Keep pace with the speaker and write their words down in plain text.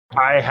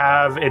I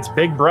have its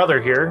big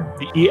brother here,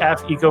 the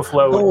EF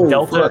EcoFlow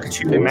Delta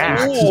 2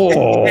 Max.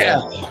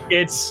 Yeah.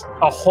 It's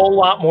a whole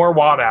lot more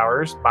watt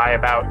hours by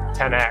about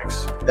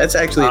 10x. That's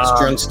actually its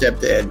drunk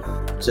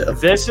stepdad. So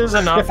this is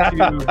enough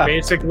to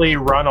basically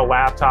run a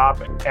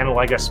laptop and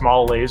like a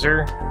small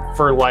laser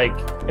for like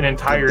an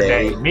entire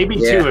day. Maybe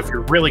two if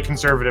you're really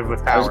conservative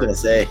with power. I was going to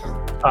say.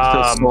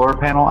 It's solar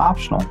panel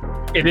optional.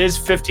 It is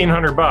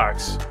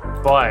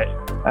 $1,500, but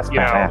that's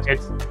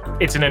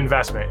it's an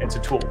investment. It's a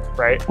tool,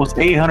 right? Well, it's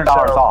 $800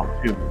 off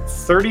too.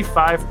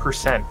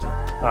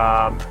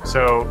 35%.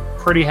 So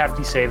pretty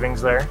hefty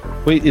savings there.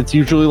 Wait, it's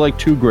usually like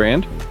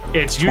 $2,000.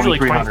 It's usually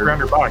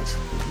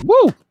 $2,300.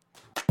 Woo!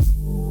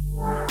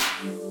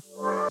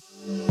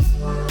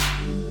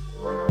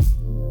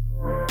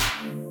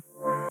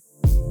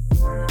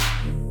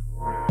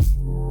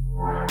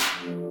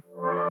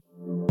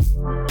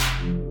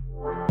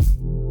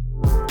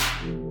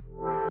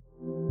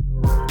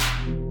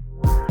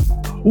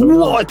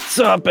 What's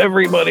up,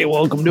 everybody?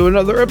 Welcome to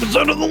another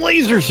episode of the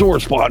Laser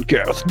Source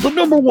Podcast, the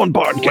 #1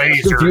 podcast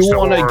if you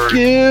want to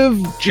give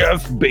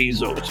Jeff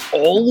Bezos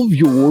all of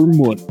your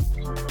money.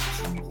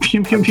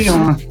 Pew, pew,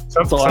 pew.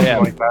 That's all I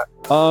have. Like that.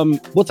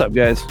 What's up,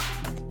 guys?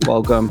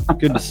 Welcome.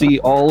 Good to see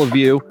all of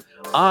you.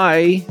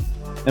 I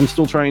am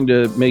still trying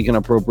to make an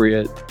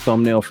appropriate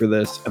thumbnail for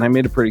this, and I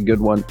made a pretty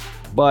good one,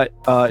 but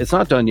it's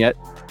not done yet.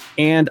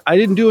 And I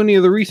didn't do any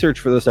of the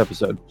research for this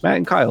episode. Matt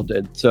and Kyle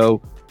did.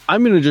 So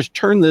I'm going to just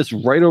turn this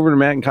right over to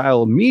Matt and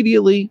Kyle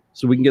immediately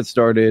so we can get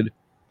started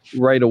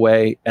right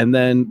away. And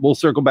then we'll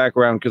circle back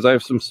around because I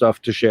have some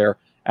stuff to share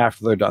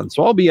after they're done.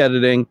 So I'll be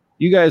editing.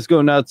 You guys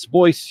go nuts.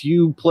 Boyce,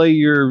 you play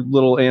your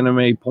little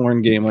anime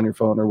porn game on your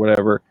phone or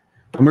whatever.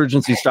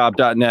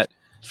 Emergencystop.net.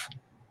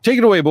 Take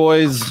it away,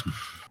 boys.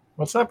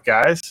 What's up,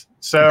 guys?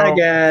 Hi,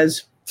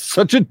 guys.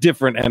 Such a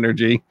different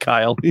energy,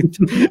 Kyle.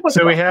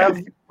 So we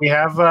have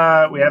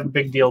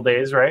big deal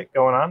days, right,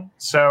 going on.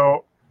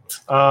 So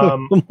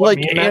like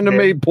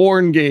anime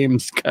porn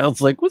games.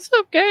 Kyle's like, what's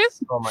up,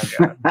 guys? Oh my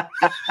god.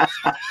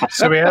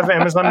 So we have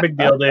Amazon big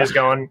deal days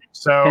going.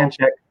 So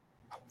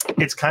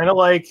it's kind of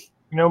like,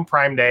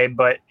 Prime Day,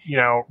 but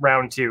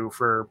round 2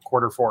 for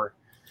Q4.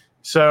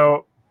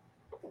 So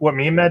what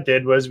me and Matt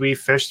did was we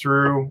fished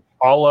through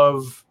all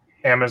of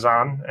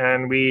Amazon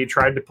and we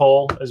tried to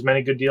pull as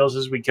many good deals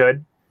as we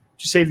could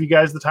to save you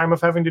guys the time of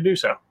having to do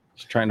so.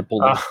 Just trying to pull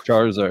the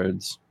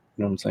Charizards.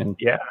 You know what I'm saying?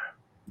 Yeah.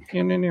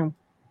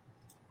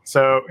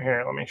 So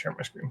here, let me share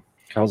my screen.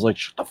 Kyle's like,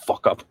 shut the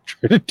fuck up. I'm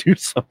trying to do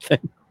something.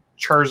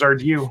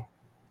 Charizard you.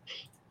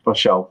 For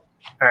sure.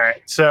 All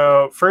right.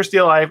 So first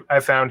deal I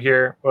found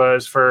here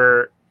was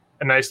for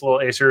a nice little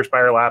Acer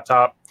Aspire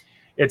laptop.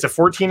 It's a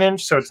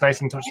 14-inch, so it's nice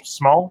and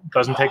small.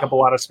 Doesn't take up a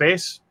lot of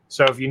space.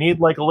 So if you need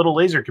like a little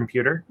laser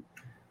computer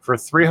for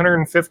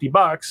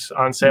 $350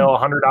 on sale,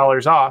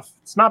 $100 off,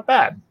 it's not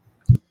bad.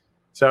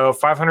 So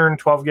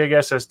 512 gig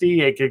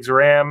SSD, 8 gigs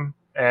RAM,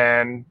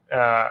 and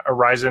a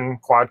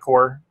Ryzen quad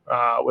core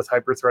with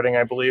hyper-threading,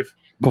 I believe.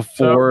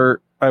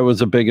 Before I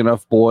was a big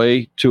enough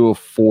boy to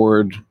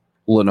afford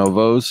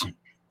Lenovo's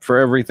for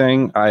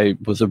everything, I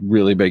was a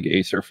really big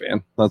Acer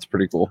fan. That's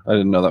pretty cool. I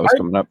didn't know that was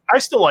coming up. I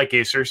still like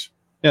Acers.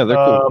 Yeah, they're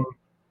cool.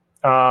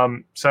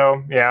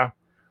 So, yeah,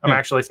 I'm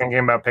actually thinking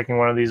about picking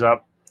one of these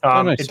up.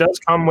 Nice. It does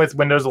come with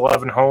Windows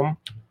 11 Home,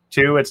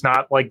 too. It's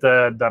not like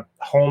the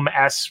Home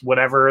S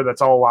whatever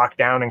that's all locked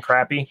down and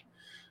crappy.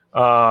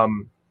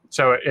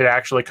 So it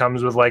actually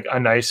comes with like a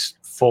nice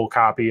full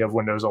copy of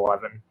Windows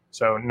 11.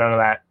 So none of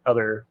that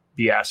other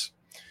BS.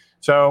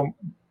 So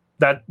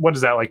what is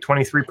that, like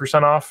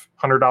 23% off,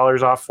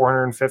 $100 off,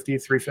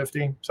 $450,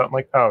 $350, something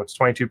like, it's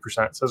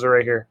 22%. It says it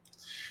right here.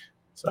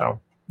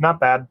 So not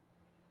bad.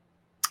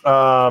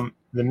 The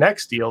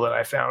next deal that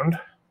I found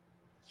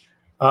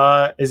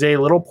is a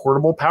little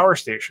portable power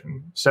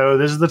station. So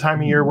this is the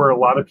time of year where a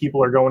lot of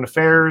people are going to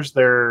fairs.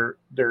 They're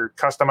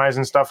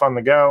customizing stuff on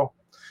the go.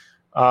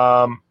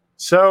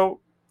 So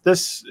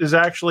this is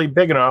actually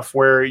big enough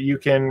where you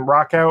can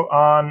rock out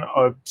on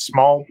a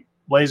small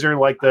laser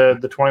like the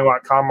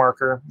 20-watt comm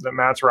marker that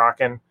Matt's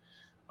rocking.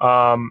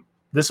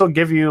 This will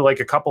give you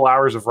like a couple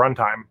hours of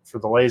runtime for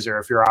the laser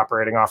if you're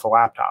operating off a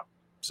laptop.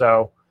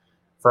 So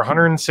for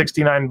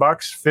 $169,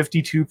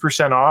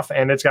 52% off,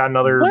 and it's got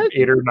another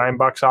 $8 or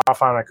 $9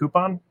 off on a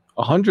coupon.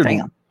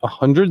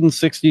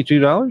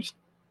 $162?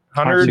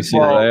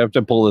 I have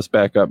to pull this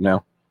back up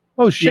now.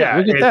 Oh shit! Yeah,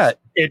 look at that.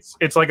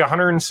 It's like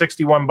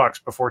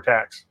 $161 before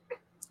tax.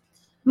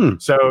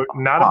 So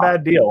not a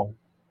bad deal.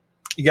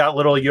 You got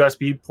little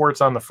USB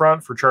ports on the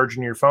front for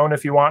charging your phone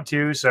if you want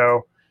to.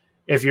 So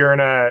if you're in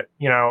an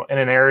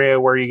area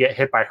where you get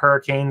hit by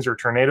hurricanes or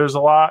tornadoes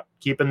a lot,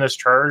 keeping this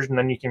charged, and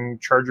then you can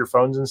charge your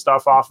phones and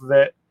stuff off of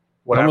it.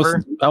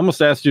 Whatever. I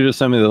almost asked you to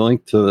send me the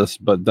link to this,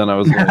 but then I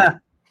was like,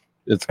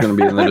 it's going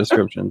to be in the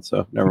description,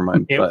 so never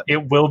mind.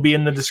 It will be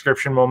in the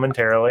description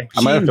momentarily.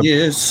 I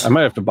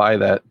might have to buy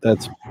that.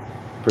 That's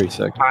Pretty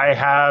sick. I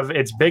have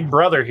its big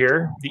brother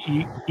here,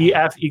 the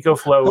EF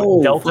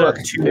EcoFlow Delta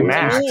 2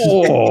 Max.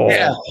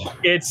 Yeah,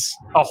 It's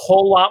a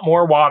whole lot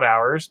more watt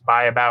hours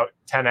by about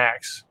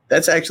 10x.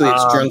 that's actually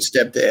its drunk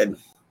stepdad.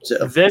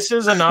 So This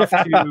is enough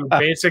to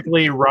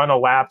basically run a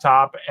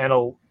laptop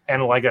and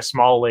like a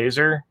small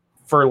laser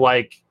for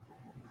like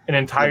an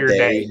entire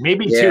day,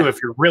 maybe two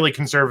if you're really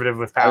conservative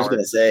with power. I was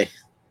gonna say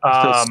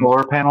It's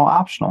solar panel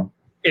optional.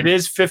 It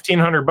is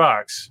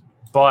 $1,500,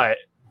 but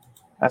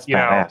That's you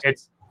know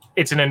badass.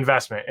 it's an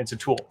investment. It's a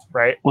tool,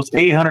 right? Well, it's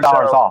 $800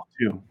 off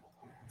too.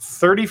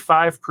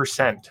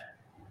 35%.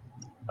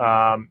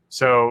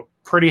 So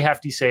pretty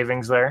hefty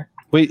savings there.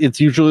 Wait, it's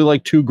usually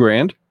like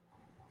 $2,000.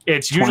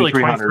 It's usually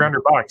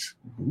 $2,300.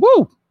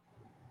 Woo!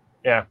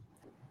 Yeah.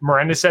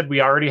 Miranda said we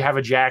already have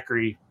a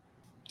Jackery.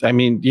 I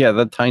mean, yeah,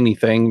 that tiny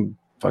thing,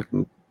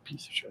 fucking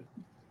piece of shit.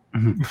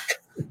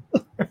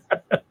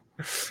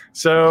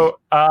 So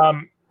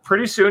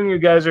pretty soon you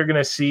guys are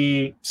gonna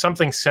see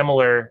something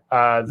similar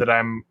that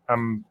I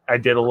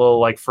did a little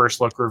like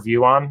first look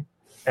review on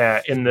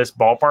in this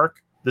ballpark.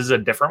 This is a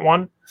different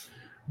one,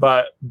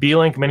 but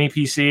B-Link Mini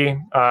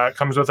PC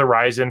comes with a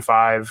Ryzen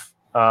 5,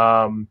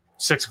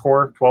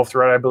 6-core,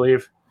 12-thread, I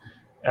believe,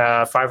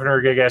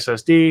 500 gig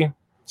SSD,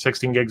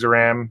 16 gigs of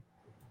RAM.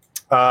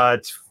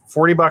 It's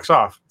 $40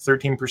 off,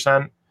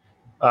 13%.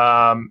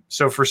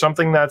 So for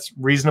something that's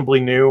reasonably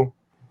new,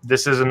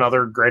 this is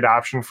another great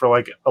option for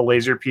like a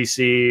laser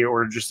PC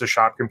or just a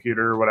shop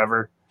computer or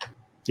whatever.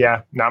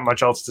 Yeah, not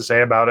much else to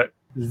say about it.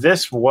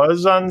 This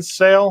was on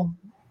sale,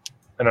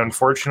 and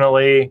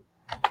unfortunately,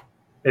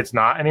 it's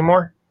not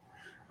anymore.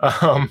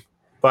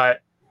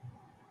 But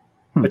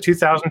a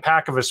 2,000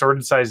 pack of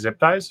assorted size zip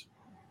ties.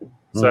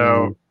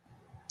 So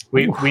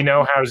we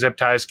know how zip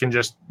ties can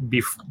just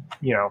be,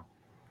 you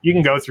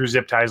can go through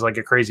zip ties like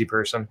a crazy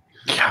person.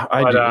 Yeah,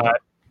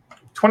 But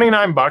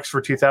 $29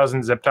 for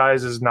 2,000 zip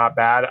ties is not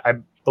bad. I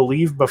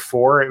believe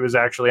before it was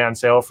actually on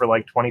sale for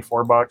like $24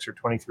 or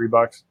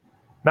 $23.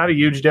 Not a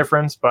huge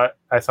difference, but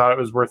I thought it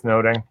was worth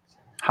noting.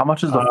 How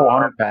much is the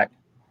 400 pack?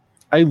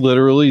 I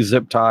literally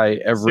zip tie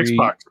every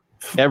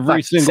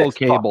 $6. single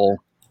cable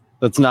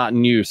that's not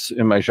in use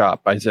in my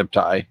shop. I zip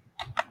tie,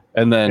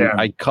 and then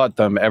I cut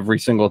them every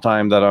single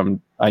time that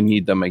I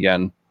need them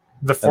again.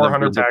 The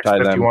 400 pack's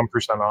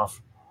 51% off.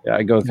 Yeah,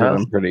 I go through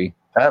them pretty.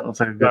 That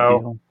looks like a good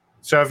deal.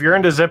 So if you're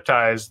into zip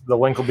ties, the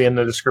link will be in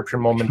the description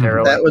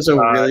momentarily. that was a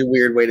really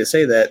weird way to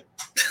say that.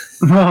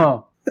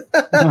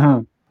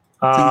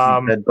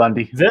 Ed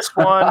Bundy. This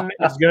one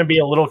is going to be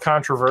a little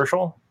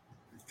controversial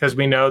because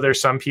we know there's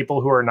some people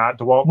who are not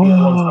DeWalt people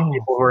and some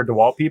people who are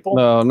DeWalt people.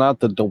 No, not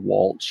the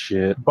DeWalt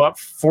shit. But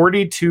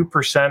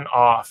 42%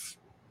 off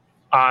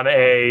on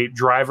a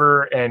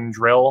driver and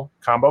drill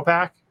combo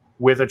pack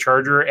with a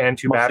charger and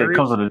two batteries. It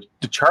comes with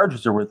the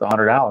chargers are worth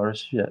 $100.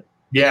 Shit.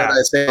 Yeah,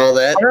 I say all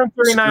that.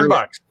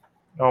 $139.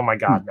 Oh my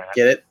god, Matt!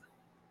 Get it?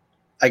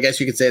 I guess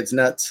you could say it's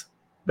nuts.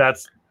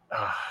 That's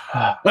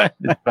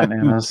It's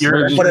bananas.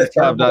 You're Don't put a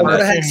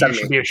hex you on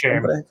should me. be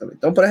ashamed.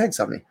 Don't put a hex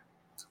on me.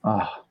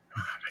 Oh,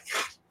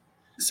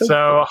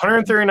 So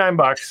 $139,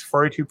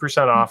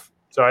 42% off.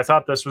 So I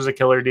thought this was a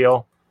killer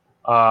deal.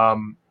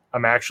 I'm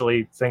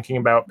actually thinking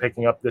about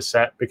picking up this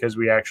set because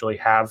we actually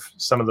have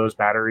some of those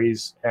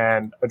batteries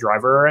and a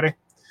driver already.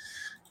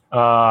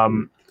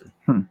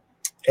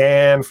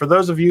 And for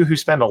those of you who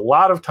spend a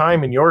lot of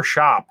time in your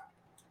shop,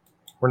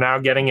 we're now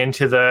getting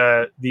into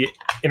the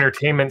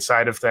entertainment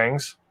side of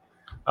things.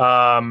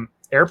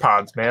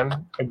 AirPods,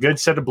 man. A good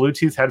set of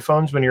Bluetooth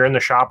headphones when you're in the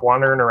shop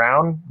wandering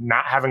around,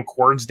 not having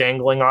cords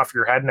dangling off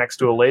your head next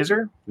to a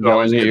laser.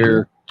 Yelling at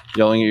your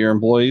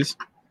employees.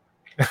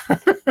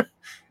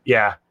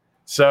 Yeah.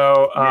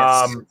 So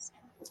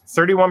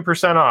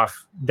 31%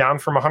 off, down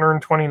from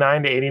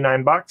 $129 to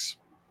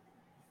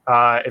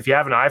 $89. If you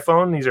have an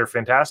iPhone, these are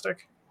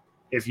fantastic.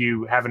 If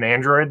you have an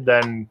Android,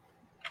 then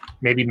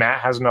maybe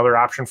Matt has another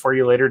option for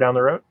you later down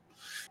the road.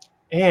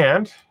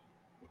 And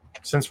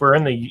since we're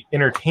in the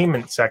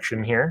entertainment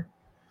section here,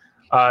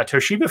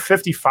 Toshiba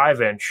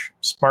 55-inch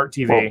smart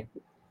TV,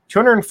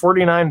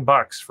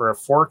 $249 for a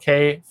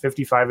 4K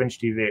 55-inch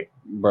TV.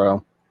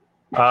 Bro.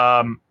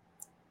 I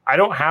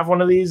don't have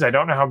one of these. I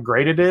don't know how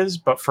great it is,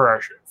 but for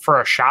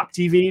a shop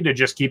TV to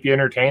just keep you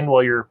entertained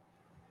while you're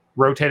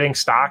rotating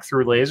stock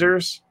through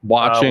lasers,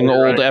 watching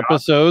old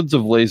episodes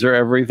of Laser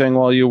Everything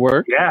while you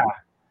work. Yeah.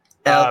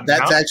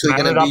 That's actually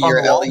going to be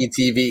your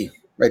LETV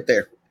right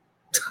there.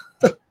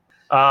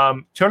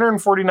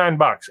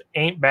 $249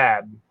 ain't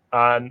bad.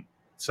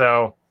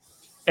 So,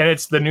 and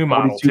it's the new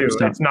model too.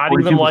 It's not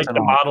even like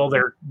the model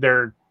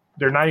they're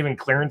not even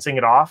clearancing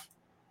it off.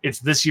 It's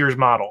this year's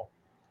model.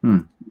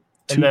 And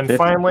then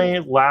finally,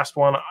 last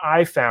one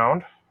I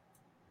found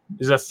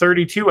is a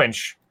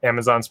 32-inch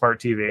Amazon Smart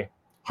TV.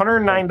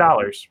 $109,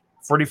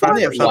 45%.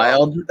 Isn't it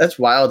wild? That's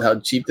wild how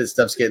cheap this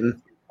stuff's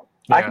getting.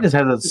 Yeah. I can just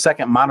have a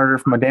second monitor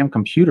for my damn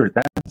computer at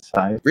that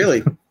size.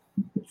 Really?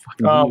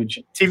 Fucking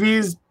huge.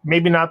 TVs,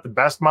 maybe not the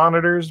best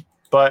monitors,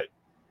 but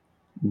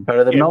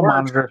better than no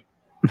monitor.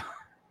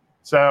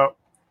 So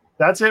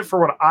that's it for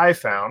what I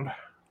found.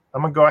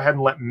 I'm gonna go ahead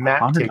and let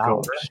Matt take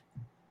over.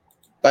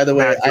 By the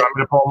way, Matt, do you want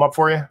me to pull them up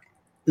for you?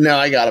 No,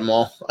 I got them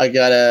all. I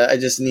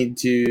just need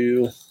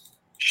to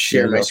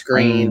share my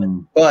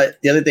screen.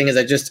 But the other thing is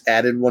I just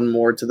added one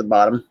more to the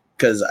bottom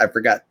because I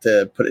forgot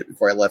to put it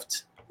before I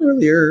left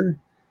earlier.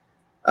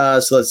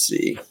 So let's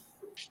see.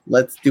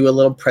 Let's do a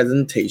little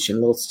presentation, a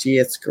little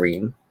share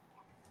screen.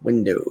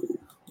 Window.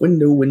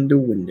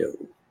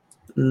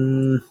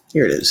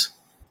 Here it is.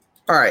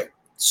 All right.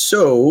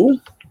 So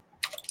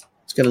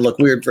it's going to look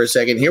weird for a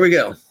second. Here we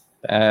go.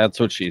 That's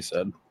what she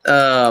said.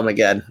 Oh, my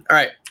God. All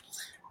right.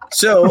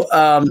 So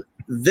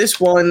this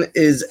one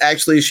is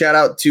actually a shout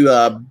out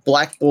to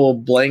Black Bull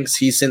Blanks.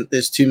 He sent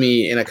this to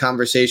me in a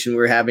conversation we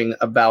were having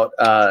about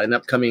an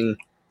upcoming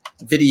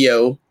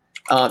video.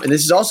 And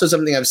this is also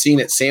something I've seen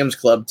at Sam's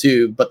Club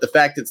too. But the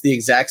fact it's the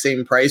exact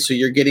same price, so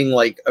you're getting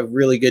like a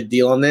really good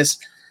deal on this.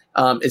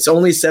 It's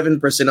only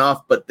 7%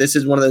 off, but this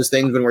is one of those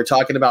things when we're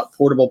talking about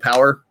portable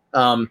power.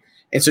 And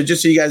so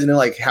just so you guys know,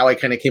 like how I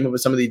kind of came up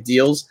with some of these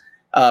deals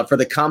for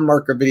the Com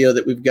Marker video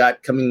that we've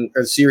got coming,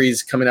 or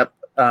series coming up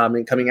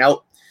and coming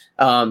out.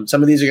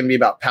 Some of these are going to be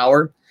about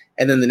power.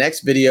 And then the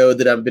next video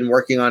that I've been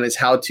working on is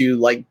how to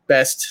like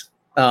best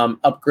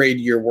upgrade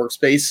your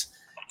workspace.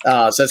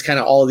 So that's kind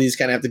of all of these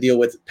kind of have to deal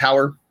with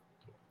power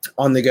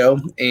on the go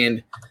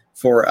and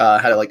for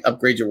how to like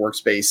upgrade your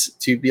workspace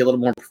to be a little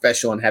more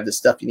professional and have the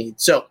stuff you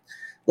need. So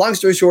long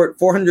story short,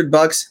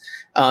 $400.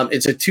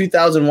 It's a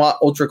 2000 watt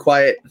ultra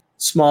quiet,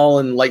 small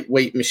and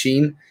lightweight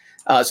machine.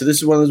 So this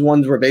is one of those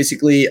ones where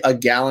basically 1.5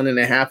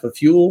 gallons of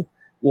fuel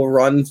will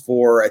run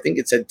for, I think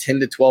it said 10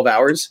 to 12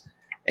 hours.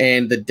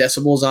 And the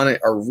decibels on it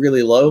are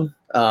really low.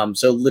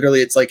 So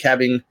literally it's like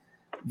having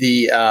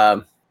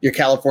the your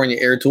California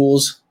Air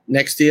Tools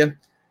next to you,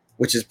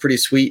 which is pretty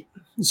sweet.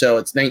 So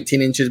it's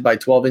 19 inches by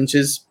 12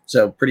 inches.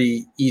 So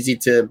pretty easy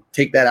to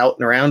take that out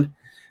and around.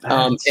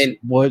 And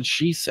what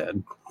she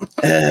said.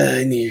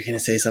 I knew you were going to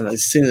say something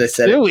as soon as I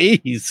said Too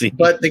it. easy.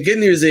 But the good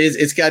news is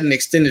it's got an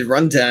extended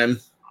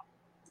runtime.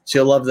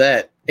 She'll love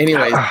that.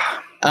 Anyways,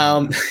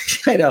 I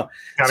know.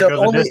 Gotta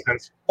go the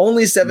distance.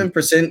 Only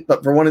 7%,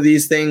 but for one of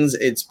these things,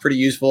 it's pretty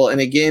useful.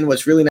 And again,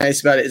 what's really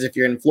nice about it is if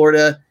you're in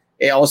Florida,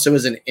 it also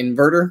is an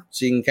inverter.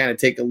 So you can kind of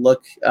take a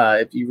look.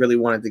 If you really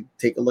wanted to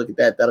take a look at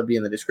that, that'll be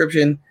in the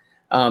description.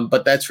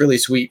 But that's really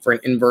sweet for an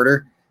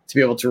inverter to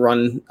be able to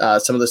run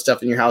some of the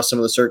stuff in your house, some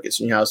of the circuits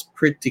in your house.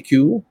 Pretty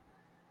cool.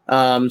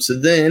 So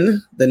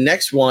then the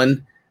next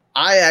one,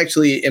 I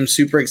actually am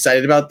super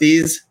excited about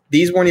these.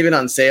 These weren't even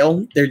on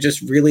sale. They're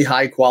just really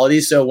high quality.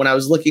 So when I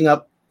was looking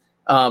up,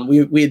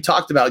 we had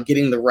talked about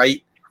getting the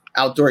right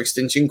outdoor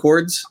extension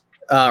cords,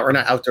 or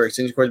not outdoor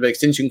extension cords, but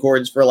extension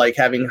cords for like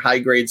having high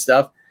grade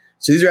stuff.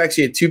 So these are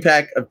actually a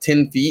 2-pack of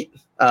 10 feet,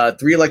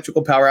 3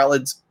 electrical power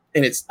outlets,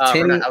 and it's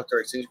 10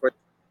 outdoor extension cords.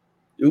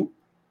 Oop,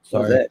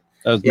 sorry. That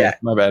was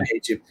my bad. I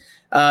hate you.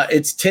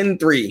 It's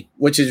 10-3,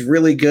 which is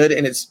really good,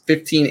 and it's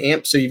 15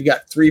 amps. So you've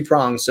got 3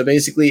 prongs. So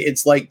basically,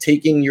 it's like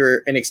taking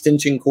an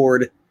extension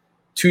cord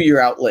to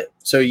your outlet.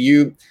 So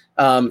you,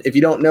 if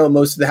you don't know,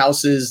 most of the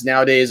houses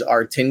nowadays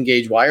are 10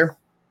 gauge wire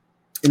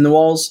in the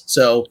walls.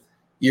 So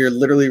you're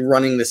literally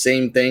running the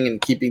same thing and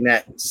keeping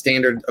that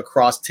standard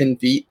across 10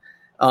 feet.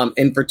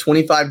 And for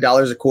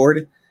 $25 a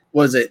cord,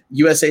 was it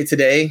USA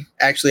Today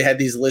actually had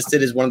these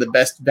listed as one of the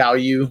best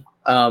value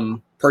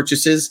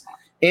purchases.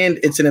 And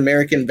it's an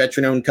American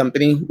veteran-owned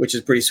company, which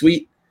is pretty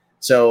sweet.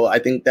 So I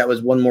think that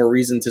was one more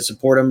reason to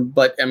support them.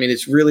 But, I mean,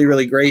 it's really,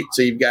 really great.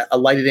 So you've got a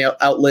lighted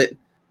outlet,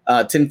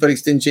 10-foot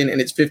extension,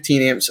 and it's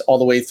 15 amps all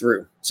the way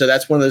through. So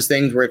that's one of those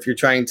things where if you're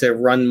trying to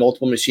run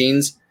multiple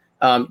machines,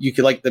 you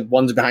could, like the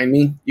ones behind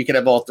me, you could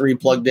have all 3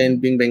 plugged in,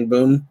 bing, bang,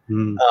 boom.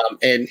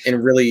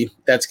 And really,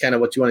 that's kind of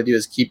what you want to do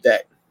is keep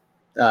that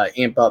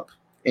amp up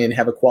and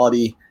have a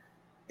quality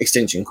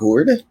extension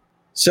cord.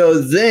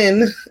 So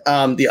then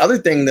the other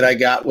thing that I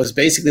got was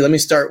basically, let me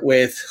start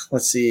with,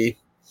 let's see,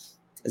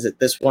 is it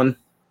this one?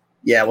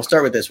 Yeah, we'll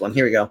start with this one.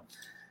 Here we go.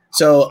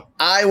 So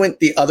I went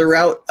the other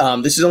route.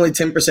 This is only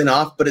 10%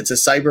 off, but it's a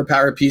Cyber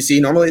Power PC.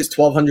 Normally it's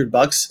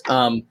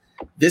 $1,200.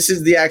 This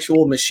is the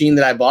actual machine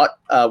that I bought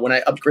when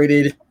I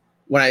upgraded,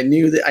 when I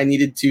knew that I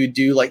needed to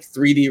do like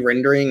 3D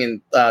rendering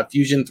and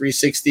Fusion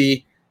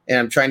 360. And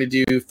I'm trying to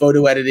do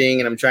photo editing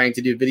and I'm trying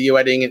to do video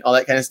editing and all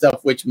that kind of stuff,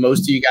 which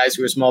most of you guys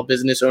who are small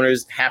business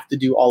owners have to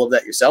do all of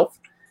that yourself.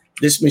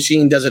 This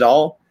machine does it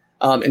all.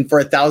 And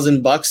for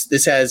 $1,000,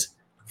 this has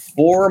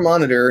 4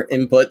 monitor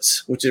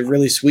inputs, which is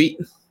really sweet.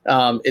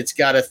 It's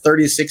got a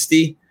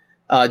 3060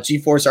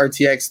 GeForce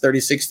RTX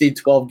 3060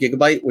 12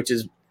 gigabyte, which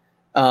is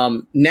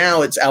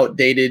now it's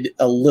outdated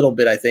a little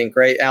bit, I think,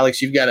 right?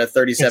 Alex, you've got a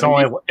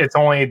 3070. It's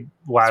only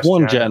last it's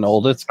one gen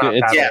old. It's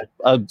good.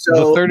 So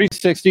the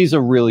 3060 is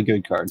a really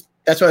good card.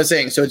 That's what I was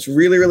saying. So it's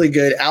really, really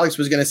good. Alex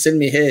was going to send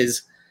me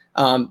his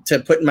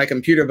to put in my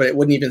computer, but it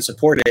wouldn't even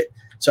support it.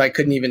 So I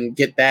couldn't even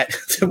get that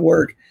to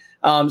work.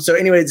 So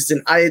anyways, it's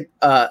an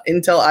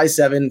Intel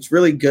i7. It's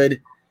really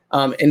good.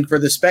 And for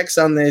the specs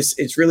on this,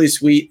 it's really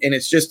sweet. And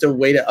it's just a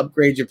way to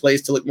upgrade your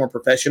place to look more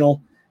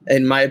professional.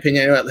 In my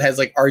opinion, I know it has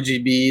like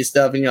RGB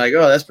stuff and you're like,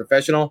 oh, that's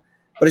professional.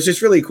 but it's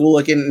just really cool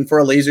looking. And for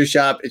a laser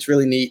shop, it's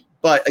really neat.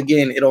 But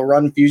again, it'll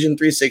run Fusion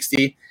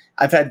 360.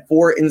 I've had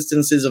 4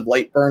 instances of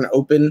Lightburn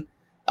open.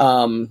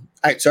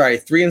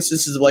 3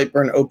 instances of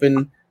Lightburn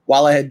open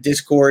while I had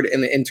Discord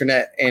and the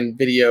internet and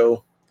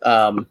video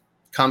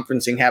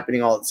conferencing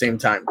happening all at the same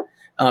time.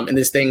 And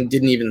this thing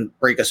didn't even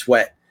break a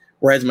sweat.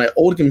 Whereas my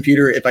old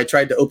computer, if I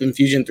tried to open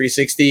Fusion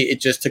 360,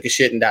 it just took a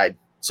shit and died.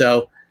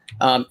 So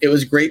it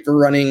was great for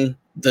running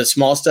the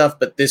small stuff,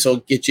 but this will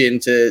get you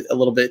into a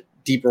little bit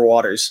deeper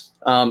waters.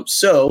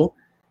 So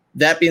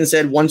that being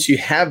said, once you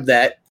have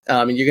that,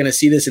 and you're going to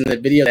see this in the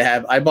video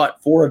I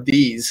bought 4 of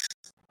these.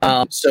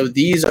 So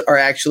these are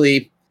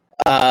actually...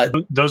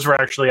 those were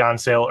actually on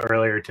sale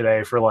earlier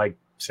today for like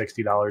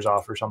 $60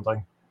 off or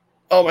something.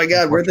 Oh my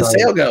God, where'd the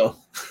sale go?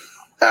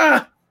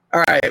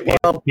 All right,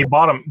 well... You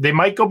bought them. They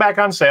might go back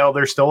on sale.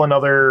 There's still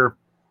another...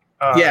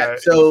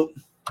 so...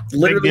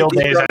 Big deal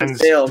days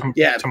ends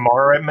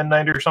tomorrow at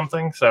midnight or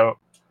something. So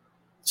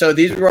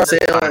these were on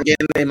sale again.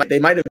 They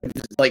might have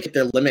like hit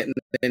their limit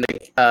and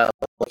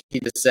like he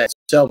just said.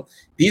 So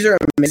these are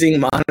amazing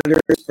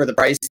monitors for the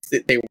price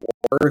that they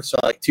were. So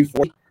like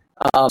 $240.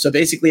 So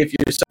basically, if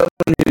you're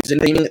someone who's in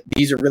gaming,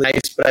 these are really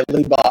nice. But I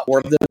really bought 4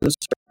 of them. So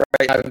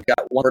right now I've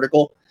got 1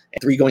 vertical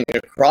and 3 going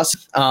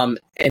across. And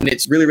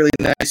it's really really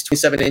nice.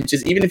 27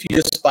 inches. Even if you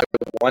just buy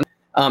 1,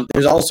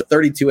 there's also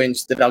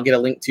 32-inch that I'll get a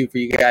link to for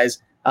you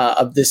guys.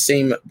 Of this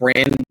same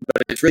brand,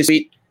 but it's really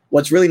sweet.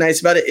 What's really nice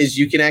about it is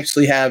you can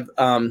actually have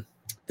the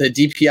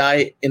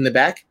DPI in the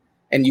back,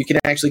 and you can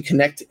actually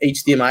connect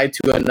HDMI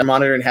to another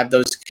monitor and have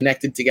those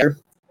connected together.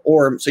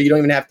 Or so you don't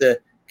even have to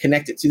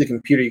connect it to the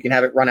computer. You can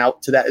have it run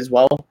out to that as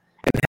well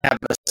and have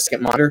a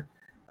second monitor.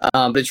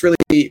 But it's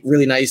really,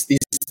 really nice. These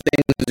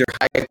things are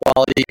high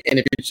quality, and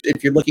if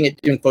you're looking at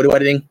doing photo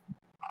editing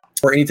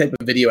or any type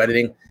of video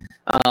editing,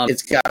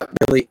 it's got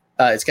the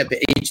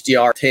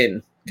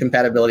HDR10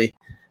 compatibility,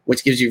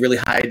 which gives you really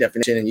high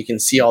definition and you can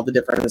see all the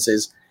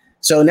differences.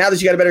 So now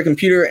that you got a better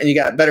computer and you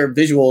got better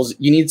visuals,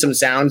 you need some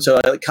sound.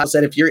 So like Kyle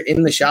said, if you're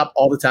in the shop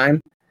all the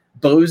time,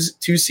 Bose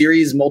 2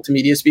 Series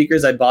multimedia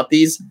speakers, I bought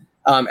these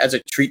as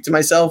a treat to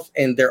myself,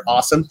 and they're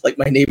awesome. Like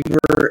my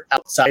neighbor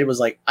outside was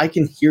like, I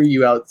can hear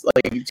you out,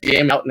 like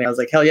jam out. And I was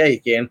like, hell yeah,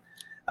 you can.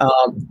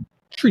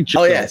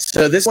 Oh yeah.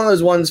 So this is one of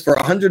those ones for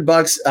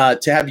 $100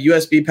 to have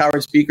USB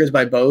powered speakers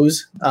by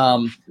Bose.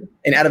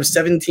 And out of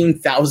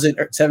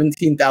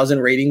 17,000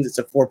 ratings, it's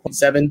a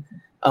 4.7.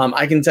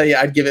 I can tell you,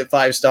 I'd give it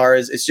 5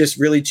 stars. It's just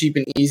really cheap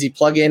and easy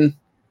plug in,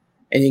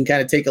 and you can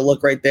kind of take a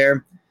look right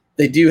there.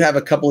 They do have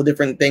a couple of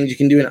different things. You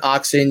can do an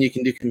aux in, you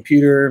can do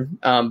computer,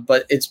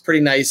 but it's pretty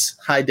nice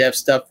high def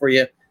stuff for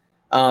you.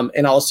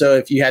 And also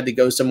if you had to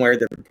go somewhere,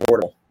 they're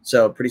portable.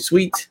 So pretty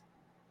sweet.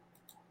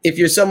 If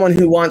you're someone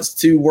who wants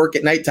to work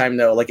at nighttime,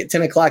 though, like at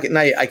 10 o'clock at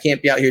night, I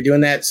can't be out here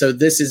doing that. So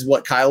this is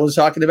what Kyle was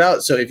talking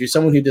about. So if you're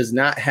someone who does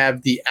not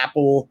have the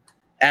Apple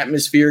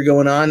atmosphere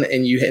going on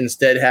and you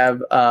instead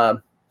have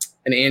an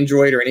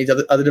Android or any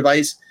other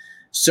device,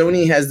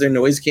 Sony has their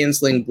noise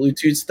canceling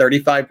Bluetooth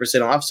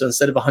 35% off. So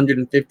instead of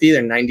 $150,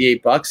 they're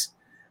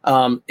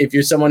 $98. If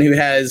you're someone who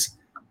has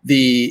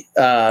the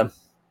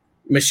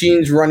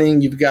machines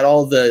running, you've got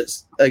all the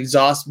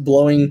exhaust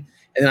blowing,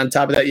 and on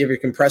top of that, you have your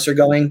compressor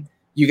going.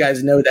 You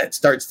guys know that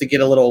starts to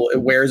get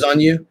it wears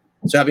on you.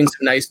 So having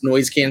some nice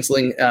noise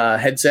canceling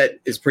headset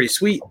is pretty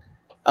sweet.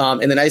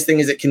 And the nice thing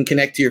is it can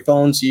connect to your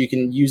phone, so you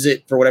can use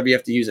it for whatever you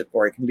have to use it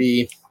for. It can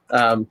be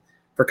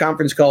for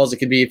conference calls. It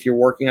could be if you're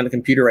working on the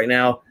computer right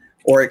now,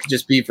 or it could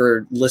just be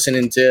for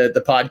listening to the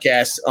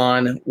podcast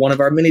on one of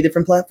our many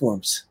different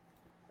platforms.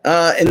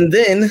 And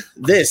then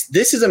this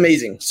is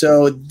amazing.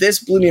 So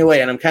this blew me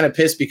away, and I'm kind of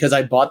pissed because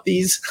I bought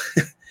these.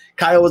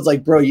 Kyle was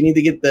like, bro, you need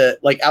to get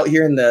out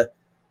here in the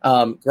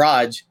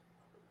garage.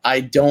 I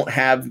don't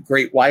have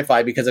great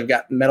Wi-Fi because I've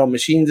got metal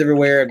machines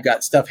everywhere. I've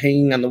got stuff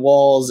hanging on the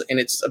walls, and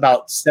it's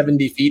about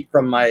 70 feet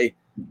from my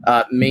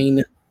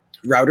main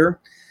router.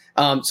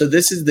 So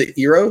this is the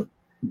Eero,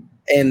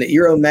 and the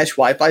Eero mesh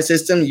Wi-Fi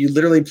system. You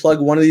literally plug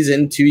one of these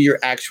into your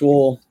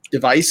actual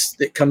device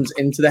that comes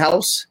into the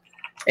house,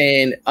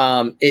 and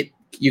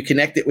you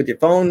connect it with your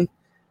phone.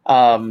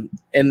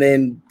 And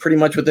then pretty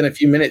much within a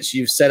few minutes,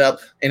 you've set up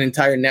an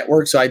entire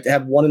network. So I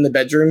have one in the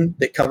bedroom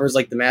that covers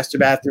like the master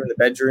bathroom, the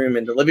bedroom,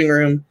 and the living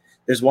room.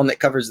 There's one that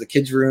covers the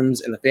kids'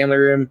 rooms and the family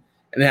room.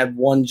 And I have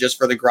one just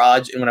for the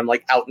garage and when I'm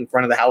like out in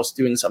front of the house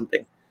doing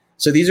something.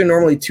 So these are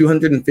normally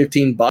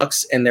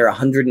 $215 and they're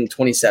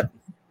 $127,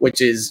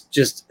 which is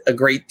just a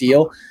great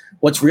deal.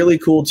 What's really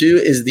cool too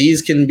is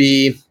these can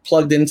be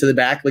plugged into the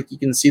back. Like you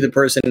can see the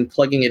person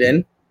plugging it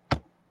in.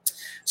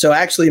 So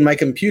actually my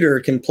computer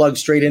can plug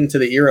straight into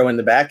the Eero in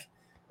the back,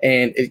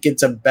 and it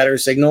gets a better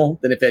signal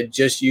than if it had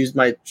just used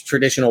my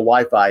traditional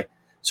Wi-Fi.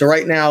 So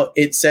right now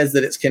it says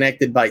that it's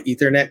connected by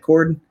Ethernet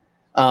cord,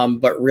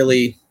 but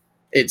really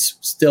it's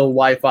still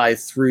Wi-Fi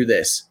through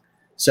this.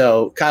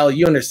 So Kyle,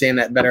 you understand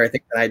that better, I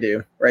think, than I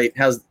do, right?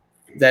 How's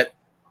that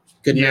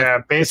good enough? Yeah,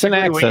 basically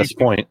it's an access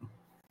point.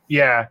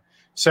 Yeah.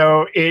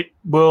 So it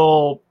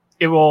will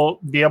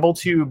be able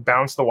to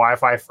bounce the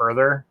Wi-Fi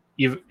further,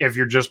 if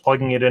you're just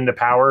plugging it into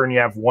power and you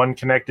have one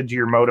connected to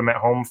your modem at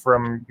home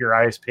from your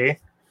ISP,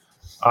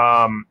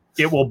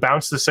 it will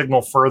bounce the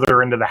signal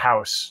further into the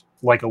house,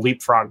 like a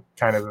leapfrog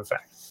kind of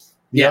effect.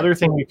 The other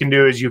thing you can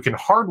do is you can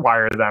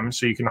hardwire them.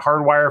 So you can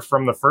hardwire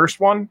from the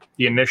first one,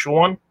 the initial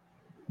one,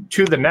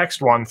 to the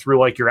next one through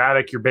like your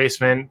attic, your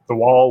basement, the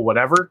wall,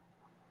 whatever.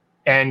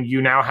 And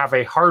you now have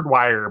a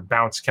hardwire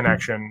bounce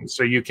connection.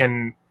 So you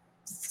can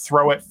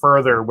throw it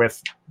further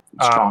with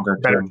Stronger,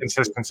 better too.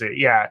 consistency.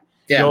 Yeah.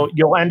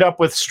 You'll end up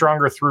with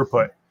stronger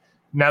throughput.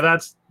 Now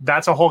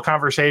that's a whole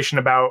conversation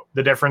about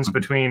the difference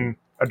between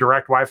a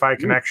direct Wi-Fi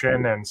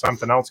connection and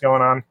something else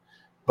going on.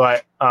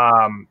 But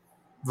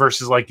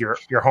versus like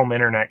your home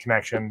internet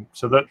connection.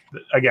 So that,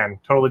 again,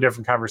 totally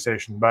different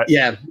conversation. But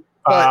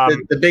but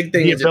the big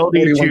thing the is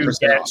ability to 41%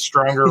 get off.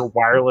 stronger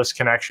wireless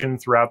connection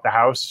throughout the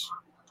house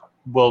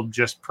will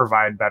just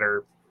provide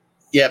better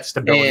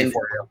stability And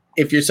for you.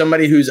 if you're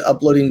somebody who's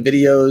uploading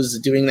videos,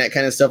 doing that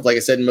kind of stuff, like I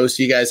said, most of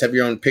you guys have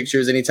your own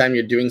pictures. Anytime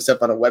you're doing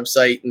stuff on a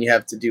website and you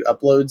have to do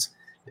uploads,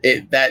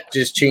 that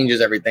just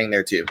changes everything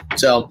there too.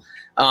 So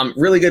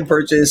really good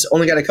purchase.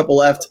 Only got a couple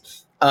left.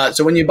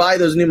 So when you buy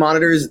those new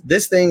monitors,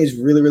 this thing is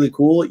really, really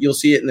cool. You'll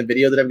see it in the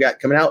video that I've got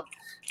coming out.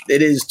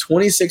 It is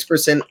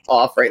 26%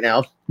 off right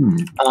now.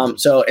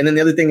 And then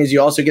the other thing is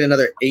you also get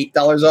another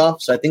 $8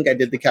 off. So I think I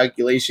did the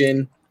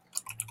calculation.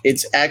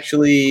 It's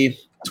actually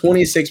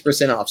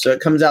 26% off. So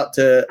it comes out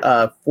to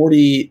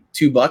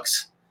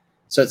 $42.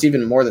 So it's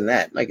even more than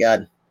that. My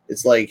God,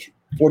 it's like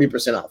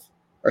 40% off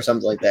or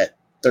something like that.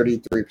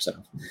 33%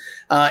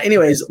 off.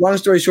 Anyways, long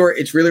story short,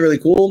 it's really, really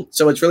cool.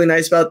 So what's really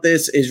nice about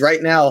this is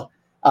right now,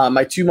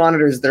 my two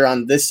monitors, they're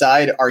on this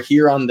side, are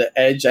here on the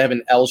edge. I have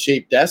an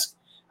L-shaped desk.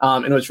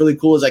 And what's really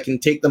cool is I can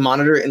take the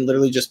monitor and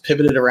literally just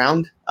pivot it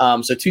around.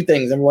 So two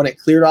things. Number one, it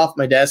cleared off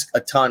my desk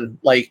a ton.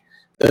 Like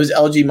those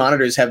LG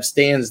monitors have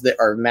stands that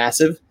are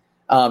massive.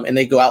 And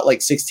they go out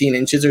like 16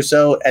 inches or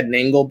so at an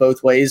angle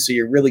both ways. So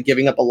you're really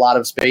giving up a lot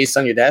of space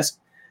on your desk.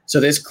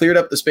 So this cleared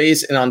up the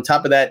space. And on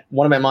top of that,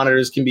 one of my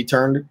monitors can be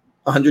turned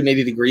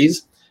 180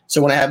 degrees.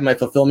 So when I have my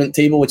fulfillment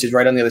table, which is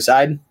right on the other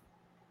side,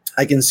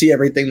 I can see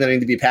everything that I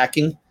need to be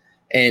packing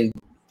and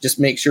just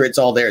make sure it's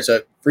all there. So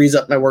it frees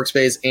up my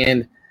workspace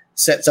and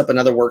sets up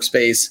another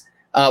workspace.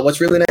 What's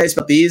really nice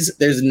about these,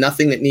 there's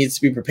nothing that needs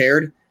to be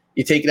prepared.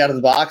 You take it out of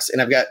the box,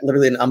 and I've got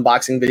literally an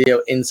unboxing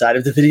video inside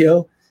of the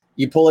video.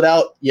 You pull it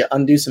out, you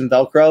undo some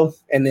Velcro,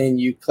 and then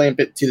you clamp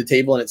it to the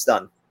table, and it's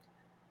done.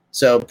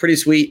 So pretty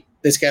sweet.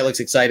 This guy looks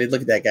excited.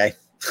 Look at that guy.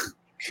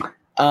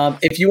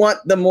 If you want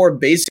the more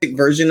basic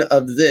version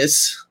of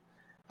this,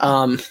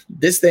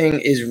 this thing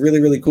is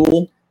really, really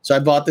cool. So I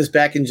bought this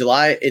back in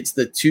July. It's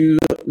the 2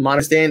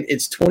 monitor stand.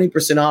 It's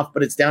 20% off,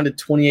 but it's down to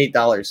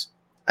 $28.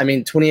 I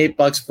mean,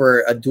 $28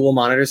 for a dual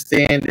monitor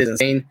stand is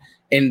insane.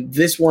 And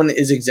this one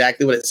is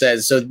exactly what it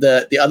says. So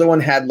the other one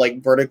had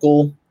like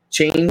vertical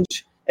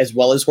change as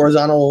well as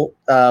horizontal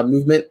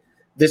movement.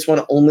 This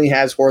one only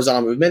has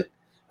horizontal movement.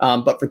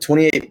 But for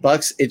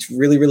 $28, it's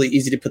really, really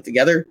easy to put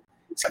together.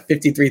 It's got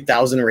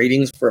 53,000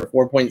 ratings for a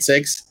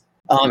 4.6.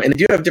 And they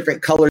do have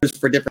different colors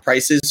for different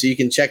prices, so you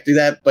can check through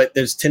that. But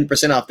there's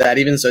 10% off that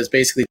even, so it's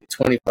basically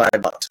 $25.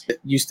 It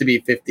used to be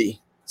 50.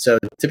 So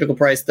typical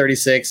price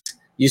 36,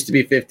 used to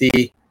be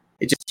 50.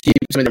 It just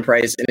keeps in the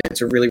price, and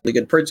it's a really, really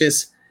good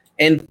purchase.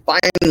 And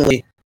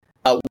finally,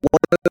 one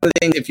other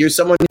thing: if you're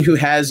someone who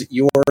has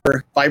your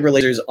fiber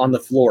lasers on the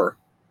floor,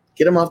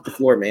 get them off the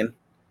floor, man.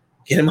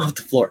 Get them off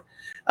the floor.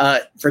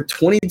 For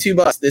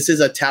 $22, this is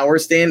a tower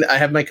stand. I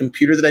have my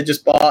computer that I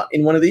just bought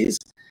in one of these.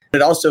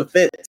 It also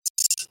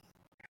fits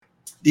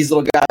these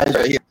little guys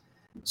right here.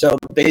 So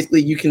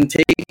basically, you can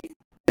take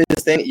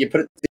this thing, you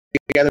put it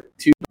together with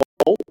 2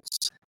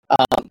 bolts.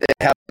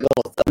 They have a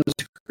little thumb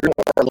screw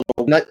or a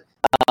little nut,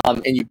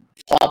 and you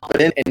plop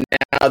it in, and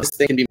now this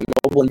thing can be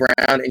mobile and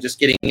ground and just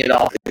getting it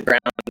off the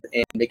ground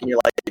and making your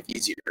life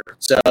easier.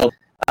 So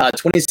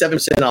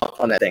 27% off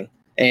on that thing.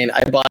 And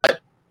I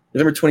bought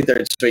November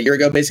 23rd, so a year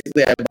ago,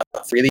 basically, I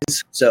bought 3 of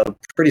these. So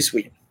pretty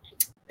sweet.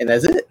 And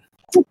that's it.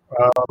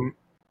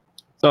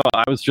 So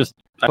I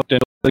looked in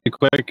really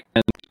quick,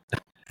 and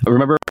I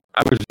remember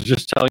I was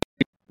just telling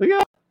you,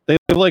 yeah, they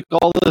have like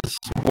all this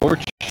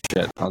sports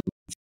shit on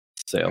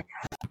sale.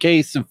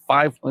 Case of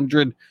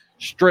 500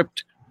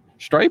 striped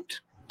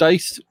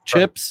dice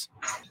chips.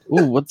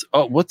 Ooh, what's a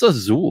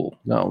Zool?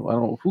 No, I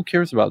don't. Who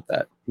cares about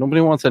that?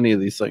 Nobody wants any of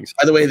these things.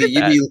 By the way, the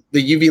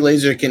UV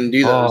laser can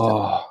do those.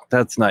 Oh,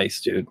 that's nice,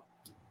 dude.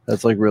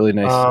 That's like really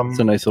nice. It's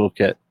a nice little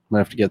kit. I'm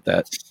gonna have to get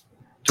that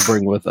to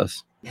bring with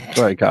us.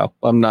 Sorry, Kyle.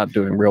 I'm not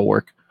doing real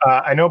work.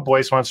 I know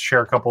Boyce wants to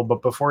share a couple,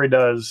 but before he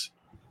does,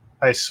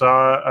 I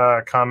saw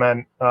a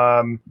comment.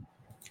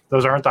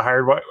 Those aren't the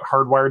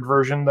hardwired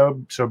version, though,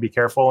 so be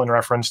careful in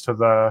reference to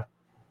the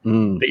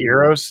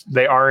Eros.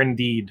 They are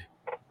indeed.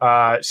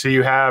 So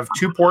you have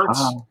 2 ports.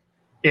 Wow.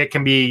 It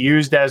can be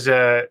used as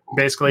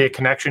basically a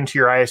connection to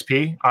your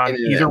ISP on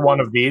either one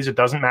of these. It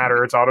doesn't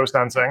matter. It's auto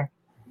sensing.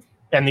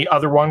 And the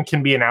other one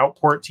can be an out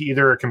port to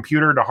either a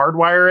computer to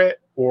hardwire it,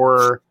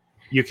 or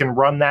you can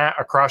run that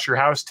across your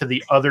house to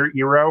the other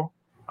Eero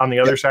on the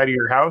other side of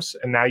your house,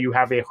 and now you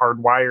have a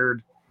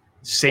hardwired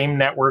same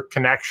network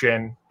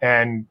connection,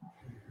 and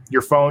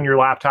your phone, your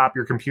laptop,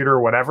 your computer,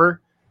 or whatever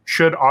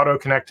should auto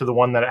connect to the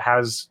one that it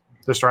has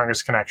the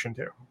strongest connection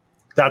to.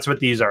 That's what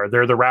these are.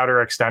 They're the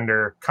router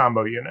extender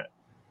combo unit.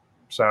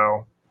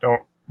 So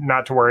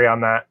not to worry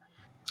on that.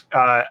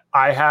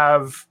 I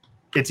have,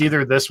 it's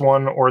either this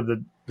one or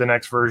the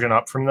next version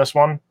up from this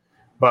one.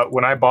 But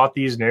when I bought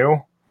these new,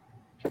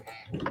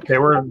 they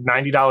were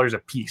 $90 a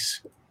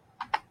piece.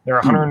 They're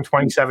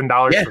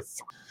 $127 for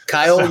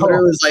Kyle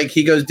literally was like,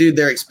 he goes, dude,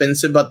 they're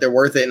expensive, but they're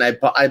worth it. And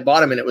I bought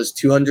them, and it was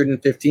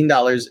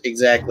 $215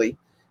 exactly.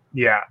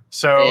 Yeah.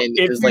 So And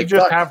it if was you like,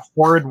 just fuck. have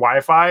horrid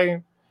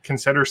Wi-Fi,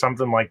 consider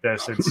something like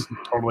this. It's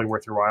totally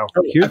worth your while.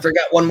 I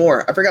forgot one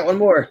more.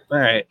 All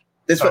right.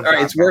 This one, all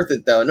right, it's worth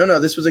it though. No,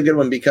 this was a good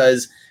one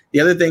because the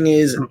other thing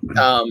is,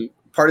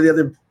 part of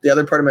the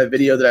other part of my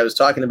video that I was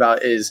talking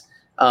about is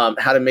how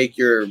to make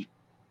your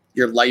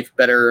life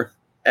better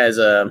as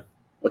a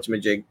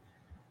whatchamajig,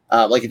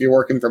 like if you're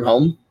working from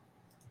home.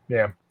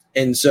 Yeah.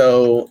 And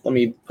so let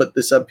me put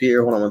this up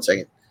here. Hold on one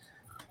second.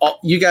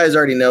 You guys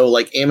already know,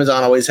 like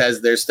Amazon always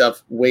has their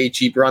stuff way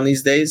cheaper on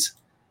these days.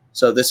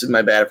 So this is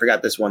my bad. I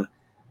forgot this one.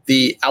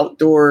 The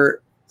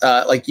outdoor,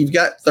 like you've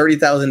got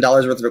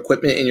 $30,000 worth of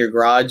equipment in your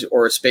garage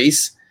or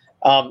space.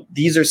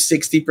 These are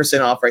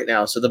 60% off right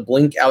now. So the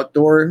Blink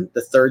Outdoor,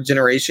 the 3rd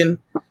generation,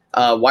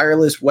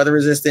 wireless, weather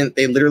resistant.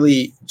 They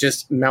literally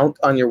just mount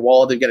on your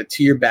wall. They've got a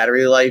 2-year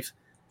battery life.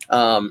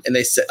 And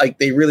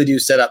they really do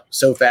set up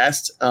so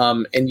fast.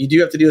 And you do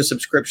have to do a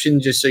subscription,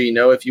 just so you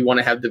know, if you want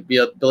to have the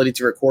ability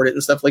to record it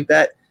and stuff like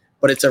that.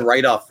 But it's a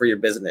write-off for your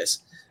business.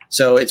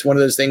 So it's one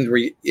of those things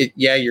where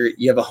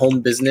you have a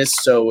home business,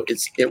 so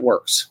it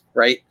works,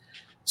 right?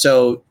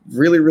 So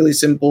really, really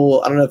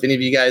simple. I don't know if any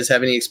of you guys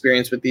have any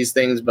experience with these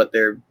things, but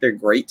they're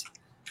great.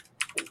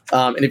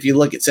 And if you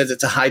look, it says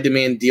it's a high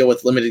demand deal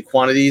with limited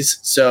quantities.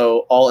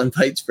 So all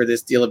invites for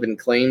this deal have been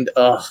claimed.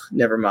 Oh,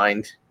 never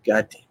mind.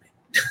 God damn it.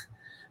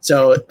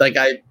 So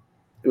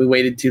we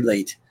waited too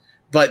late.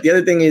 But the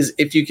other thing is,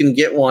 if you can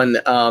get one,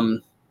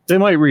 They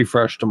might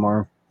refresh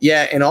tomorrow.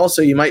 yeah, and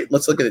also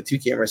let's look at the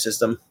 2-camera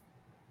system.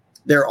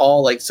 They're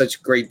all like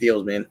such great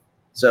deals, man.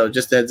 So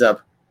just a heads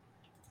up.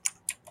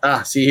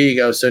 See, here you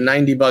go. So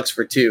 $90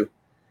 for 2.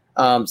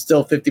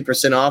 Still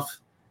 50% off.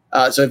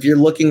 So if you're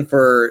looking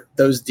for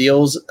those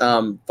deals,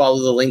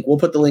 follow the link. We'll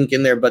put the link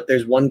in there, but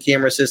there's 1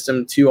 camera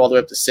system, 2 all the way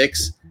up to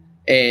 6.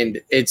 And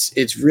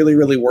it's really,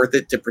 really worth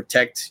it to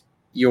protect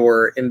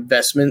your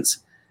investments.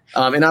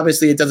 And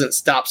obviously it doesn't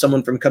stop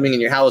someone from coming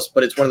in your house,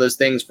 but it's one of those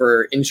things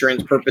for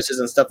insurance purposes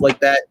and stuff like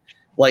that.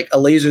 Like, a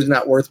laser's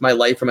not worth my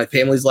life or my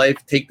family's life.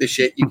 Take the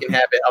shit. You can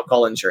have it. I'll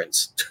call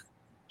insurance.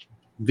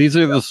 These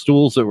are the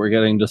stools that we're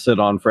getting to sit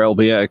on for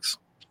LBX.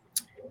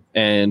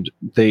 And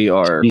they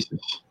are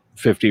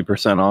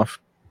 50% off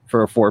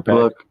for a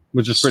 4-pack,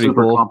 which is pretty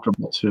super cool.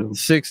 Comfortable too.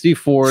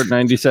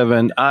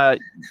 $64.97.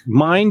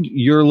 Mind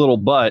your little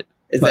butt.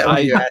 Is that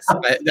what you asked?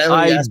 That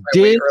what you asked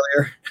my weight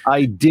earlier?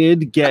 I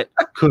did get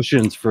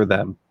cushions for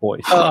them,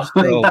 boys. Oh,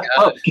 thank God.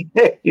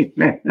 Okay,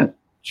 man.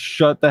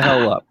 Shut the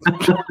hell up.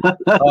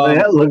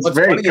 That looks What's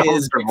very funny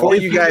is, comfortable.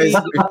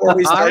 before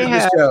we started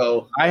the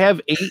show, I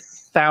have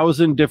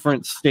 8,000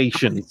 different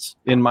stations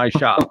in my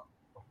shop,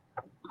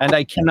 and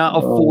I cannot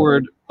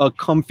afford a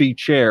comfy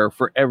chair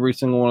for every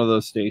single one of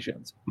those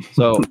stations.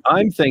 So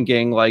I'm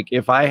thinking, like,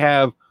 if I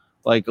have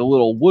like a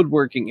little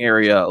woodworking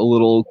area, a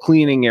little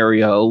cleaning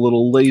area, a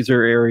little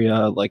laser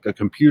area, like a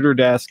computer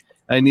desk,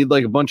 I need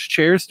like a bunch of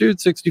chairs, dude.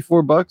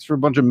 $64 for a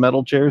bunch of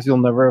metal chairs you'll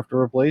never have to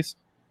replace.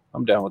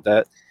 I'm down with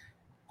that.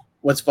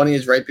 what's funny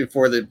is right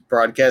before the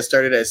broadcast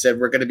started, I said,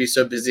 we're going to be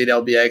so busy at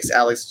LBX,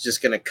 Alex is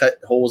just going to cut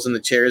holes in the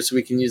chairs so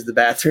we can use the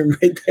bathroom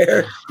right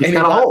there. You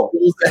got a hole.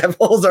 Have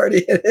holes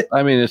already in it.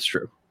 I mean, it's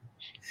true.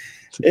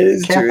 It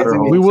is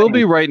true. We will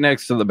be right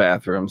next to the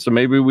bathroom, so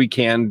maybe we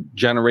can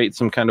generate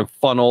some kind of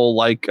funnel,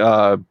 like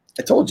I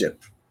told you,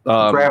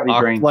 gravity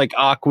drain, like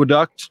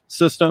aqueduct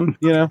system.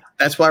 You know,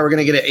 that's why we're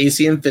gonna get an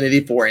AC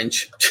Infinity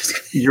 4-inch.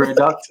 You're a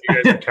duct.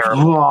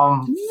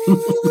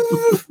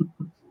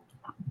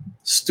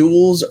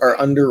 Stools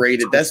are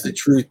underrated. That's the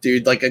truth,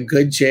 dude. Like a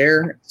good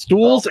chair.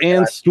 Stools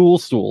and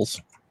stools.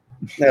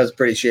 That was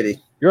pretty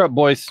shitty. You're up,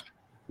 boys.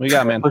 What you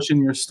got, man?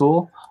 Pushing your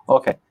stool.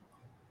 Okay.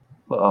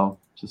 Uh-oh.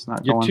 Just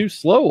not You're going. too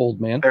slow, old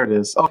man. There it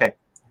is. Okay.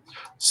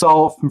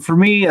 So for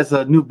me, as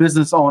a new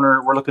business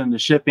owner, we're looking into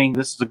shipping.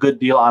 This is a good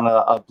deal on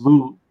a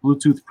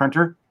Bluetooth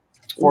printer,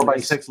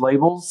 4x6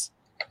 labels,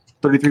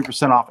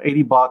 33% off,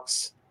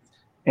 $80,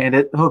 and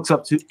it hooks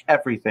up to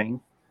everything.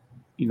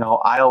 You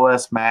know,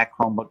 iOS, Mac,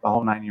 Chromebook, the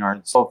whole 9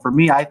 yards. So for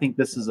me, I think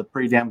this is a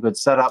pretty damn good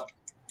setup.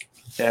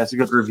 It has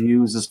good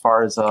reviews as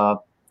far as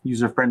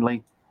user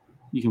friendly.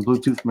 You can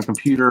Bluetooth from a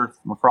computer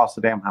from across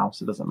the damn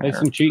house. It doesn't matter.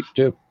 Nice and cheap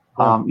too.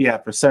 Yeah,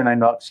 for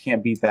 $79,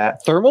 can't beat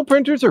that. Thermal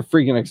printers are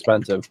freaking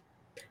expensive.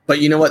 But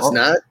you know what's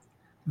not?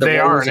 They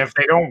are, and if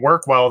they don't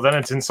work well, then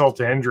it's insult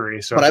to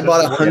injury. So, but I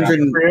bought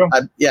 100.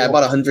 I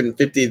bought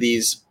 150 of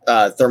these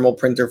thermal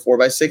printer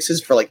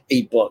 4x6s for like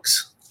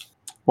 $8.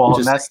 Well,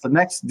 and that's the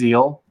next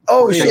deal.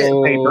 Oh shit!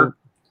 Paper.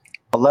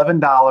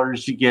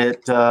 $11. You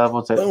get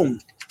what's that? Boom.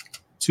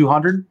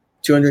 200.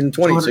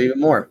 220, so even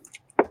more.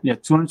 Yeah,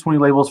 220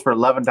 labels for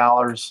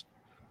 $11.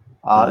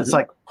 It's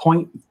like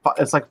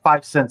it's like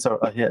 5 cents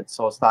a hit,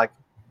 so it's like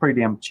pretty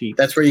damn cheap.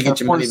 That's where you get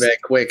your money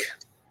back quick.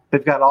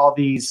 They've got all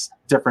these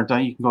different.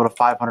 You can go to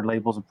 500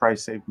 labels and probably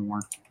save more.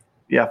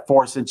 Yeah,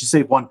 4 cents. You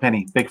save 1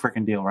 penny. Big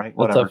freaking deal, right?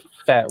 Whatever. That's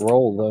a fat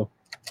roll, though.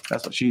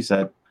 That's what she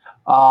said.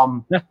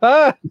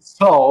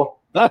 So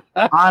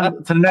on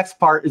to the next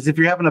part is if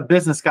you're having a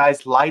business,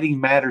 guys, lighting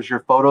matters. Your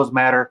photos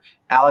matter.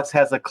 Alex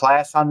has a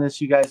class on this.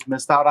 You guys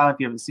missed out on. If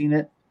you haven't seen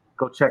it,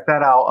 go check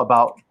that out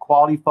about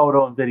quality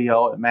photo and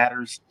video. It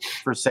matters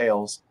for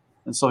sales.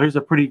 And so here's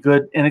a pretty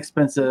good,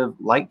 inexpensive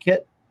light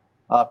kit.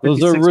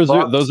 Those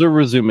are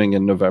resuming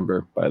in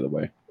November, by the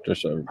way.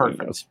 Just so everybody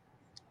knows.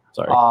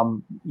 Sorry.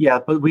 Yeah,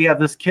 but we have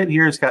this kit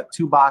here. It's got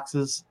 2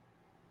 boxes,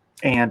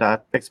 and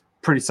it's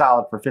pretty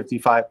solid for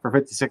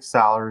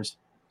 $56,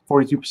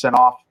 42%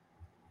 off.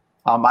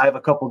 I have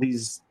a couple of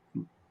these.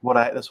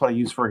 That's what I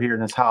use for here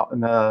in this house,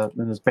 in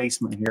this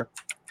basement here.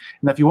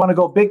 And if you want to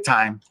go big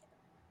time,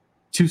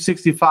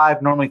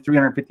 $265, normally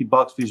 $350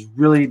 for these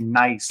really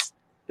nice.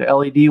 The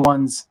LED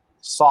ones,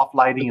 soft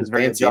lighting is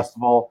very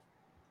adjustable.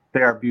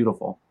 They are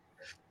beautiful,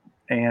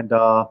 and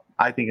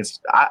I think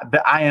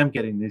I am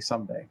getting these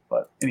someday.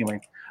 But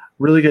anyway,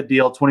 really good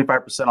deal,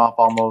 25% off,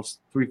 almost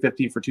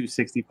 $350 for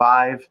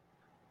 $265.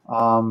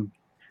 And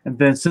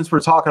then since we're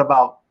talking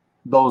about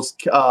those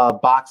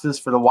boxes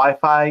for the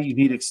Wi-Fi, you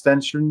need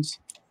extensions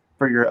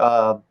for your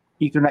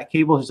Ethernet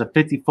cable. There's a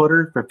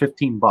 50-footer for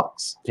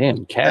 $15.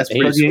 Damn, that's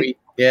pretty sweet.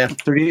 Yeah,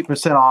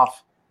 38%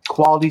 off,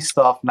 quality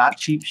stuff, not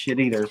cheap shit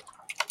either.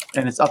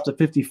 And it's up to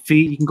 50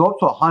 feet. You can go up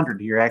to 100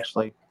 here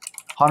actually.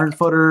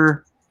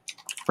 100-footer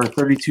for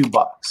 $32,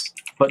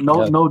 but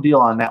no deal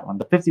on that one.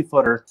 The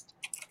 50-footer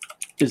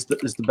is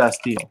the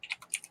best deal.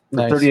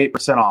 Nice.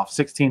 38% off,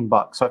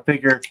 $16. So I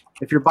figure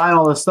if you're buying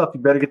all this stuff, you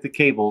better get the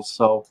cables.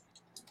 So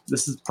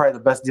this is probably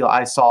the best deal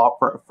I saw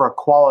for a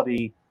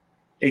quality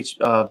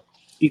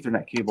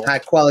Ethernet cable. High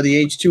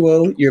quality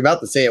H2O. You're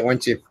about to say it,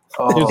 weren't you?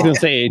 I was going to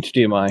say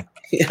HDMI.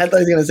 Yeah, I thought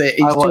he was going to say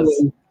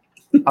H2O.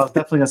 I was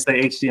definitely going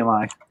to say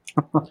HDMI.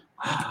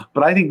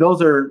 But I think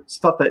those are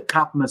stuff that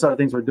complements other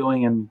things we're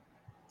doing, and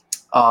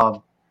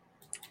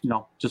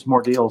just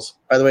more deals.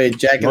 By the way,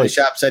 Jack in the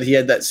shop said he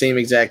had that same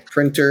exact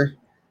printer.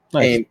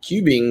 Nice. And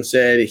Cubing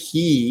said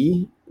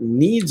he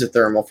needs a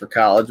thermal for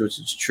college, which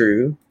is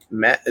true.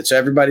 So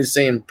everybody's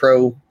saying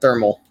pro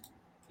thermal.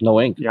 No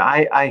ink. Yeah,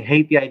 I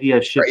hate the idea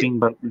of shipping,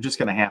 but we're just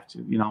going to have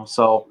to,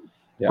 So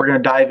we're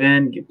going to dive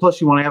in.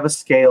 Plus, you want to have a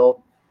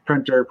scale,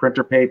 printer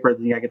paper.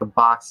 Then you got to get the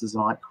boxes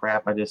and all that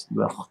crap.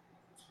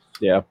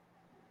 Yeah.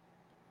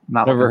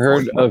 Never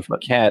heard of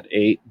Cat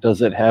 8.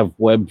 Does it have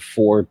Web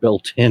 4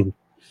 built in?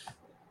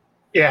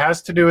 Yeah, it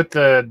has to do with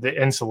the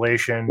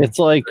insulation. It's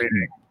like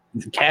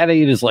Cat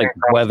 8 is like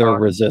weather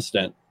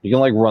resistant. You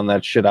can run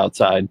that shit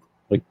outside,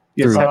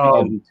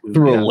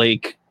 through a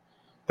lake.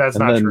 That's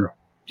not true.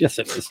 Yes,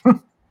 it is.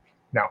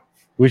 No,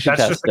 that's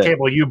just the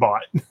cable you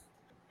bought.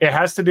 It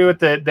has to do with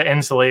the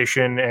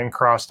insulation and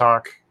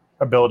crosstalk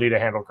ability to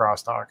handle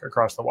crosstalk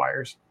across the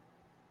wires,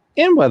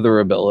 and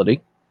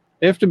weatherability.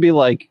 They have to be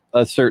like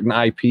a certain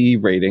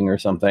IP rating or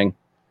something.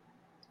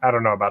 I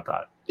don't know about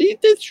that.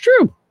 It's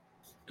true.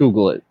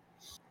 Google it.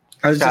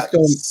 I was just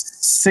going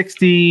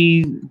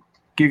 60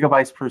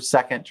 gigabytes per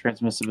second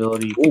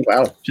transmissibility. Oh,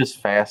 wow. Just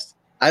fast.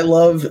 I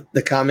love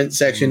the comment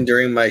section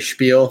during my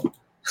spiel.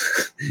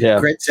 Yeah.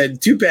 Grant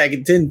said 2-pack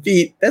at 10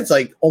 feet. That's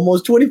like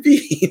almost 20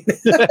 feet.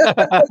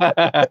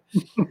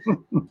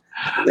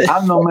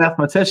 I'm no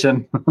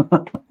mathematician.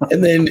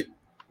 And then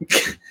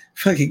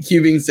fucking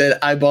Cubing said,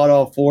 I bought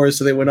all 4,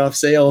 so they went off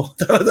sale.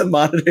 The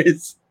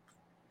monitors.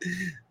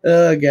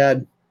 Oh,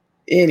 God.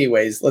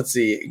 Anyways, let's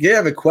see. You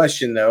have a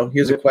question, though.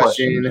 Here's a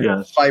question.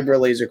 Yes. Fiber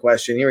laser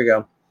question. Here we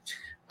go.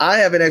 I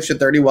have an extra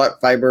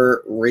 30-watt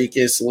fiber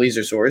Raycus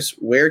laser source.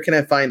 Where can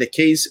I find a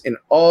case and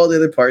all the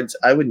other parts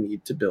I would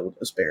need to build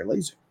a spare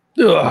laser?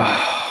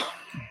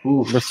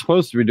 We're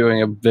supposed to be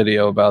doing a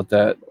video about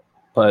that,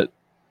 but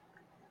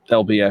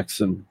LBX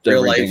and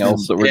everything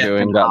else that we're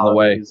doing got in the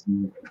way.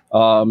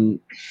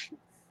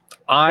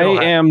 I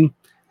am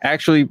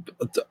actually,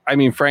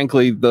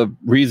 frankly, the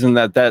reason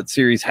that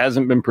series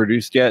hasn't been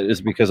produced yet is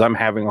because I'm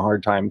having a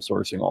hard time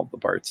sourcing all the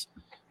parts.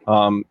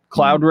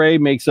 Cloud Ray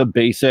makes a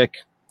basic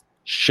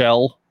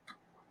shell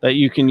that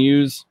you can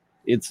use.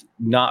 It's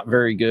not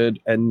very good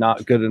and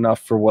not good enough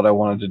for what I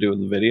wanted to do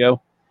in the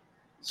video.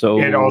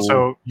 So, and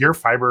also your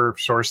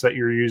source that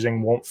you're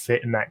using won't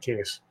fit in that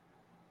case.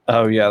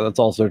 Oh yeah, that's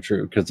also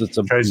true because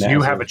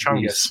you have a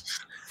Chungus.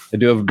 I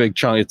do have a big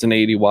chunk. It's an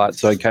 80 watt,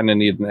 so I kind of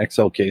need an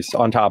XL case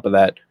on top of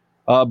that.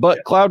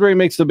 But Cloud Ray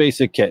makes the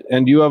basic kit,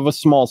 and you have a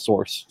small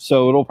source,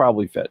 so it'll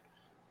probably fit.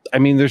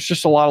 There's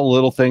just a lot of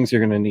little things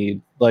you're going to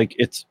need. Like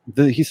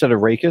he said a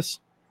Raycus.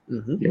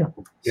 Mm-hmm. Yeah.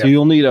 So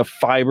you'll need a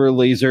fiber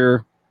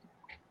laser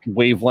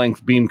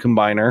wavelength beam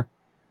combiner,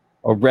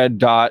 a red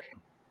dot,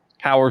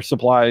 power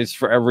supplies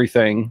for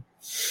everything.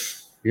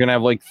 You're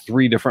going to have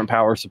 3 different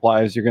power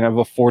supplies. You're going to have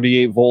a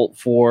 48 volt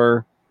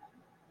for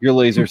your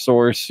laser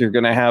source. You're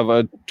going to have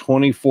a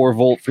 24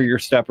 volt for your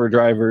stepper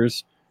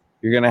drivers.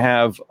 You're going to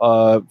have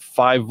a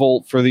 5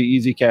 volt for the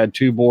EasyCAD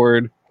 2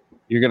 board.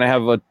 You're going to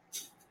have a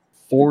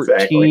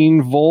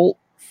 14 volt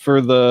for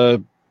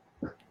the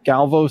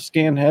Galvo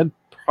scan head,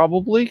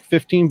 probably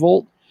 15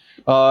 volt.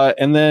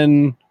 And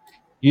then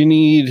you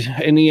need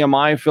an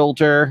EMI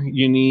filter.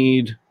 You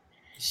need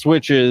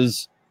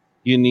switches.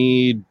 You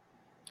need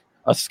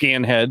a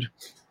scan head,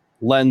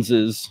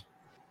 lenses.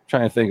 I'm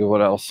trying to think of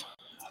what else.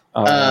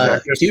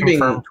 Just Cubing,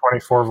 confirmed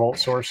 24 volt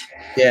source.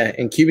 yeah,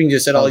 and Cubing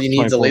just said all you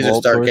need is a 24 laser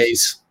volt star source.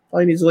 case.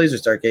 All you need is a laser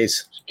star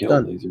case.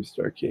 Done. Laser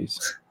star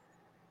case.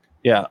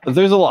 Yeah,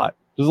 there's a lot.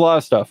 There's a lot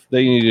of stuff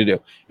that you need to do.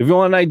 If you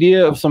want an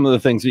idea of some of the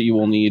things that you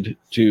will need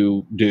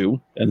to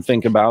do and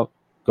think about,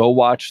 go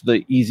watch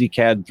the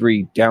EasyCAD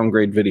 3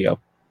 downgrade video,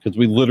 because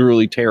we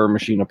literally tear a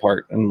machine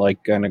apart and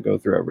like kind of go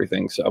through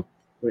everything. So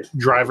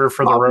Driver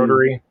for the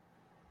rotary.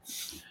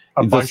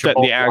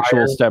 the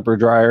actual stepper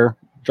driver.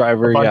 A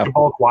bunch Yeah. of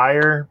bulk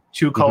wire,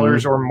 2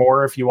 colors or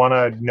more if you want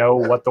to know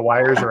what the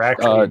wires are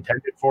actually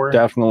intended for.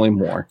 Definitely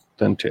more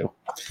than 2.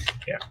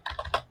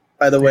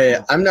 By the way,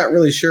 I'm not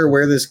really sure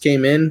where this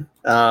came in,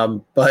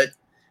 but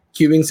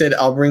Cubing said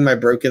I'll bring my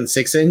broken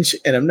 6-inch,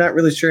 and I'm not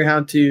really sure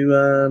how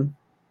to.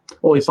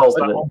 Well, he solved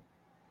that it. one.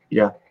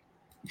 Yeah.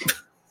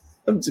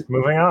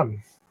 Moving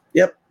on.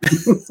 Yep.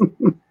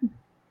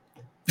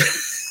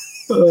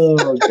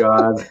 Oh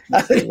God.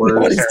 I don't know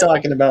what he's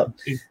talking about.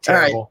 It's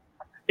terrible.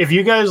 If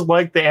you guys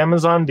like the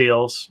Amazon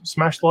deals,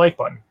 smash the like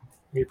button.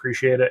 We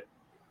appreciate it.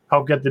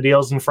 Help get the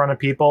deals in front of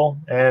people.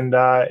 And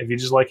if you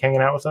just like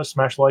hanging out with us,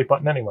 smash the like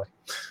button anyway.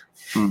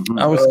 Mhm.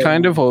 I was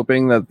kind of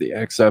hoping that the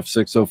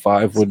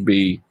XF605 would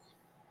be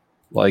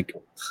like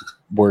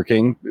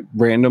working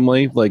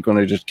randomly, like when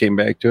I just came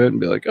back to it and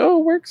be like, oh,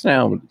 it works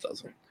now, but it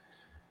doesn't.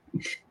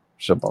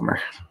 It's a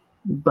bummer.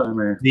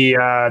 Bummer. The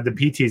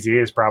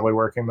PTZ is probably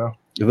working though.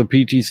 The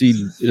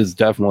PTC is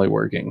definitely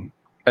working.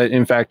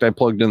 In fact, I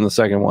plugged in the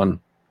second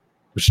one,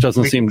 which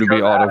doesn't We seem to can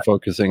be show that.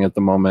 autofocusing at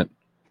the moment.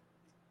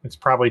 It's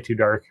probably too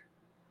dark.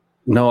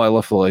 No, I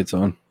left the lights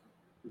on.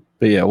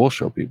 But yeah, we'll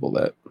show people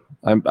that.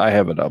 I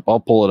have it up. I'll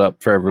pull it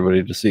up for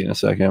everybody to see in a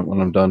second when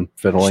I'm done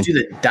fiddling. Let's do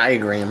the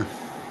diagram.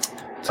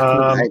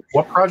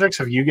 What projects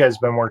have you guys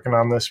been working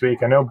on this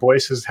week? I know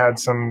Boyce has had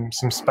some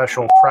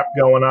special prep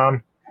going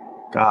on.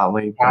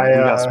 Golly, we I,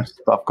 got some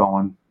stuff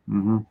going.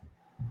 Mm-hmm.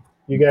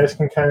 You guys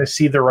can kind of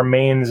see the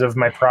remains of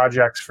my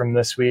projects from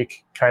this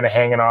week kind of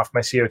hanging off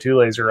my CO2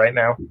 laser right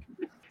now.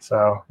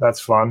 So that's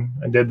fun.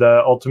 I did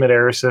the Ultimate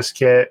Air Assist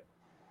kit.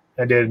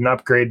 I did an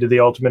upgrade to the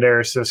Ultimate Air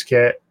Assist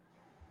kit,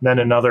 then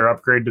another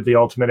upgrade to the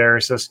Ultimate Air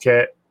Assist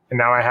kit, and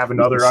now I have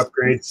another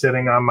upgrade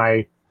sitting on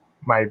my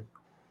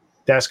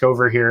desk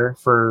over here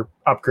for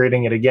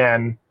upgrading it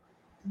again.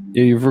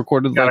 Yeah, you've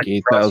recorded Got like a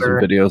 8,000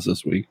 compressor. videos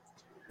this week.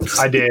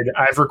 I did.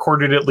 I've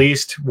recorded at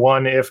least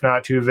 1, if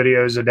not 2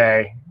 videos a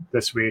day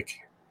this week.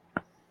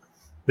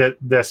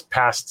 This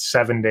past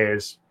 7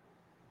 days.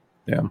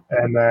 Yeah.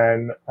 And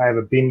then I have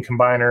a beam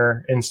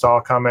combiner install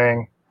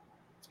coming.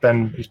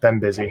 It's been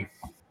busy.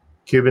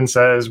 Cuban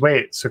says,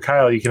 wait, so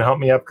Kyle, you can help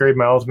me upgrade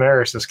my Ultimate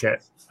Air Assist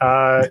kit.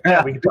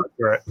 Yeah, we can talk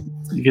through it.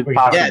 You could We-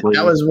 Yeah, possibly.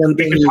 that was one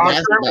We thing can you talk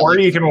asked through it, about, or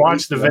like, you can 2 watch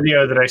weeks the ago.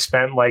 video that I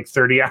spent like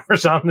 30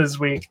 hours on this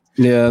week.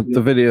 Yeah,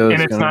 the video is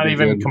And it's gonna not be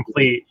even good.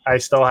 complete. I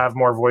still have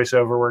more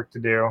voiceover work to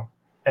do.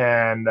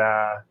 And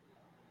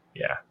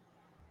yeah.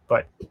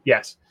 But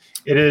yes,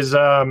 it is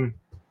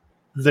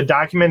the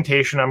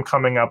documentation I'm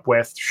coming up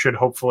with should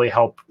hopefully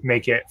help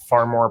make it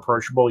far more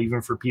approachable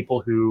even for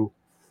people who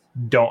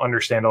don't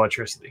understand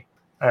electricity.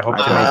 I hope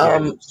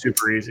to make it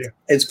super easy.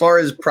 As far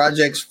as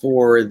projects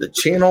for the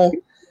channel,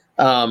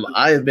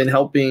 I have been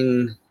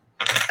helping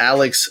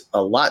Alex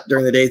a lot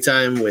during the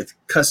daytime with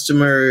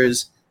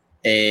customers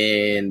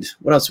and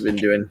what else have we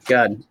been doing?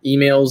 God,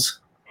 emails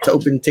to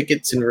open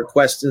tickets and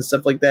requests and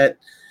stuff like that.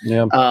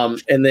 Yeah.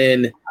 And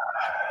then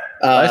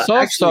I saw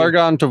actually-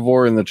 Sargon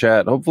Tavor in the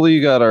chat. Hopefully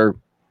you got our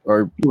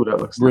Ooh, that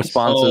looks nice.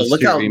 responses look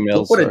to your how emails.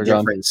 look what a Sargon.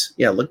 difference.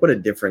 Yeah, look what a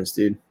difference,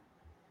 dude.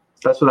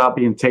 That's without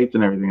being taped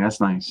and everything.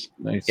 That's nice.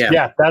 Nice. Yeah.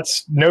 Yeah,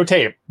 that's no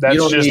tape. That's You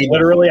don't just need-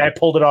 literally I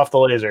pulled it off the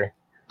laser.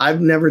 I've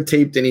never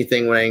taped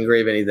anything when I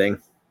engrave anything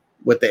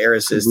with the Air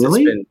Assist.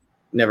 Really? It's been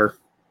never.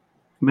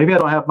 Maybe I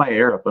don't have my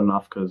air up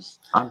enough because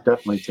I'm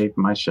definitely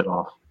taping my shit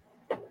off.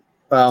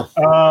 Well,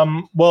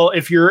 Well,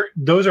 if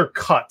those are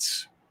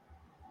cuts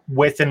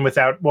with and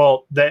without.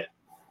 Well, that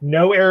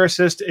no air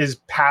assist is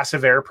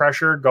passive air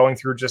pressure going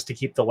through just to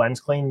keep the lens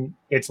clean.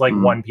 It's like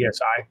 1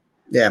 psi.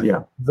 yeah.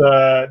 Yeah.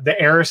 The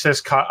air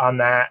assist cut on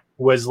that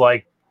was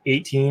like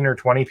 18 or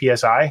 20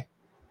 psi,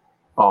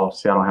 Oh,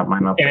 see, I don't have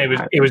mine up. and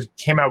it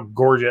came out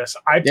gorgeous.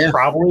 I Yeah.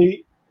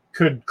 probably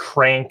could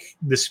crank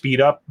the speed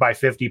up by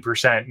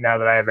 50% now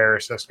that I have air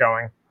assist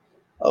going.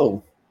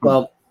 Oh,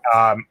 well,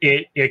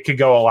 It could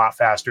go a lot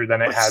faster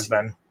than it Let's has see.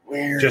 been,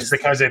 where just is-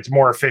 because it's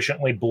more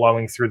efficiently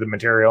blowing through the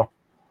material.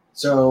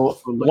 So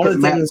Look one at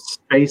of the Matt's things.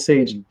 space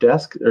age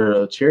desk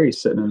or a chair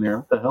sitting in there.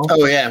 What the hell?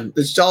 Oh yeah,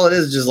 it's all it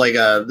is. Just like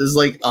this is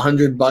like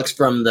 $100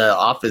 from the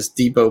Office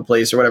Depot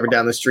place or whatever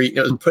down the street. And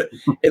it was put.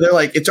 And they're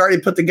like, it's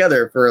already put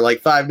together for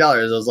like $5.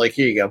 I was like,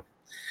 here you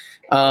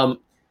go.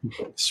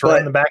 Just right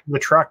in the back of the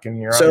truck,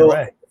 and you're on So your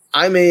way.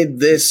 I made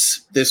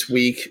this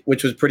week,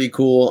 which was pretty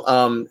cool.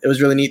 It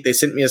was really neat. They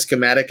sent me a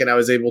schematic, and I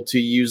was able to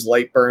use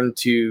Lightburn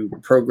to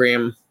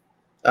program.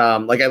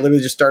 Like I literally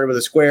just started with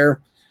a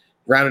square,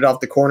 rounded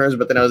off the corners,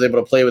 but then I was able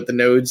to play with the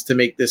nodes to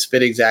make this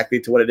fit exactly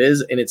to what it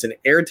is. And it's an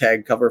air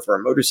tag cover for a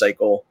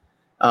motorcycle.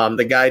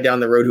 The guy down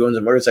the road who owns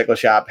a motorcycle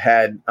shop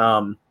had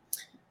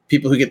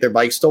people who get their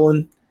bikes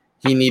stolen.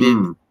 He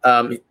needed.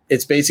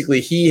 It's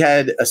basically he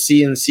had a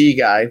CNC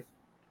guy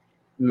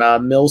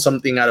mill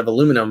something out of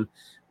aluminum.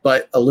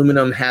 But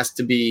aluminum has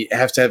to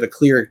have a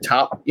clear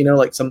top,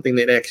 like something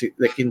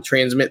that can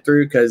transmit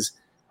through, because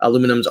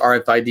aluminum's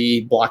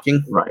RFID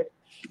blocking. Right.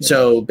 Yeah.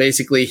 So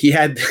basically, he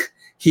had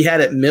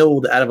it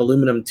milled out of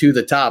aluminum to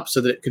the top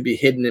so that it could be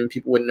hidden and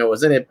people wouldn't know what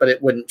was in it, but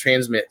it wouldn't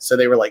transmit. So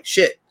they were like,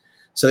 shit.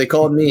 So they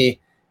called me,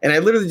 and I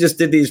literally just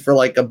did these for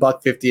like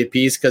 $1.50 a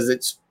piece because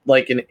it's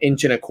like 1.25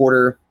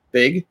 inches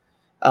big.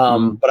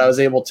 But I was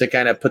able to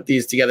kind of put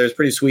these together. It's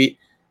pretty sweet.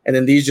 And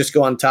then these just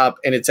go on top,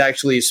 and it's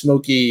actually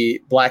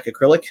smoky black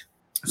acrylic,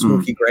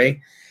 smoky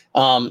gray.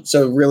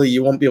 So really,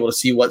 you won't be able to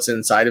see what's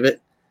inside of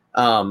it,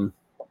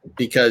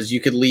 because you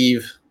could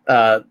leave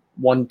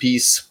one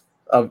piece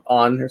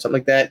on or something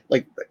like that,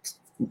 like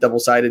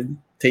double-sided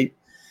tape.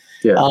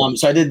 Yeah.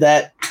 So I did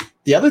that.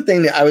 The other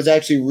thing that I was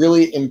actually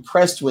really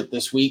impressed with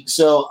this week.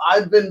 So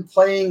I've been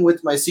playing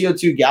with my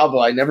CO2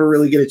 Galvo. I never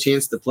really get a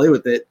chance to play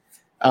with it,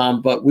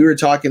 but we were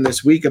talking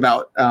this week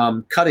about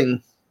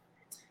cutting.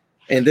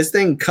 And this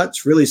thing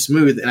cuts really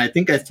smooth, and I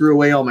think I threw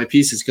away all my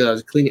pieces because I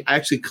was cleaning. I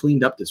actually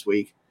cleaned up this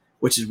week,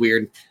 which is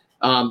weird.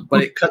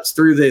 But it cuts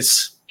through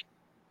this.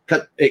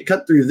 It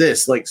cut through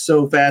this like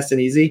so fast and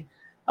easy.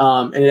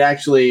 And it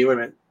actually, wait a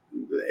minute,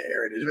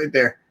 there it is, right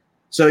there.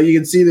 So you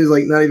can see there's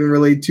like not even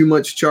really too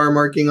much char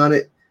marking on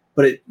it,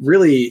 but it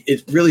really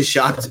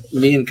shocked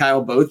me and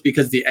Kyle both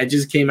because the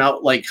edges came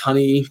out like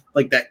honey,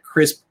 like that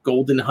crisp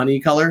golden honey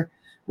color,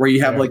 where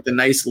you have like the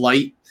nice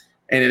light,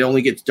 and it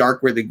only gets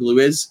dark where the glue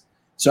is.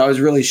 So I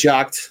was really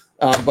shocked.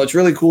 But what's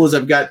really cool is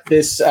I've got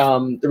this.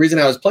 The reason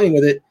I was playing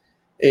with it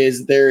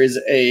is there is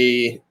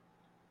a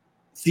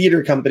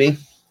theater company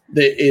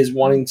that is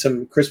wanting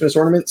some Christmas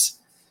ornaments.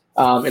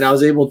 And I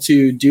was able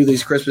to do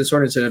these Christmas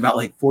ornaments in about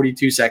like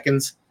 42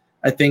 seconds,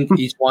 I think,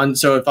 each one.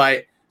 So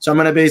I'm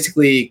going to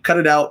basically cut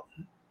it out,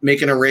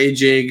 make an array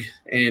jig,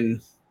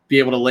 and be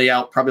able to lay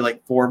out probably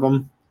like 4 of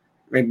them.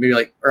 Maybe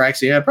like, or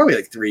actually, yeah, probably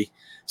like 3.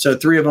 So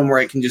 3 of them where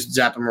I can just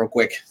zap them real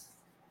quick.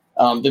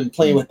 Been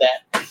playing with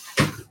that.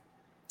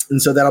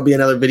 And so that'll be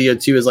another video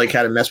too, is like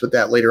how to mess with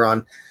that later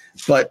on.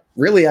 But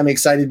really, I'm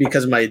excited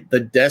because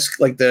the desk,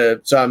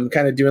 so I'm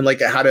kind of doing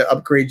like how to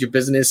upgrade your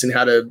business and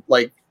how to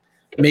like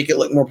make it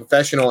look more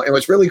professional. And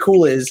what's really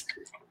cool is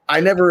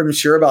I never am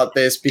sure about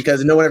this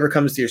because no one ever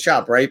comes to your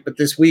shop, right? But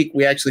this week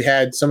we actually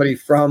had somebody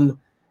from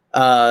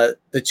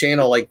the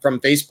channel, like from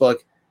Facebook.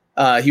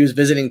 He was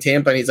visiting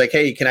Tampa, and he's like,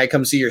 "Hey, can I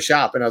come see your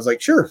shop?" And I was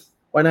like, "Sure,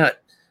 why not?"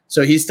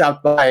 So he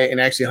stopped by and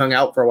actually hung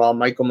out for a while.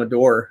 Michael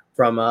Mador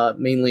from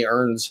Mainly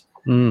Earns.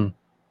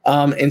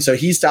 And so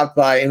he stopped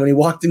by, and when he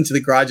walked into the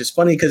garage, it's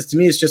funny because to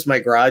me it's just my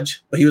garage,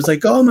 but he was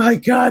like, "Oh my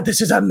God, this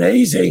is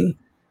amazing."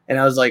 And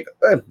I was like,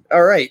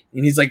 all right.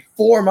 And he's like,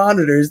 4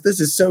 monitors.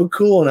 This is so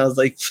cool. And I was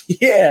like,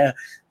 yeah,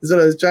 this is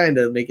what I was trying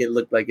to make it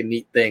look like a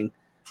neat thing.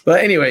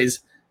 But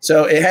anyways,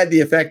 so it had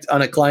the effect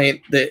on a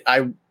client that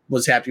I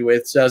was happy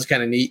with. So that was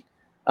kind of neat.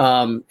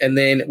 And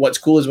then what's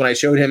cool is when I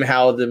showed him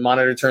how the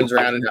monitor turns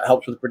around and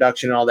helps with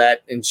production and all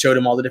that, and showed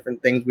him all the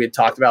different things we had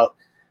talked about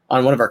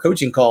on one of our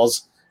coaching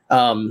calls,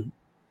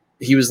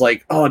 he was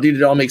like, "Oh, dude,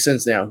 it all makes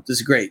sense now. This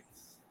is great."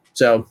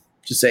 So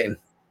just saying,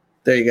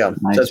 there you go.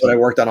 Nice. So that's what I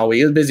worked on all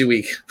week. It was a busy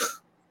week.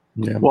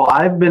 Yeah. Well,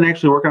 I've been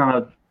actually working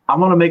on I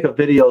want to make a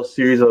video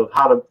series of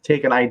how to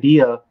take an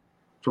idea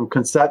from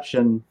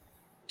conception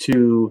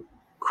to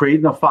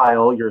creating a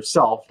file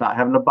yourself, not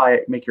having to buy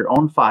it, make your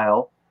own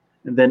file,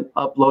 and then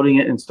uploading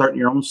it and starting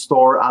your own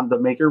store on the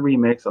Maker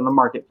Remix on the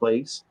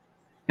marketplace,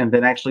 and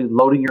then actually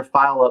loading your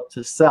file up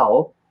to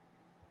sell.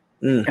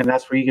 And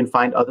that's where you can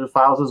find other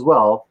files as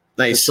well.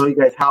 Nice. To show you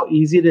guys how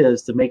easy it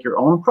is to make your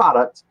own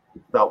product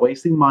without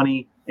wasting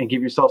money and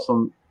give yourself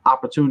some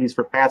opportunities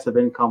for passive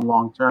income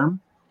long term.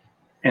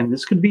 And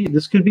this could be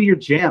your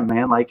jam,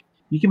 man. Like,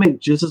 you can make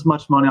just as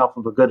much money off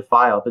of a good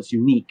file if it's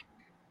unique.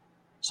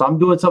 So I'm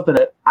doing something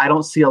that I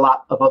don't see a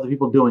lot of other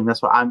people doing.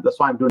 That's why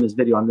I'm doing this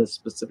video on this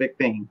specific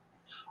thing.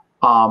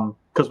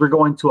 Because we're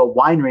going to a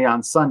winery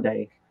on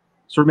Sunday.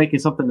 So we're making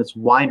something that's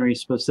winery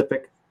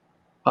specific,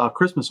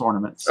 Christmas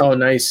ornaments. Oh,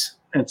 nice.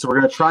 And so we're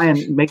going to try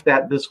and make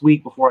that this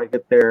week before I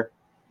get there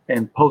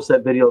and post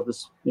that video.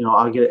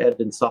 I'll get it edited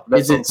and stuff.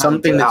 Is it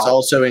something that's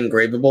also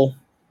engravable?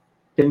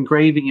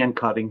 Engraving and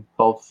cutting,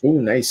 both. Oh,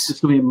 nice.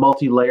 It's going to be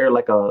multi-layer,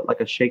 like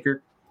a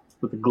shaker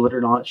with the glitter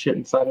and all that shit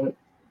inside of it.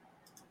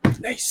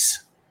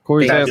 Nice.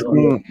 Corey's Thank you.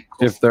 asking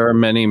if there are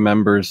many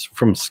members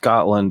from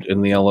Scotland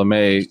in the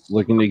LMA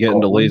looking to get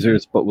into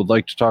lasers, but would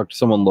like to talk to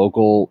someone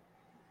local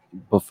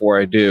before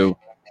I do.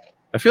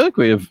 I feel like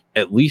we have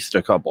at least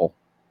a couple.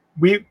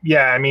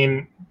 I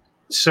mean,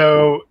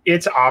 so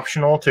it's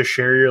optional to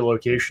share your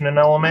location in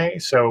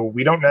LMA. So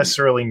we don't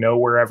necessarily know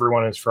where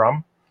everyone is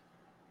from,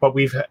 but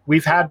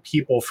we've had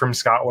people from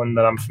Scotland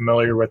that I'm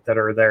familiar with that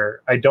are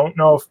there. I don't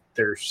know if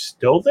they're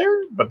still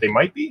there, but they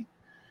might be.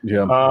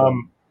 Yeah.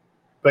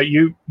 But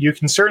you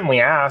can certainly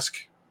ask.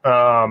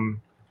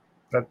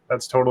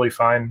 That's totally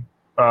fine.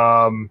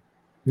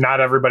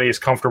 Not everybody is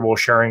comfortable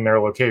sharing their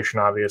location,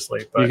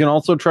 obviously. But you can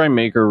also try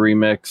Maker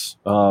Remix.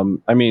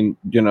 I mean,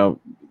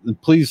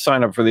 please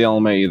sign up for the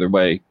LMA either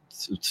way.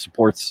 It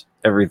supports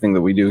everything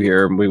that we do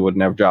here, and we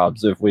wouldn't have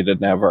jobs if we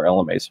didn't have our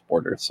LMA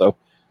supporters. So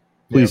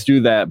please do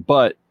that.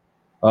 But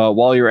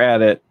while you're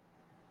at it,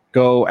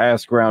 go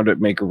ask around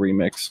at Maker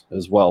Remix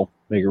as well.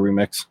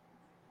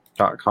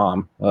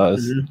 MakerRemix.com.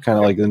 It's kind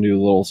of like the new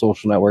little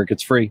social network.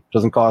 It's free.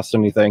 Doesn't cost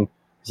anything.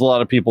 There's a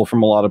lot of people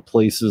from a lot of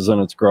places,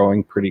 and it's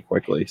growing pretty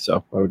quickly.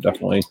 So I would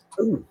definitely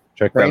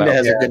check that out. Brenda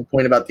has a good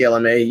point about the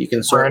LMA. You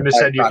can sort Brenda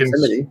said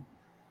proximity. You can.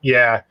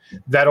 Yeah,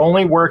 that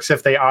only works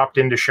if they opt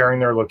into sharing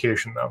their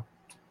location, though.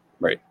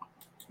 Right.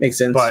 Makes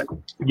sense. But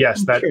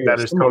yes, that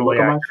is totally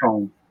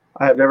accurate.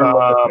 I have never looked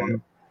at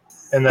that.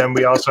 And then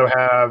we also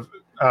have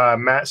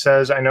Matt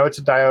says, I know it's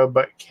a diode,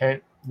 but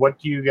what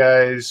do you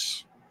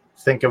guys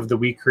think of the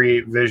We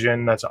Create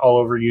vision that's all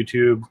over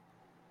YouTube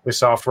with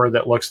software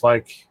that looks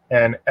like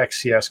an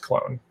XCS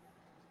clone?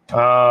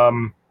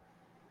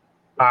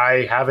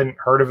 I haven't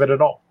heard of it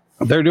at all.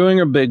 They're doing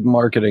a big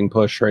marketing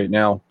push right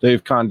now.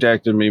 They've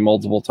contacted me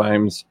multiple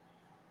times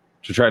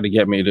to try to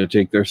get me to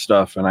take their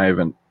stuff, and I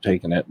haven't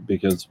taken it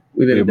because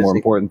we have more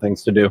important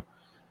things to do.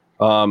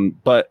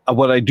 But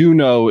what I do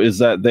know is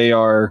that they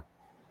are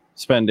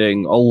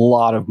spending a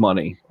lot of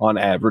money on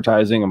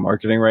advertising and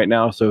marketing right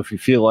now. So if you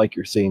feel like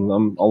you're seeing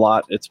them a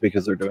lot, it's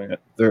because they're doing it.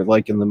 They're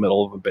like in the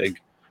middle of a big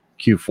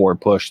Q4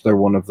 push. They're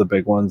one of the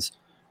big ones.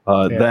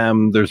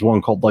 There's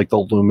one called like the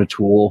Luma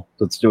Tool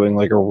that's doing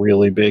like a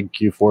really big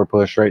Q4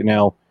 push right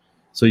now.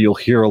 So you'll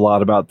hear a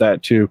lot about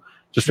that too.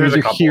 Just because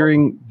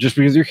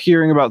you're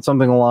hearing about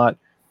something a lot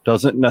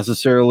doesn't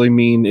necessarily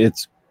mean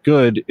it's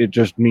good. It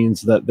just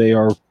means that they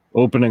are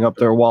opening up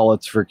their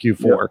wallets for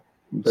Q4.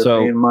 They're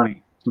paying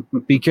money.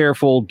 Be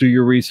careful, do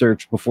your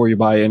research before you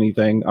buy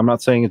anything. I'm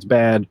not saying it's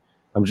bad.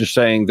 I'm just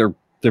saying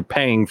they're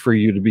paying for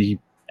you to be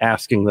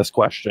asking this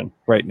question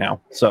right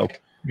now. So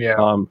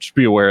just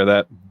be aware of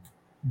that.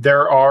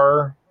 There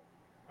are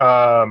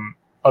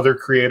other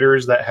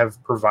creators that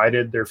have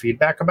provided their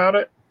feedback about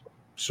it.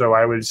 So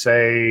I would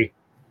say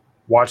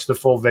watch the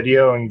full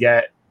video and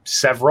get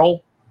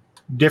several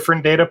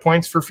different data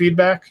points for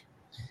feedback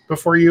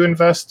before you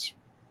invest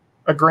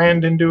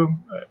 $1,000 into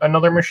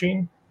another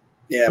machine.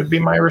 Would be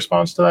my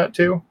response to that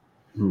too.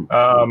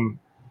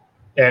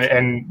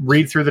 And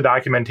read through the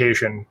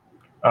documentation.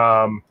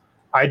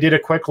 I did a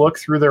quick look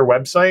through their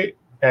website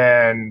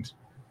and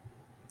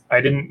I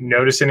didn't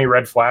notice any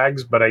red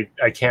flags, but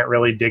I can't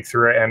really dig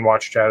through it and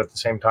watch chat at the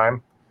same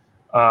time.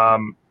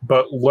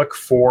 But look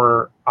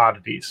for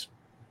oddities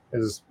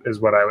is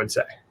what I would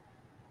say.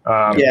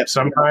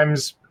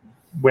 Sometimes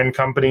when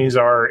companies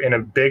are in a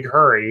big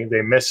hurry,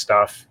 they miss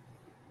stuff.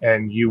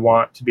 And you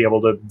want to be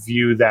able to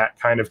view that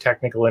kind of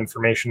technical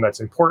information that's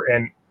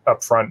important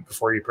up front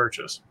before you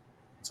purchase.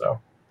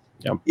 So,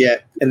 yeah.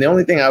 And the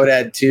only thing I would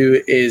add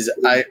too is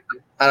I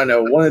don't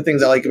know. One of the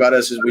things I like about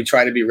us is we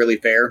try to be really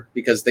fair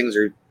because things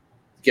are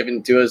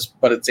given to us,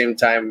 but at the same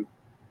time,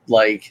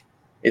 like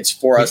it's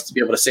for us to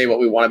be able to say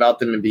what we want about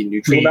them and be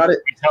neutral about it.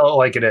 We tell it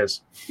like it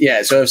is.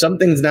 Yeah. So if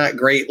something's not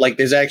great, like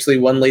there's actually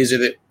one laser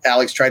that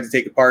Alex tried to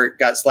take apart,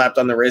 got slapped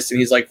on the wrist,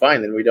 and he's like,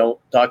 "Fine, then we don't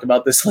talk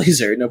about this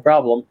laser, no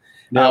problem."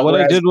 What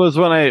I did was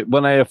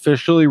when I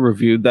officially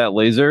reviewed that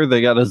laser, they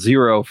got a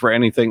 0 for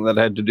anything that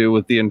had to do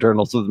with the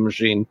internals of the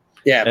machine.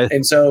 Yeah,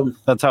 and so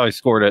that's how I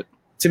scored it.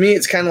 To me,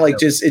 it's kind of like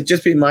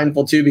just be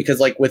mindful too, because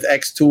like with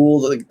X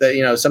Tool, like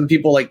some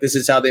people like this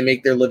is how they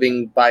make their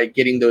living by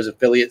getting those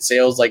affiliate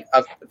sales. Like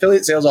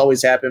affiliate sales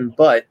always happen,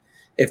 but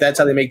if that's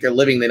how they make their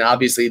living, then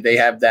obviously they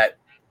have that.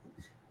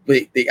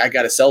 I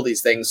got to sell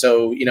these things,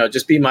 so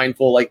just be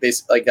mindful. Like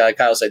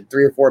Kyle said,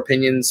 3 or 4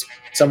 opinions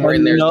somewhere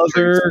in there.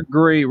 Another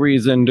great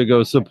reason to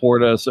go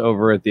support us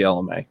over at the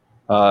LMA,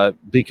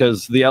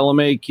 because the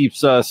LMA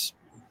keeps us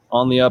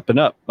on the up and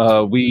up.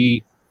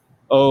 We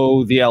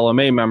owe the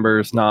LMA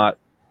members, not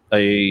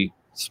a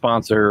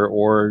sponsor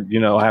or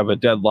have a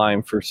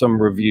deadline for some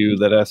review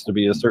that has to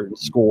be a certain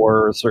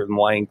score, a certain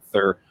length,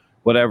 or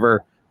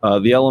whatever.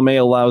 The LMA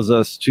allows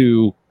us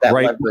to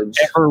write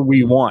whatever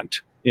we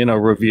want in a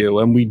review,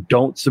 and we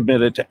don't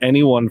submit it to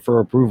anyone for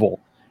approval.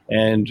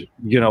 And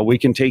we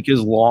can take as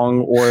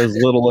long or as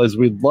little as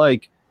we'd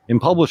like in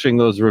publishing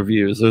those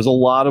reviews. There's a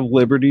lot of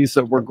liberties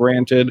that were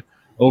granted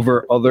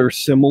over other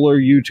similar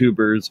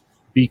YouTubers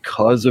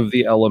because of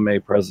the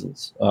LMA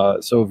presence.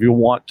 So if you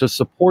want to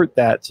support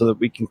that so that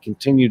we can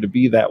continue to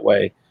be that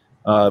way,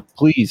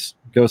 please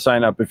go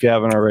sign up if you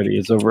haven't already.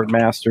 It's over at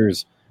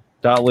Masters.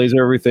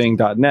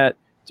 lasereverything.net.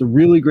 It's a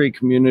really great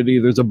community.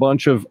 There's a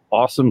bunch of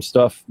awesome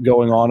stuff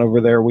going on over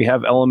there. We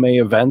have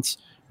LMA events,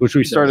 which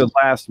we started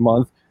last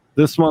month.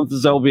 This month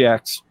is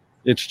LBX.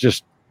 It's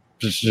just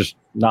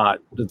not.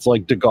 It's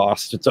like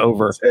DeGost. It's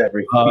over.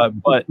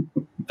 But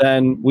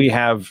then we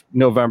have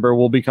November.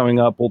 We'll be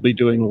coming up. We'll be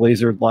doing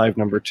Laser Live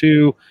number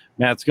 2.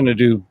 Matt's going to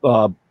do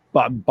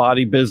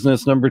Body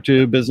Business number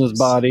 2, Business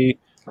Body.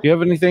 Do you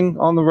have anything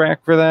on the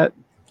rack for that?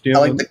 I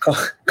like the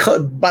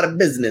code Bada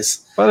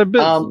Business. Bada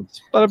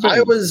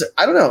Business.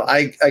 I don't know.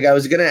 I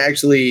was going to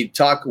actually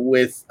talk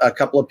with a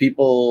couple of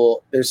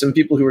people. There's some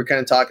people who were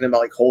kind of talking about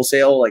like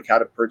wholesale, like how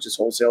to purchase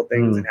wholesale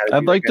things. And how to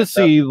I'd like to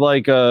see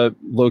like a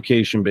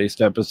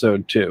location-based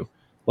episode too,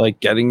 like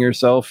getting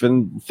yourself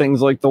in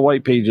things like the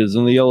white pages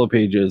and the yellow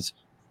pages,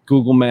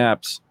 Google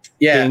Maps.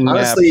 Yeah, Bing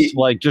honestly, Maps,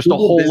 like just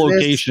Google a whole Business,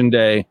 location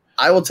day.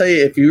 I will tell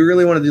you, if you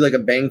really want to do like a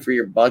bang for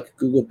your buck,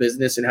 Google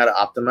Business and how to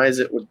optimize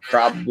it would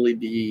probably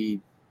be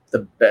the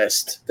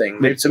best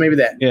thing. So maybe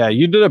that. Yeah,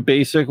 you did a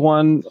basic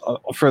one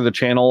for the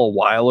channel a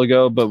while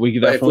ago, but we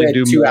could definitely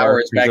do 2 more.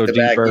 hours back go to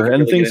back, deeper,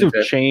 and really things have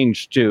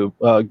changed too.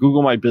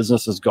 Google My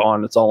Business is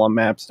gone; it's all on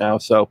Maps now.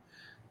 So,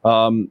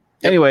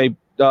 anyway,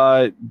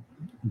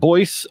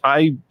 Boyce,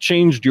 I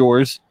changed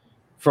yours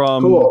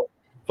from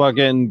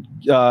fucking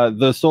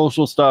the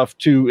social stuff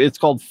to it's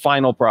called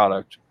Final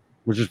Product,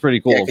 which is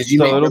pretty cool. Yeah, because you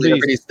make really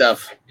pretty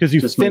stuff. Because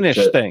you finish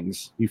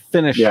things, you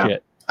finish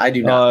shit. I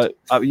do not.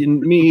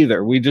 Me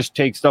either. We just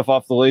take stuff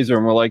off the laser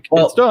and we're like,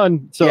 it's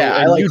done. So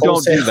and you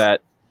don't do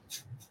that.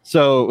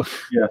 So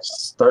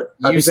yes,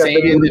 you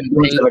sand and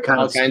paint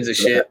all kinds of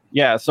shit.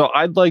 Yeah. So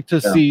I'd like to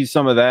see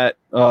some of that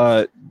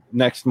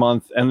next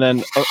month, and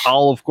then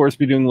I'll of course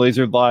be doing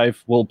Laser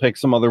Live. We'll pick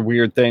some other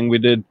weird thing. We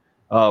did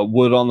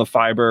wood on the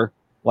fiber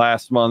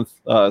last month,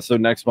 so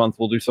next month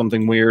we'll do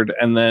something weird,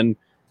 and then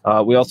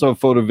we also have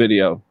photo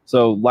video.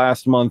 So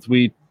last month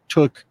we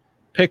took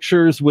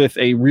pictures with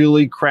a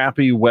really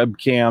crappy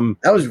webcam.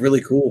 That was really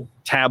cool.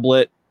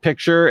 Tablet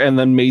picture, and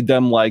then made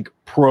them like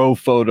pro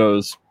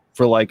photos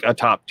for like a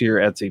top tier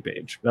Etsy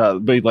page.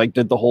 They like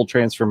did the whole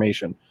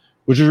transformation,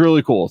 which is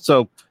really cool.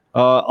 So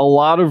a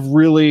lot of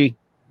really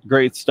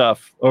great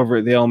stuff over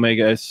at the LMA,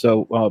 guys.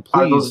 So please.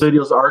 Are those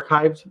videos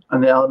archived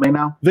on the LMA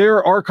now?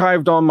 They're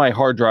archived on my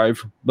hard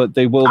drive, but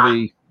they will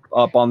be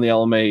up on the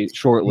LMA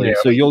shortly. Yeah,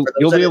 so you'll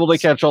be able to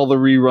catch all the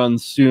reruns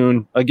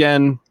soon.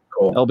 Again,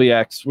 cool.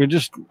 LBX.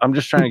 I'm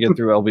just trying to get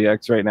through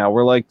LBX right now.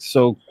 We're like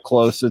so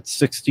close. It's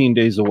 16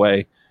 days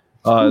away.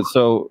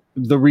 So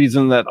the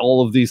reason that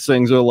all of these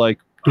things are like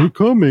they're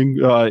coming,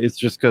 it's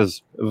just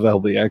because of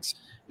LBX.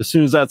 As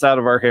soon as that's out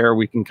of our hair,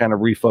 we can kind of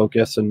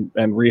refocus and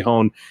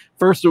rehone.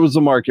 First, it was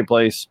the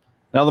marketplace.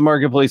 Now the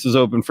marketplace is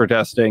open for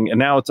testing, and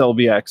now it's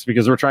LBX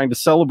because we're trying to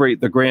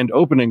celebrate the grand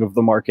opening of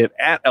the market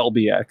at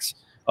LBX.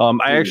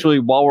 I actually,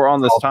 while we're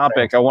on this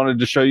topic, I wanted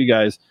to show you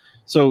guys.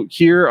 So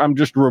here I'm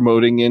just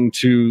remoting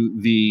into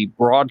the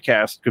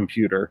broadcast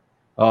computer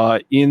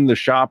in the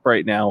shop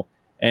right now.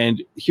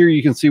 And here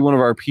you can see one of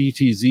our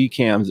PTZ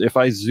cams. If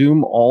I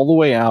zoom all the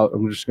way out,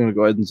 I'm just going to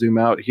go ahead and zoom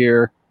out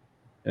here.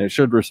 And it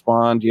should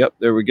respond. Yep,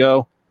 there we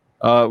go.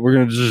 We're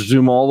going to just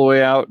zoom all the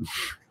way out.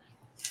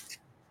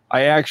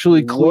 I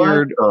actually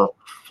cleared...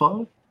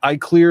 I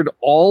cleared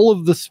all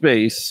of the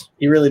space.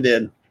 You really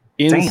did.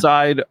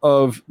 Inside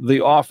of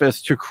the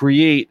office to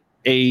create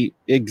a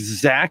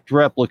exact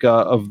replica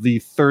of the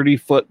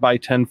 30-foot by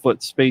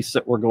 10-foot space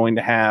that we're going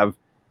to have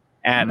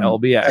at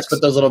LBX. That's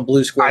what those little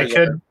blue squares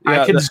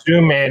I could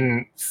zoom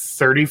in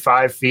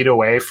 35 feet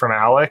away from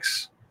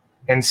Alex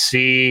and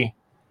see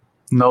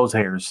nose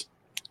hairs.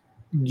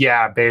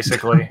 Yeah,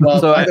 basically. Well,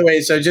 so by the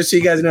way, so just so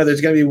you guys know, there's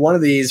going to be one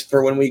of these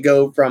for when we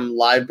go from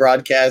live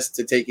broadcast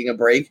to taking a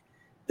break.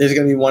 There's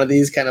going to be one of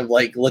these kind of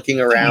like looking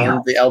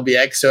around the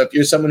LBX. So if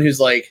you're someone who's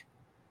like,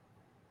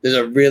 there's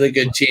a really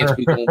good chance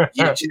we can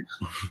get you.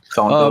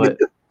 Don't do it.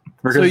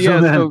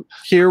 So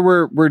here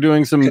we're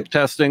doing some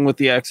testing with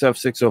the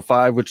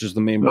XF605, which is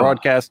the main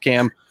broadcast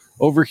cam.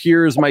 Over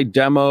here is my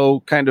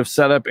demo kind of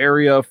setup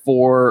area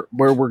for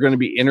where we're going to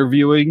be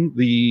interviewing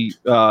the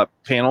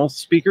panel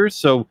speakers.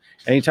 So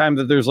anytime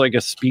that there's like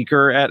a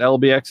speaker at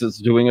LBX that's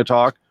doing a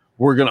talk,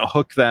 we're going to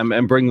hook them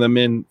and bring them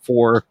in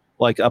for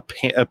like a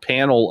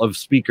panel of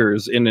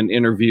speakers in an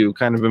interview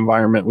kind of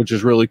environment, which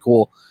is really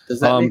cool. Does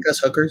that make us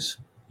hookers?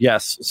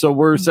 Yes. So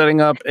we're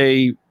setting up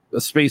a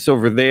space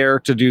over there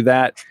to do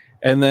that.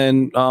 And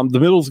then the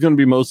middle is going to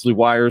be mostly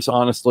wires,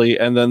 honestly.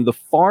 And then the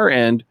far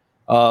end,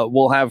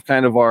 we'll have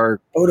kind of our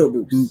photo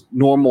booth,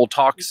 normal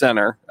talk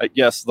center.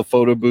 Yes, the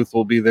photo booth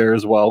will be there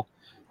as well.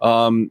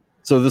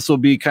 So this will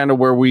be kind of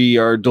where we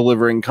are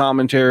delivering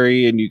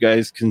commentary, and you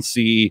guys can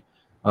see,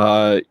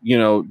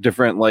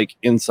 different like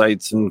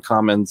insights and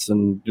comments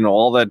and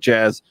all that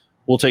jazz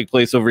will take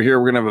place over here.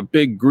 We're gonna have a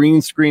big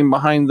green screen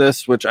behind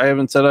this, which I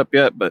haven't set up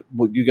yet, but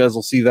you guys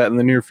will see that in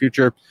the near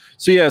future.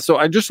 So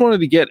I just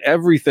wanted to get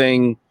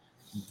everything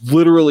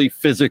literally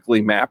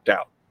physically mapped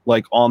out,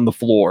 like on the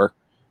floor,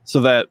 so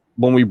that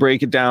when we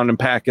break it down and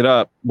pack it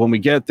up, when we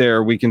get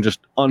there, we can just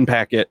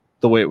unpack it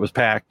the way it was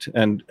packed,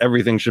 and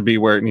everything should be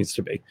where it needs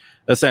to be,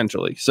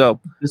 essentially. So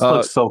This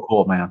looks so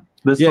cool, man.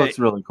 This looks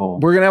really cool.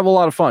 We're gonna have a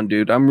lot of fun,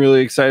 dude. I'm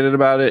really excited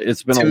about it.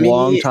 It's been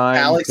long time.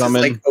 Alex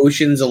coming. is like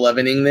Ocean's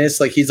 11ing this.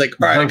 Like he's like,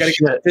 all right, I gotta get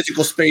the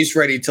physical space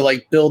ready to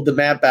like build the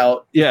map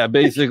out. Yeah,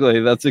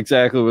 basically, that's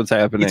exactly what's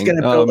happening. He's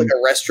gonna build like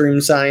a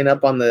restroom sign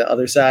up on the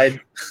other side.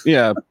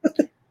 Yeah.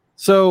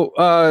 So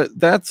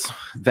that's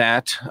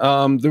that.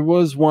 There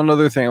was one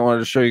other thing I wanted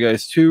to show you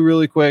guys too,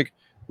 really quick,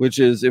 which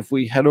is if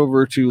we head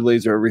over to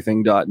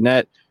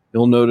lasereverything.net,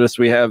 you'll notice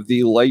we have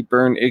the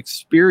Lightburn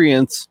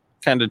Experience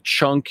kind of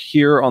chunk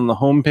here on the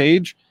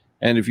homepage.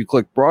 And if you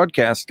click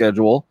broadcast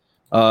schedule,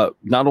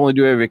 not only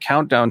do we have a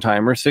countdown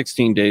timer,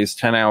 16 days,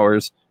 10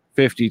 hours,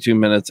 52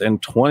 minutes,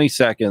 and 20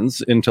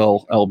 seconds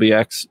until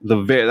LBX.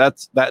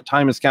 That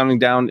time is counting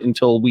down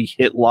until we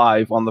hit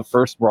live on the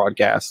first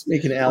broadcast.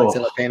 Making Alex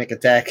have a panic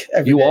attack.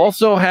 You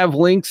also have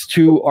links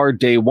to our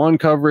day 1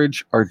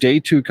 coverage, our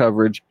day 2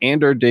 coverage,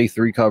 and our day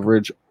 3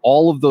 coverage.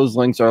 All of those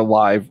links are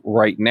live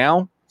right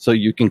now. So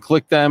you can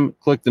click them,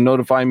 click the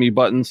notify me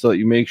button so that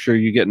you make sure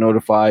you get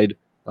notified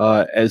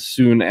as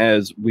soon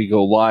as we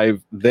go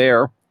live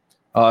there.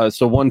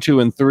 So 1,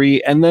 2, and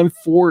 3. And then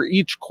for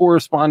each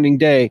corresponding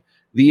day,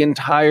 the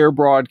entire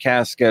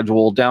broadcast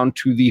schedule down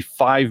to the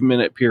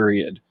 5-minute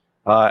period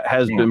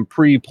has been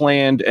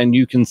pre-planned, and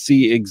you can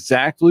see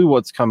exactly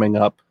what's coming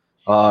up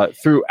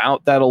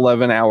throughout that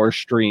 11-hour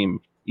stream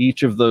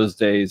each of those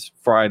days,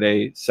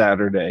 Friday,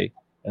 Saturday,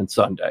 and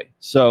Sunday.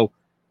 So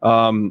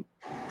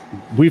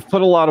we've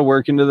put a lot of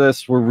work into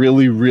this. We're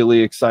really,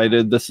 really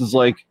excited. This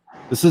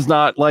is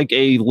not like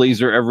a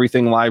Laser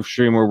Everything live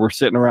stream where we're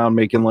sitting around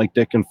making like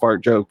dick and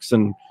fart jokes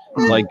and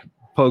like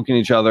poking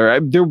each other.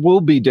 There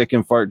will be dick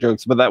and fart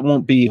jokes, but that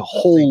won't be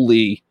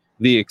wholly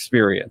the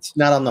experience.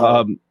 Not on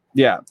the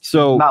yeah.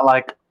 So not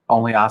like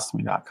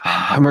onlyostomy.com.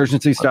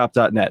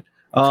 emergencystop.net.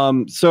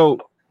 So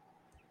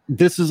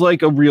this is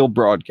like a real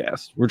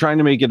broadcast. We're trying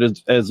to make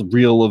it as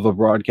real of a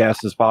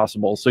broadcast as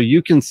possible. So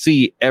you can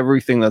see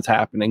everything that's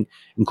happening,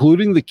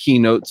 including the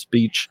keynote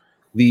speech,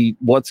 the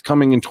what's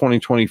coming in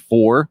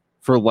 2024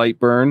 for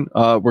Lightburn.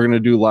 We're going to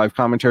do live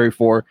commentary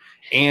for,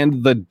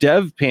 and the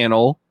dev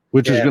panel,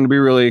 which is going to be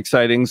really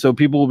exciting. So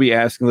people will be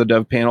asking the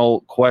dev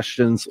panel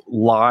questions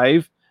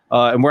live.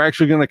 And we're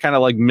actually going to kind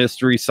of like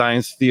mystery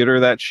science theater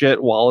that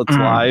shit while it's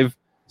live.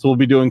 So we'll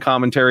be doing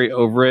commentary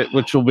over it,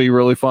 which will be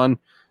really fun.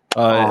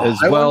 As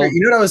well. Wonder,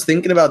 you know what I was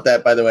thinking about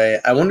that, by the way?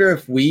 I wonder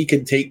if we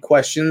could take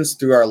questions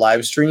through our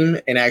live stream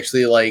and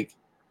actually like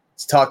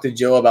talk to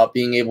Joe about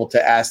being able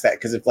to ask that.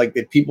 Because if like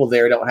the people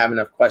there don't have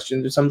enough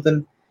questions or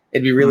something,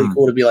 it'd be really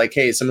cool to be like,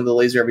 hey, some of the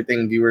Laser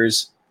Everything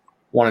viewers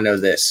want to know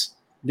this.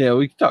 Yeah,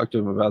 we can talk to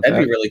them about That'd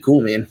be really cool,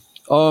 man.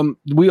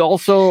 We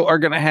also are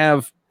going to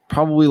have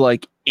probably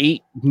like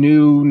 8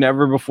 new,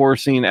 never before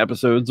seen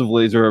episodes of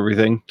Laser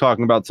Everything,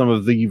 talking about some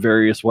of the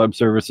various web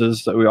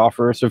services that we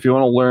offer. So if you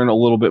want to learn a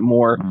little bit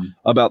more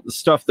about the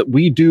stuff that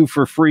we do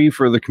for free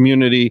for the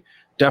community,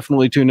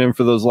 definitely tune in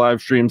for those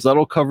live streams.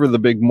 That'll cover the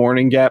big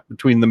morning gap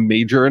between the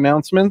major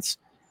announcements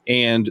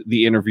and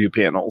the interview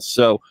panels.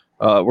 So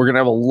we're going to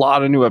have a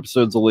lot of new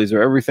episodes of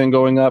Laser Everything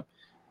going up,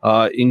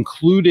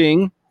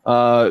 including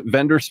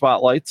vendor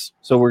spotlights.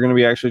 So we're going to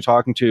be actually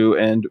talking to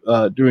and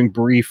doing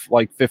brief,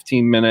 like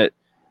 15-minute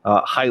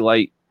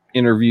highlight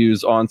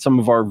interviews on some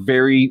of our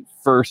very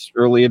first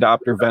early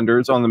adopter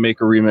vendors on the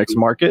Maker Remix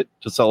market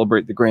to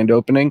celebrate the grand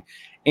opening.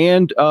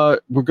 And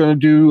we're going to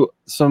do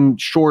some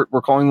short,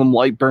 we're calling them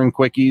Lightburn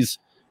quickies,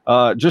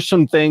 just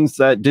some things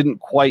that didn't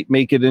quite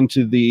make it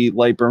into the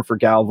Lightburn for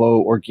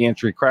Galvo or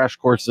Gantry crash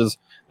courses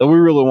that we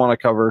really want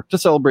to cover to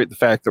celebrate the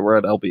fact that we're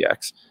at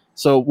LBX.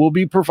 So we'll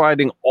be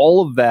providing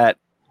all of that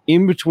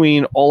in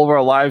between all of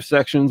our live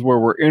sections where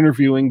we're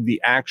interviewing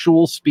the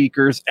actual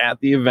speakers at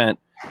the event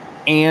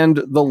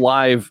and the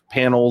live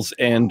panels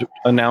and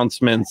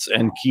announcements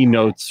and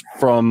keynotes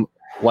from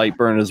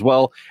Lightburn as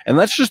well. And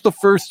that's just the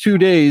first 2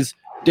 days.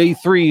 Day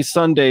 3,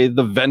 Sunday,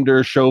 the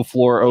vendor show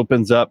floor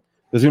opens up.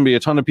 There's going to be a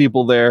ton of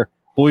people there.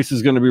 Boyce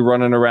is going to be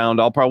running around.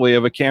 I'll probably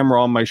have a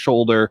camera on my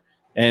shoulder,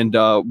 and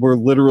we're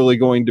literally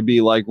going to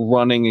be like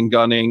running and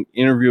gunning,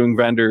 interviewing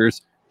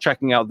vendors,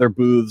 checking out their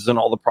booths and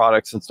all the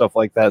products and stuff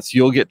like that. So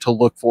you'll get to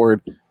look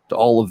forward to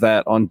all of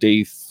that on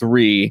day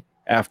 3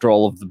 after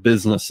all of the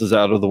business is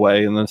out of the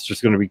way. And then it's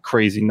just going to be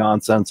crazy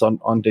nonsense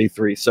on day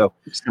 3. So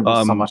it's going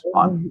to be so much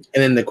fun.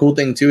 And then the cool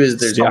thing too is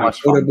there's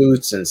photo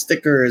booths and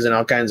stickers and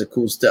all kinds of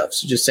cool stuff.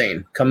 So just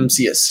saying, come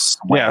see us.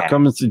 Yeah,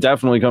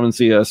 definitely come and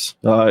see us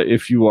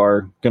if you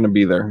are going to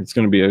be there. It's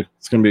going to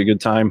be a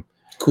good time.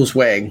 Cool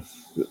swag.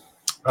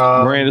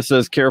 Miranda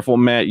says, "Careful,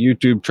 Matt.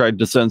 YouTube tried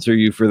to censor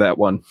you for that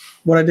one."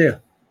 What'd I do?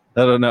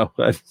 I don't know.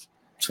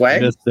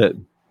 Swag? I missed it.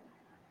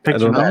 I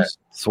don't know.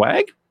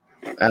 Swag?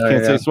 I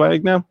can't say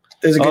swag now.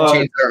 There's a good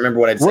chance I don't remember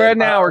what I'd say. We're at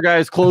an hour,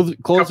 guys.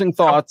 Closing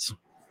thoughts.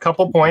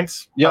 Couple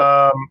points.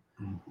 Yeah.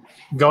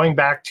 Going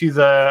back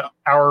to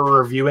our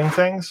reviewing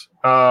things,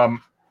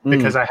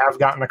 because I have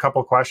gotten a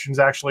couple questions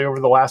actually over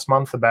the last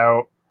month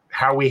about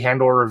how we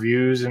handle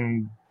reviews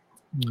and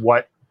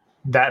what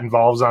that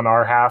involves on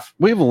our half.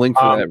 We have a link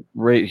for that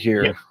right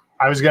here. Yeah,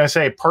 I was going to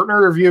say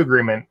partner review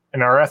agreement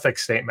in our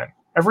ethics statement.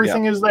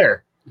 Everything is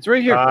there. It's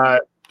right here.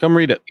 Come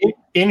read it.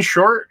 In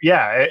short,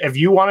 yeah, if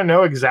you want to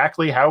know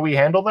exactly how we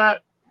handle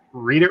that,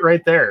 read it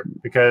right there,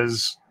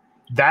 because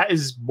that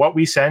is what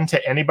we send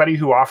to anybody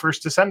who offers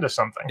to send us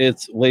something.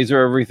 It's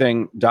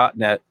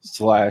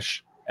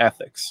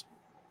lasereverything.net/ethics.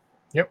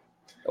 Yep.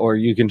 Or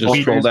you can just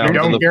scroll down we to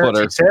don't the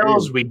guarantee footer.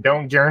 sales. We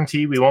don't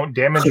guarantee we won't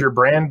damage your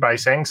brand by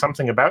saying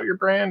something about your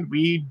brand.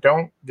 We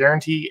don't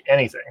guarantee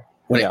anything.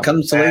 When it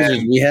comes to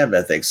lasers, we have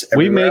ethics.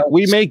 We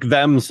make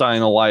them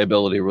sign a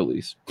liability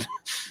release.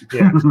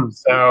 Yeah.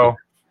 So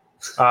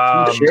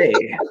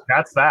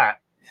that's that.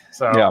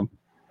 So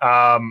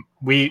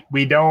we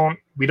don't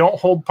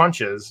hold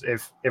punches.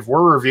 If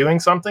we're reviewing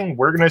something,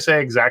 we're going to say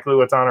exactly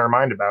what's on our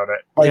mind about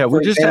it. Like,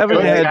 we just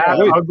haven't had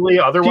ugly.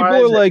 Otherwise,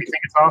 people are like, think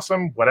it's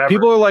awesome. Whatever.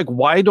 People are like,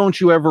 why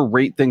don't you ever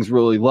rate things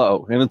really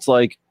low? And it's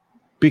like,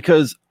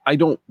 because I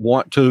don't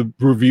want to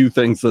review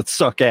things that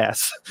suck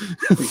ass.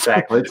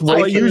 Exactly.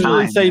 So I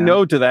usually say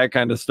no to that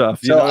kind of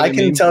stuff. So I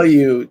can tell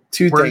you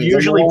two things. We're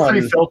usually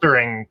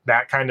pre-filtering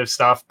that kind of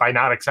stuff by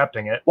not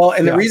accepting it. Well,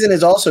 and the reason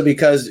is also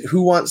because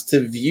who wants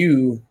to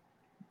view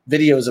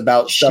videos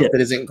about stuff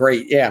that isn't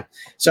great? Yeah.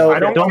 So I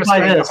don't want to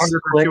spend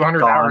 100 or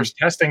 200 hours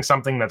testing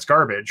something that's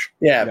garbage.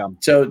 Yeah.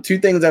 So two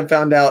things I've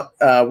found out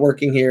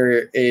working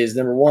here is,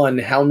 number one,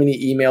 how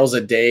many emails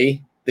a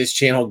day this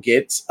channel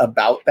gets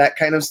about that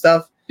kind of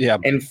stuff. Yeah.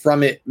 And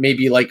from it,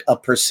 maybe like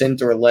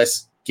 1% or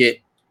less get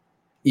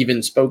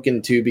even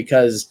spoken to,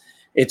 because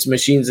it's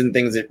machines and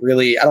things that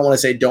really, I don't want to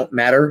say don't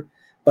matter,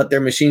 but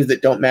they're machines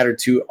that don't matter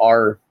to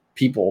our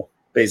people,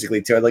 basically,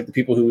 to like the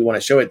people who we want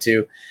to show it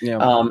to.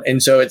 Yeah.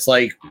 And so it's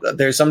like,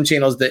 there's some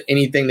channels that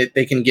anything that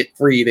they can get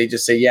free, they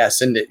just say, yeah,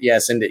 send it. Yeah,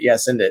 send it. Yeah,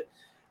 send it.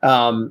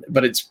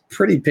 But it's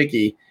pretty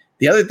picky.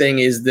 The other thing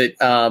is that,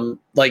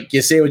 like,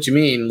 you say what you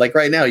mean. Like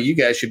right now, you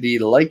guys should be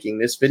liking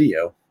this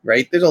video,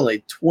 right? There's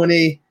only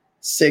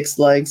 26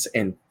 likes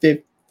and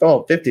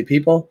 50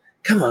 people.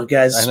 Come on,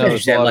 guys. I know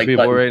there's a lot of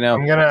people right now.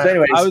 So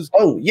anyways,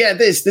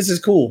 this is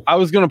cool. I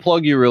was going to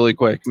plug you really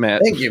quick,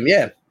 Matt. Thank you.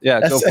 Yeah. Yeah,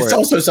 that's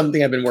also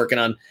something I've been working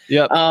on.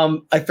 Yeah.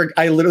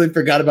 I literally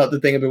forgot about the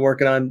thing I've been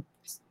working on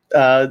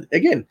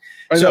again.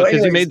 I know,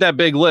 because you made that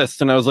big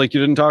list, and I was like,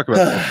 you didn't talk about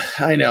that.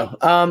 I know.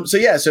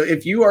 So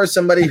if you are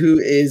somebody who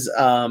is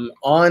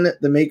on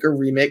the Maker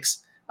Remix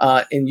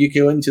and you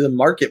go into the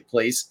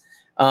marketplace,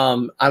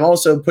 I'm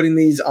also putting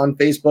these on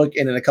Facebook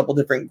and in a couple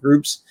different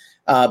groups.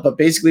 But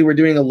basically, we're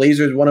doing a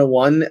Lasers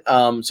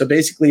 101. So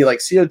basically, like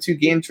CO2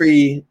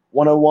 gantry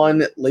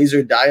 101,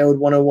 laser diode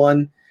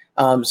 101.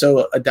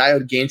 So a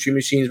diode gantry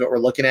machine is what we're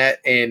looking at.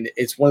 And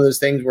it's one of those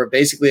things where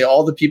basically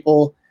all the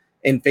people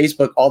in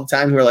Facebook all the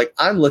time who are like,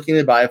 I'm looking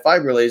to buy a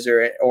fiber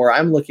laser, or I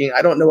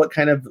don't know what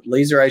kind of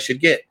laser I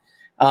should get.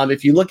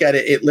 If you look at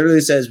it, it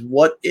literally says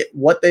what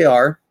they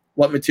are,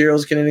 what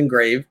materials can it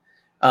engrave,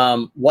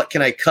 what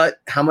can I cut,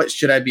 how much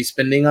should I be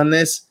spending on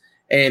this,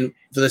 and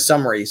for the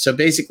summary. So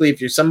basically, if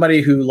you're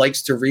somebody who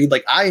likes to read,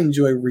 like I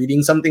enjoy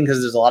reading something,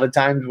 because there's a lot of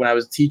times when I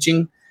was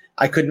teaching,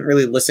 I couldn't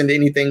really listen to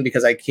anything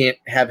because I can't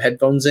have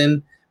headphones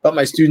in, but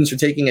my students are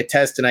taking a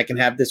test and I can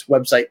have this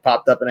website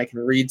popped up and I can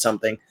read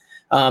something.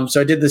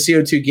 So I did the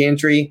CO2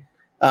 gantry.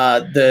 We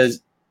don't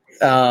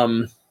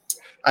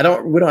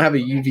have a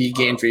UV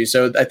gantry.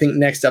 So I think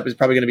next up is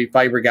probably going to be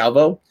fiber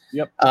galvo.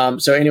 Yep.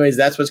 So anyways,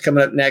 that's what's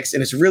coming up next.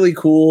 And it's really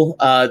cool.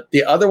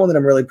 The other one that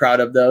I'm really proud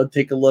of, though,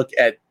 take a look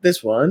at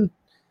this one.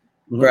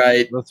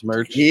 Right. That's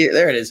merch. Here,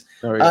 there it is.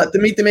 The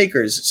Meet the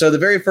Makers. So the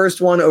very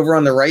first one over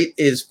on the right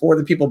is for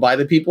the people, by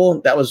the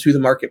people. That was who the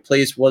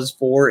marketplace was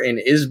for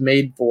and is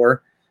made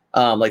for,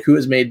 like who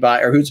is made by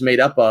or who's made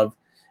up of.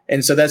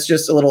 And so that's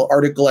just a little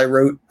article I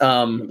wrote,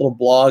 a little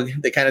blog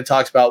that kind of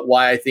talks about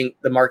why I think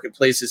the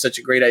marketplace is such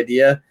a great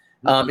idea.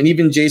 And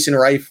even Jason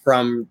Reif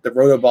from the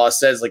Roto Boss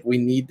says, like, we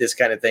need this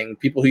kind of thing.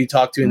 People who you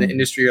talk to in the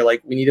industry are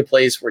like, we need a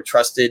place where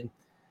trusted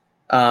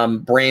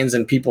brands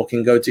and people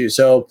can go to.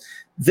 So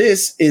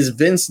this is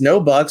Vince No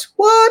Bucks.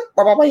 What?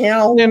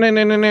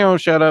 No.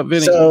 Shout out,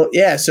 Vinny.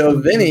 So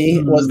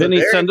Vinny was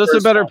Vinny. Send us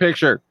a better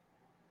picture.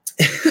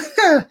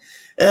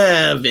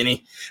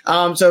 Vinny.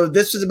 So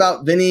this was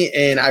about Vinny,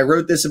 and I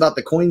wrote this about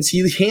the coins.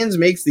 He hand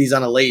makes these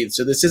on a lathe.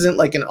 So this isn't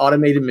like an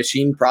automated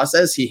machine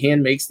process. He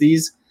hand makes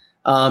these,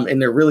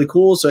 and they're really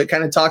cool. So it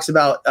kind of talks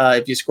about,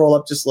 if you scroll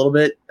up just a little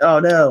bit. Oh,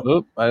 no.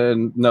 Oop, I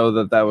didn't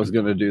know that was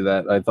going to do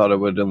that. I thought it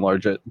would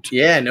enlarge it.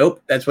 Yeah,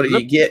 nope. That's what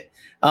you get.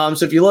 So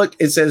if you look,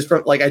 it says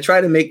from like, I try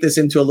to make this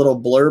into a little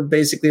blurb,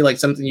 basically like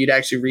something you'd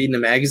actually read in a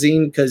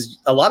magazine, because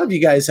a lot of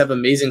you guys have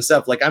amazing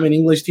stuff. Like I'm an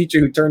English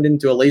teacher who turned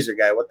into a laser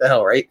guy. What the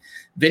hell, right?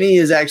 Vinny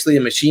is actually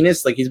a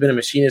machinist. Like he's been a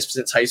machinist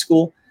since high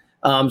school.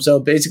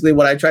 So basically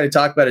what I try to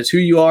talk about is who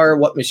you are,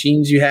 what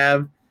machines you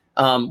have,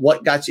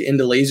 what got you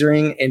into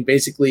lasering, and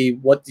basically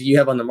what do you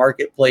have on the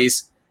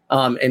marketplace,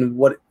 and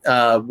what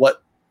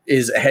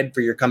is ahead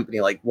for your company.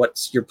 Like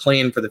what's your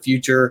plan for the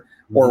future,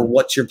 or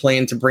what's your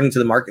plan to bring to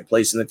the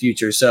marketplace in the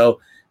future. So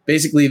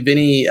basically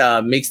Vinny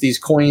makes these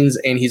coins,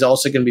 and he's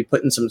also going to be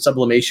putting some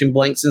sublimation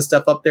blanks and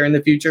stuff up there in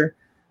the future.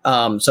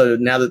 So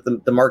now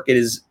that the market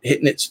is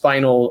hitting its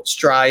final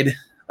stride,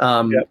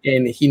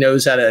 and he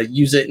knows how to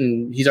use it,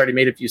 and he's already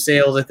made a few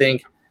sales, I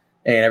think,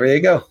 and there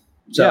you go.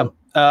 So,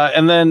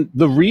 and then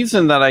the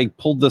reason that I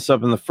pulled this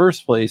up in the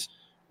first place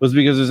was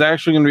because there's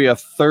actually going to be a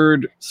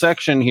third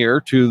section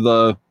here to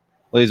the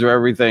Laser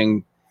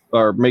Everything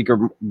or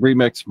Maker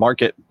Remix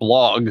Market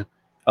blog,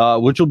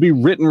 which will be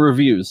written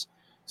reviews.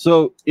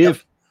 So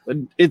if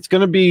it's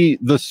going to be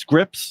the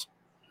scripts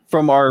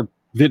from our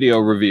video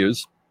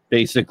reviews,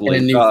 basically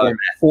in a new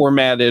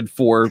formatted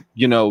for,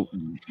 the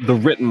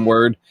written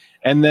word,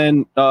 and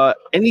then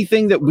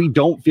anything that we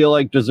don't feel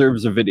like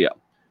deserves a video.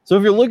 So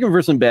if you're looking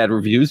for some bad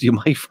reviews, you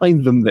might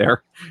find them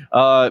there.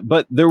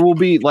 But there will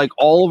be like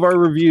all of our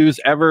reviews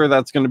ever.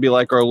 That's going to be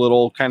like our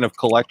little kind of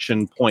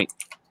collection point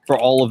for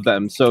all of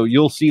them. So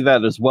you'll see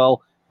that as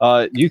well.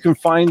 You can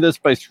find this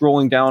by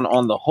scrolling down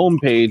on the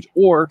homepage,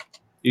 or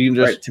you can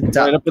just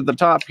right up at the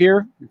top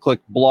here, click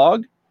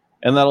blog,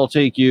 and that'll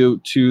take you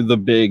to the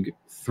big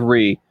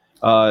 3.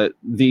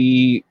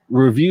 The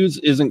reviews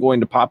isn't going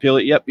to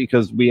populate yet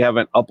because we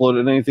haven't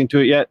uploaded anything to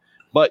it yet.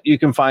 But you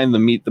can find the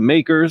Meet the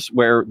Makers,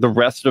 where the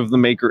rest of the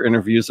maker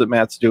interviews that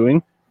Matt's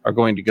doing are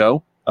going to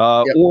go,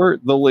 or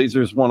the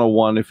Lasers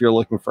 101 if you're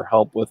looking for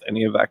help with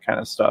any of that kind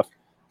of stuff.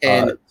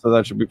 And so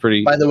that should be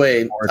pretty. By the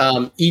way,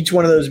 each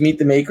one of those Meet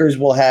the Makers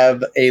will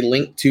have a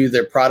link to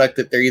their product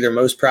that they're either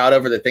most proud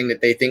of or the thing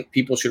that they think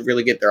people should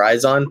really get their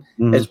eyes on,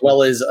 as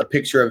well as a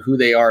picture of who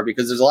they are.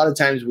 Because there's a lot of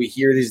times we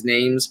hear these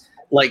names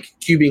like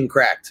Cubing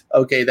Cracked.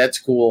 Okay, that's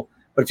cool.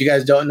 But if you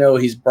guys don't know,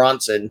 he's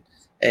Bronson.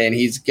 And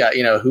he's got,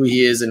 who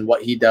he is and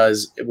what he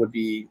does. It would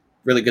be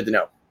really good to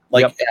know.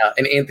 Like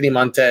an Anthony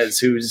Montez,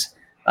 who's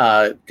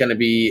going to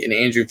be an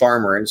Andrew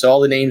Farmer. And so all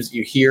the names that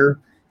you hear,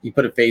 you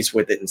put a face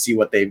with it and see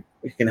what they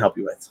can help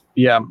you with.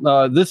 Yeah,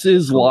 this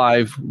is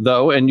live,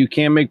 though, and you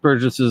can make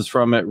purchases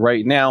from it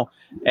right now.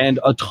 And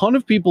a ton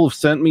of people have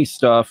sent me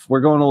stuff.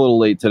 We're going a little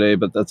late today,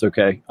 but that's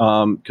okay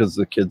because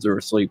the kids are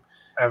asleep.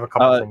 I have a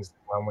couple things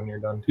when you're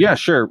done. Yeah,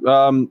 sure.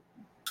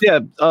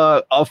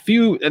 A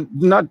few,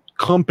 not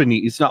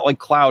companies, not like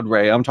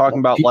CloudRay. I'm talking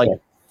about like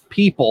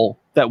people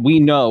that we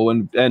know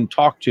and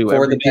talk to for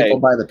every the people, day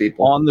by the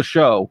people on the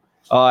show.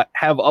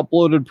 Have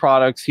uploaded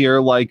products here,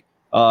 like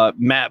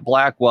Matt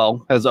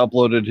Blackwell has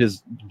uploaded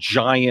his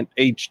giant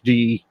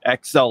HD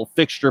XL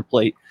fixture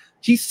plate.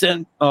 He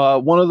sent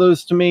one of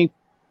those to me.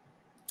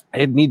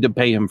 I'd need to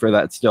pay him for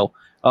that still.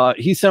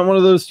 He sent one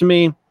of those to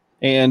me,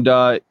 and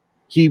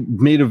he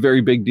made a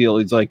very big deal.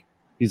 He's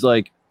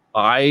like,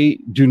 I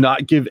do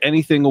not give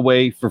anything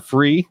away for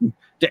free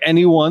to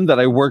anyone that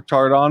I worked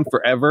hard on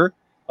forever.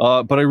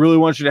 But I really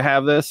want you to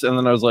have this. And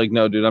then I was like,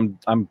 no, dude,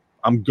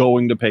 I'm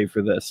going to pay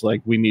for this.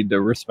 Like, we need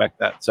to respect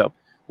that. So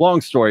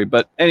long story.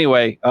 But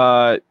anyway,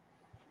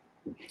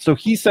 so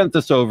he sent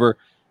this over.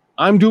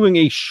 I'm doing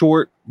a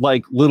short,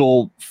 like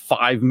little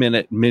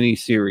 5-minute mini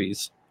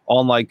series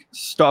on like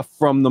stuff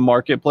from the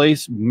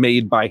marketplace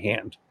made by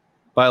hand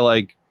by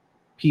like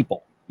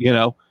people,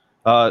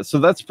 so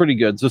that's pretty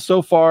good.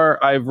 So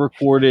far I've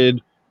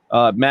recorded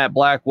Matt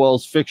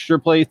Blackwell's fixture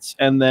plates,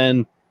 and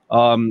then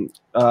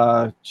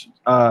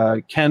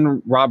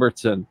Ken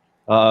Robertson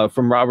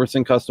from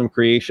Robertson Custom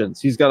Creations.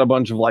 He's got a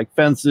bunch of like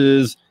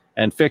fences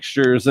and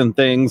fixtures and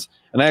things,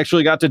 and I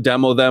actually got to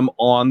demo them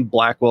on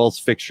Blackwell's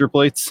fixture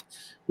plates,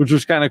 which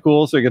was kind of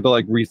cool. So I get to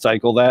like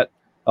recycle that.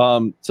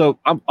 So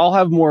I'll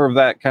have more of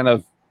that kind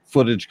of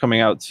footage coming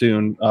out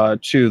soon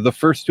too. The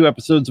first 2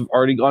 episodes have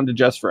already gone to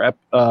Jess for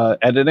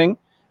editing.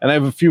 And I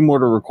have a few more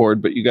to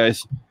record, but you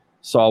guys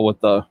saw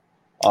what the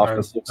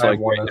office looks like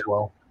one right as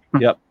well.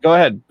 Yep. Go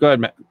ahead,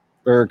 Matt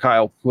or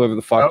Kyle, whoever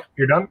the fuck. Oh,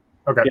 you're done?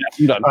 Okay.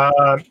 Yeah, I'm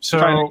done. So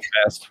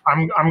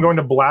I'm going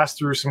to blast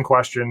through some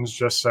questions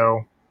just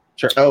so.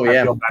 Sure. Oh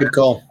yeah, good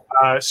call.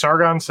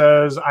 Sargon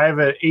says, I have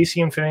an AC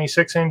Infinity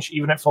 6-inch.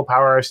 Even at full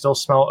power, I still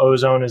smell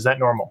ozone. Is that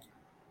normal?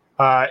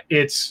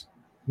 It's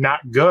not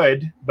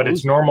good, but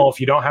it's normal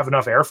if you don't have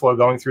enough airflow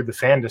going through the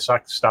fan to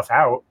suck stuff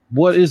out.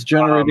 What is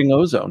generating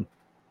ozone?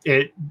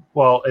 It's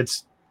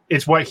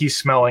what he's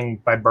smelling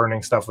by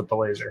burning stuff with the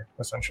laser,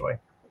 essentially.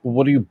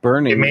 What are you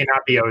burning? It may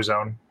not be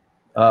ozone.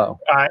 Oh.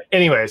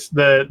 Anyways,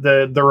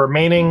 the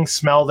remaining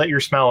smell that you're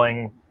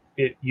smelling,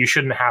 you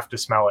shouldn't have to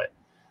smell it.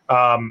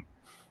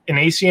 An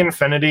AC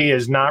Infinity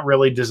is not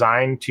really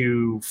designed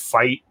to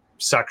fight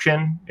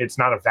suction. It's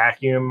not a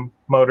vacuum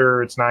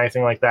motor. It's not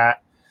anything like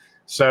that.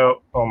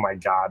 So, oh my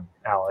God,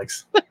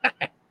 Alex.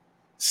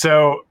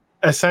 So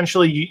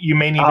essentially, you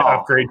may need to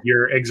upgrade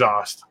your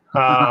exhaust.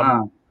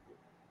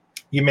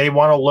 You may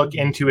want to look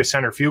into a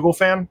centrifugal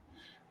fan.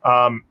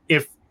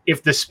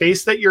 If the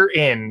space that you're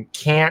in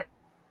can't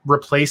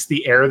replace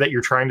the air that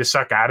you're trying to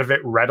suck out of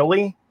it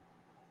readily,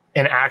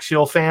 an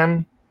axial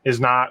fan is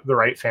not the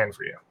right fan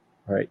for you.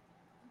 Right.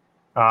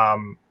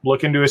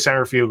 Look into a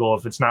centrifugal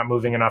if it's not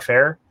moving enough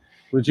air.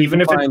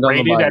 Even if it's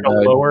rated at a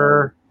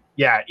lower,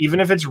 even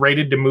if it's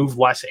rated to move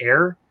less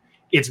air,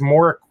 it's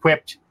more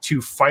equipped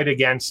to fight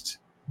against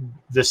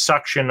the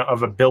suction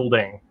of a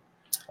building.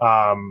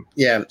 So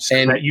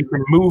that you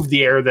can move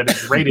the air that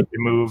it's rated to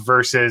move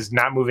versus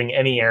not moving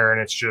any air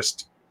and it's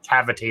just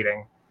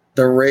cavitating.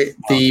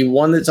 The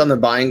one that's on the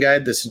buying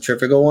guide, the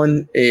centrifugal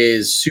one,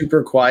 is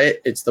super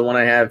quiet. It's the one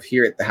I have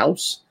here at the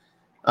house.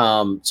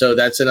 So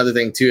that's another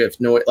thing too.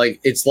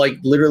 It's like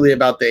literally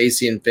about the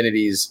AC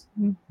Infinities.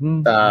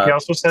 He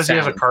also says he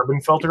has a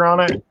carbon filter on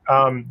it.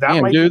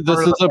 This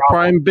is a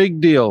prime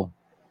big deal.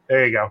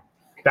 There you go.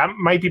 That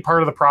might be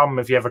part of the problem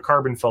if you have a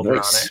carbon filter on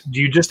it.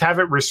 Do you just have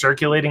it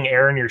recirculating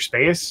air in your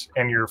space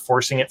and you're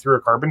forcing it through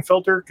a carbon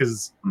filter?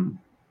 Because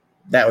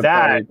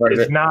that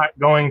is not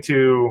going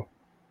to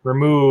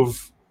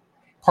remove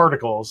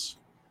particles.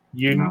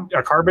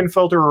 A carbon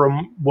filter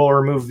will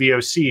remove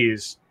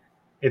VOCs.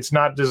 It's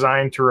not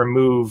designed to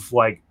remove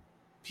like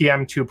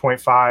PM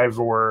 2.5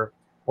 or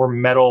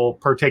metal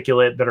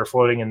particulate that are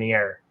floating in the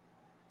air.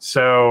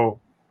 So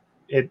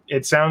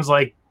it sounds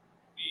like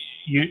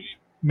you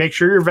make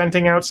sure you're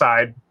venting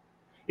outside.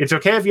 It's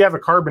okay if you have a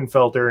carbon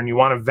filter and you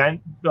want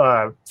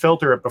to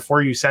filter it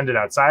before you send it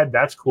outside.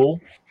 That's cool.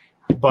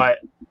 But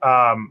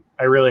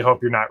I really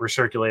hope you're not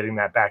recirculating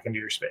that back into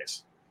your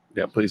space.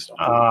 Yeah, please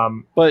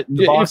don't. But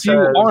if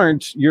you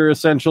aren't, you're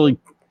essentially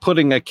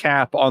putting a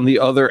cap on the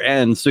other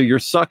end, so you're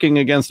sucking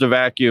against a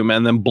vacuum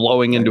and then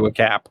blowing into a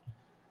cap.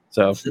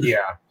 So yeah,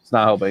 it's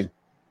not helping.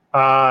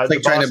 It's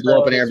like trying to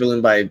blow up an air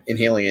balloon by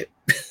inhaling it.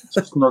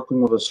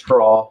 Snorkeling with a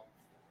straw.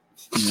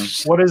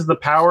 What is the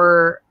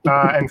power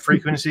and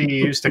frequency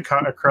you use to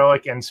cut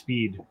acrylic and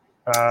speed?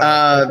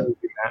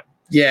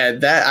 Yeah,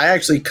 that I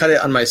actually cut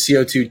it on my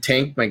CO2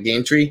 tank, my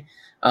gantry.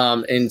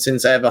 And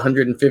since I have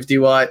 150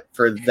 watt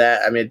for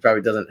that, I mean, it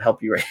probably doesn't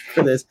help you right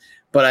for this,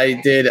 but I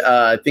did,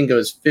 I think it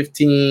was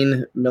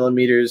 15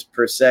 millimeters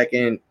per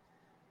second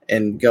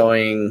and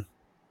going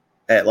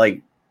at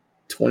like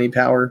 20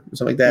 power or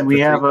something like that. And we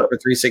have for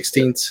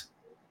 3/16.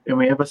 And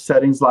we have a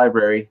settings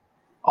library.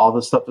 All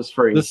the stuff is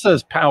free. This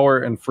says power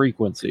and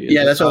frequency.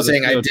 Yeah, that's what I was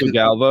saying. I didn't.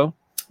 Galvo?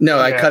 No,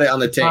 I cut it on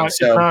the tank.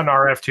 It's not an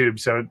RF tube,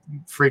 so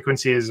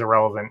frequency is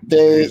irrelevant.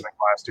 They, using a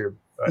glass tube.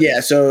 But.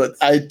 Yeah, so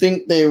I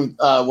think they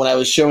when I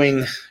was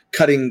showing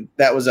cutting,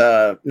 that was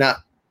not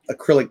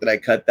acrylic that I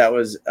cut. That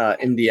was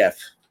MDF,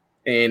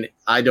 and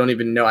I don't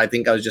even know. I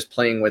think I was just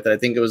playing with it. I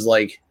think it was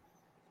like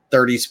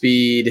 30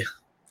 speed.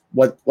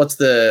 What's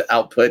the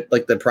output?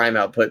 Like the prime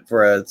output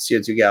for a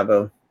CO2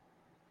 Galvo?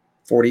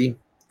 40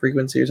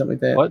 frequency or something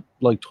like that. What?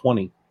 Like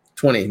 20.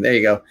 20. There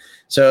you go.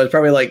 So it's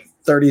probably like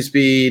 30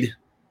 speed,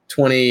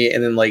 20,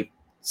 and then like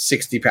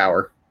 60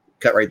 power.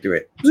 Cut right through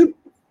it. Zoop.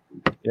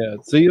 Yeah,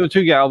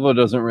 CO2 Galvo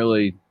doesn't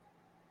really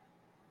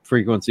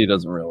frequency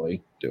doesn't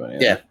really do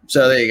anything. Yeah,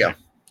 so there you go.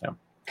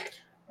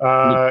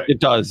 Yeah, it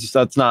does.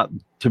 That's not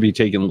to be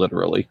taken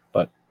literally,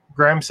 but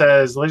Graham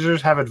says lasers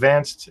have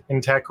advanced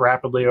in tech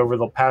rapidly over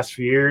the past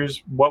few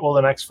years. What will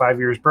the next 5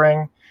 years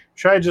bring?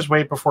 Should I just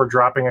wait before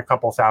dropping a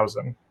couple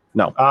thousand?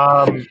 No.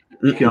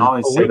 You can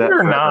always say that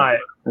or not.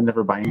 And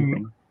never buy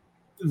anything.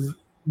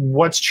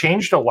 What's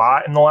changed a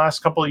lot in the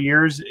last couple of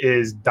years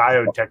is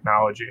diode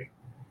technology.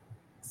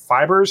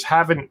 Fibers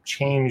haven't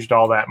changed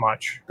all that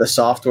much. The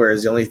software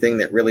is the only thing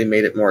that really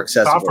made it more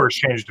accessible. Software's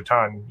changed a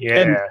ton.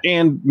 Yeah.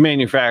 And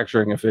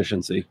manufacturing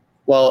efficiency.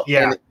 Well,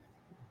 yeah.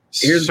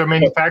 So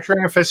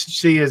manufacturing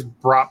efficiency has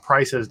brought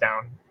prices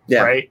down.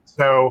 Yeah. Right.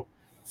 So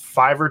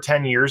 5 or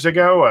 10 years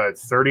ago, a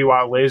 30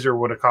 watt laser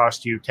would have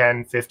cost you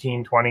 10,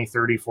 15, 20,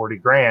 30, 40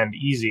 grand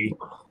easy.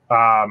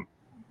 Let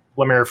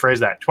me rephrase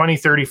that. 20,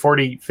 30,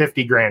 40,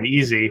 50 grand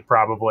easy,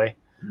 probably.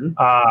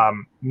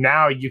 Mm-hmm.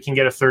 Now you can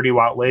get a 30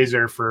 watt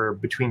laser for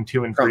between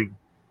 2 and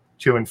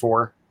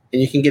 4.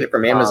 And you can get it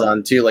from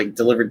Amazon too, like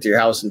delivered to your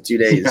house in 2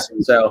 days.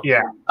 So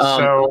yeah.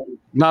 So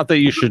not that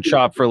you should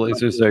shop for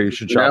lasers there. You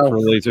should shop for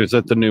lasers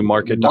at the new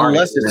market.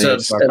 Unless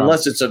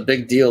it's a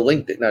big deal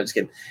link. No, just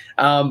kidding.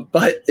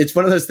 But it's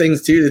one of those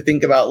things too to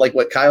think about, like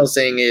what Kyle's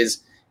saying is,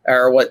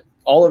 or what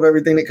all of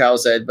everything that Kyle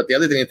said. But the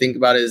other thing to think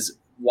about is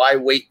why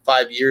wait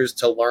 5 years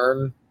to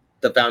learn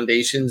the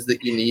foundations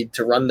that you need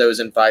to run those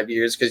in 5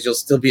 years, because you'll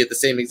still be at the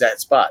same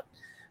exact spot.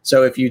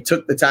 So if you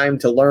took the time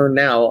to learn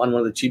now on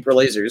one of the cheaper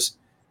lasers,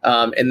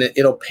 and then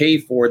it'll pay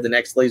for the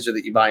next laser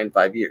that you buy in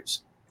 5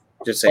 years.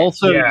 Just saying.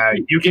 Also, yeah,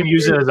 you can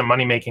use it as a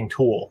money-making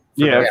tool.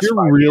 Yeah, if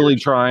you're really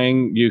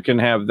trying, you can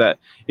have that.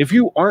 If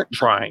you aren't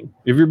trying,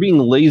 if you're being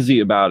lazy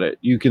about it,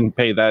 you can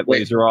pay that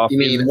laser off. You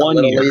mean in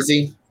 1 year.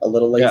 Lazy? A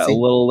little lazy? Yeah, a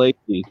little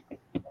lazy.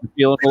 If you're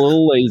feeling a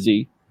little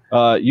lazy,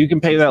 you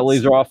can pay that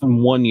laser off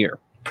in 1 year.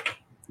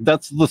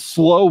 That's the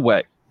slow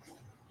way.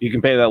 You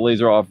can pay that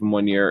laser off in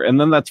 1 year, and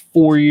then that's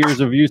 4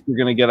 years of use you're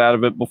going to get out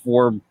of it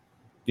before,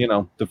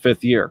 the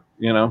 5th year.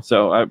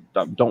 So I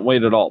don't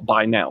wait at all.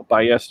 Buy now.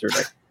 Buy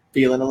yesterday.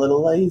 Feeling a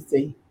little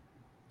lazy.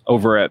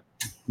 Over at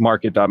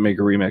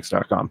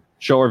market.makeremix.com.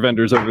 Show our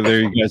vendors over there.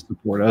 You guys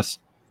support us.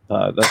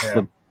 That's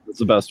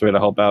the best way to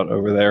help out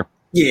over there.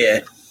 Yeah.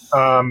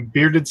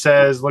 Bearded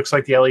says, looks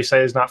like the LE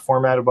site is not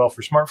formatted well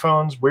for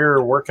smartphones.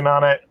 We're working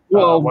on it.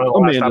 Well,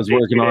 Amanda's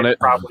working on it.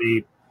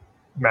 Probably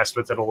messed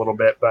with it a little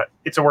bit, but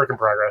it's a work in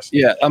progress.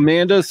 Yeah,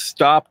 Amanda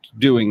stopped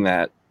doing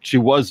that. She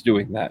was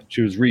doing that.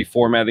 She was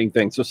reformatting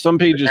things. So some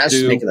pages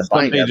do,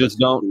 some pages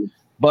don't.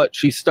 But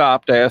she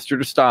stopped. I asked her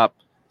to stop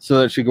so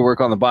that she could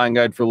work on the buying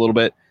guide for a little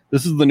bit.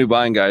 This is the new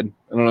buying guide.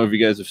 I don't know if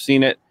you guys have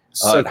seen it.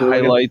 It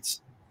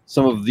highlights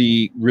some of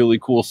the really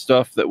cool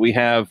stuff that we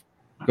have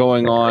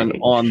going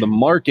on the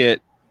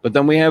market, but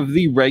then we have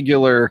the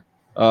regular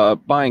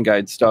buying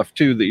guide stuff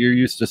too that you're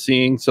used to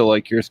seeing. So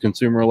like here's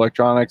consumer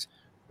electronics.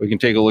 We can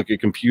take a look at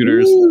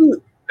computers.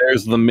 Ooh.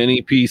 There's the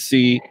mini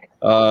PC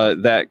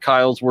that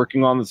Kyle's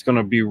working on that's going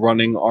to be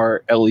running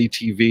our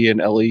LETV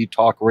and LE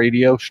Talk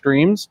radio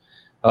streams.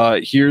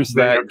 Here's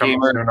that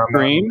gamer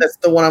stream. That's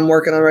the one I'm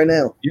working on right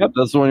now. Yep,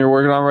 that's the one you're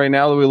working on right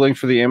now that we linked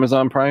for the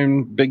Amazon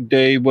Prime Big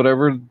Day,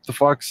 whatever the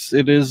fucks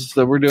it is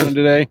that we're doing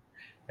today.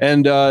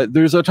 And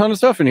there's a ton of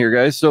stuff in here,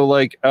 guys. So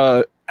like,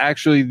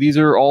 actually, these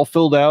are all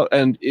filled out.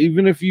 And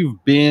even if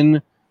you've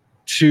been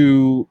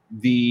to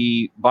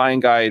the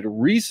buying guide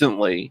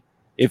recently,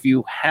 if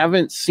you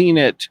haven't seen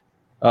it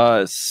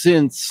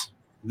since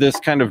this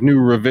kind of new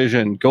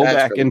revision, go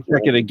back and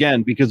check it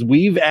again, because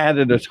we've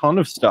added a ton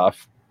of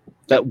stuff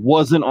that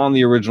wasn't on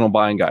the original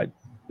buying guide.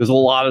 There's a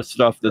lot of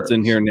stuff that's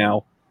in here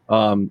now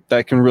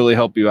that can really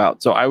help you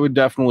out. So I would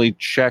definitely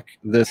check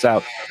this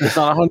out. It's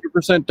not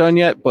 100% done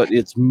yet, but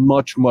it's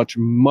much, much,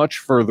 much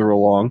further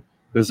along.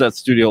 There's that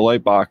studio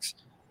light box.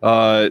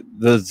 The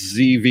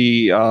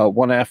ZV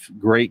 1F,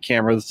 great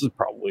camera. This is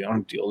probably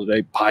on deal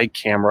today. Buy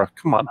camera.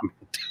 Come on. What are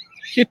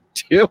you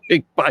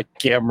doing? Buy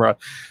camera.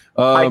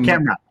 Buy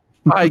camera.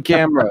 Buy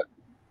camera.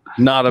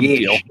 Not a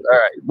deal. All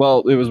right.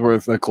 Well, it was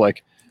worth a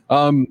click.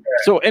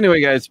 So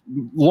anyway, guys,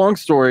 long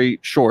story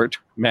short,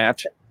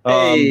 Matt.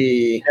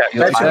 Hey,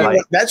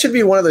 that should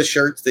be one of the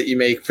shirts that you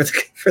make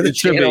for the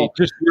channel.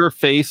 Just your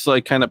face,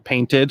 like kind of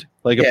painted,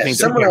 like a painted.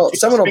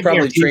 Someone will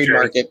probably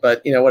trademark it,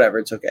 but whatever,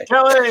 it's okay.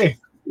 Kelly,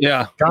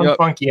 yeah, John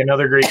Funky,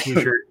 another great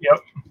T-shirt. Yep,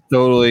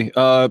 totally.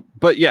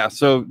 But yeah,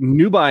 so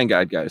new buying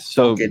guide, guys.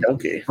 So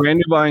brand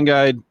new buying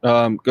guide.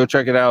 Go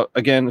check it out.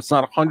 Again, it's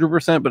not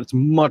 100%, but it's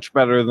much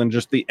better than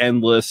just the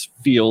endless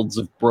fields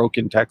of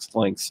broken text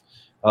links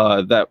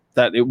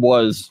that it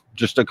was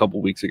just a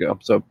couple weeks ago.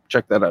 So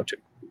check that out too.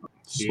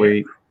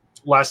 Sweet.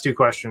 Last two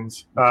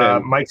questions.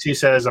 Okay. Mike C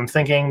says, I'm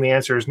thinking the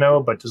answer is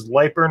no, but does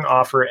Lightburn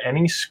offer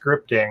any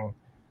scripting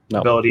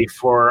ability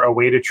for a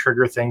way to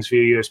trigger things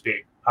via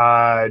USB?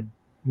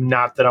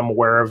 Not that I'm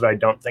aware of. I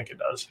don't think it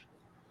does.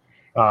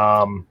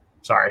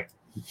 Sorry.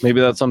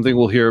 Maybe that's something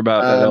we'll hear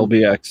about at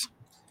LBX.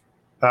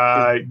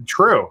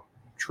 True.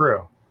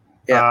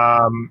 Yeah.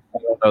 I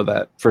don't know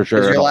that for sure.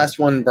 Is your last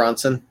one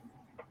Bronson?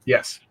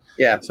 Yes.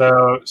 Yeah.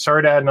 So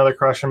sorry to add another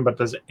question, but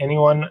does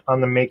anyone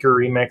on the Maker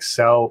Remix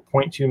sell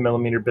 0.2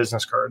 millimeter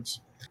business cards?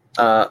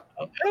 I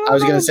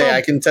was going to say,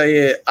 I can tell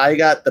you, I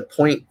got the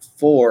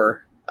 0.4.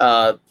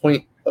 What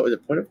was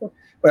it? 0.4?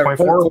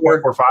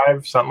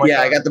 0.45, something like that.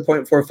 Yeah, I got the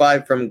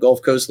 0.45 from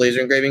Gulf Coast Laser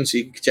Engraving, so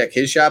you can check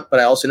his shop. But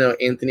I also know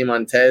Anthony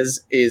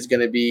Montez is going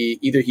to be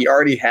either he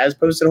already has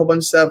posted a whole bunch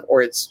of stuff,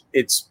 or it's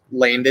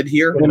landed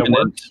here.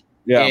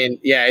 Yeah,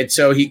 and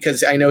so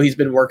because I know he's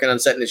been working on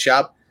setting the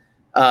shop.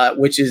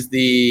 Which is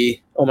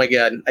oh my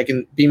God, I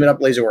can beam it up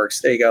LaserWorks.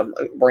 There you go.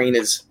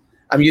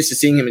 I'm used to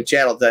seeing him in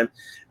chat all the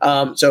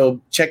time. So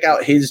check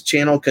out his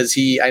channel because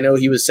I know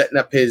he was setting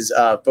up his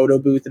photo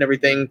booth and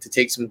everything to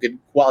take some good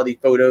quality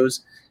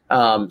photos.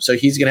 So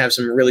he's going to have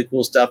some really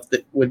cool stuff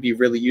that would be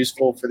really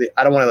useful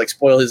I don't want to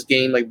spoil his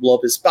game, blow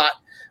up his spot,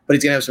 but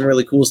he's going to have some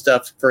really cool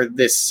stuff for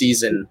this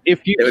season.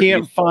 If you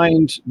can't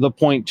find the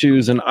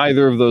 0.2s in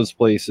either of those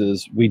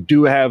places, we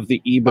do have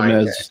the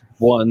Ibanez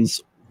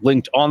ones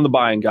linked on the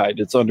buying guide.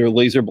 It's under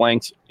laser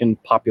blanks in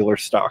popular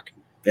stock.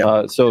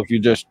 Yep. So if you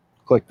just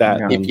click that.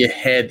 If you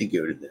had to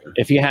go to them.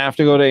 If you have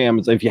to go to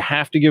Amazon, if you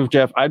have to give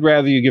Jeff, I'd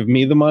rather you give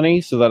me the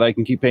money so that I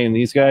can keep paying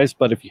these guys.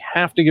 But if you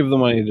have to give the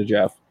money to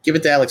Jeff. Give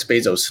it to Alex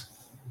Bezos.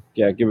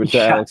 Yeah, give it to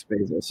Alex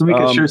Bezos. So we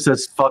can sure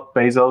says fuck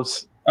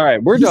Bezos. All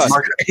right, we're done.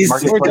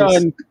 We're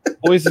done.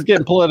 Boys, is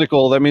getting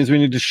political. That means we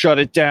need to shut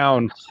it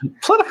down.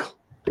 Political.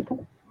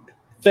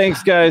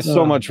 Thanks, guys,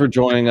 so much for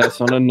joining us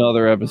on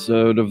another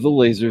episode of the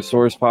Laser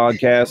Source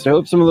Podcast. I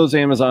hope some of those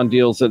Amazon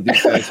deals that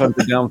these guys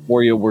hunted down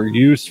for you were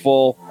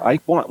useful. I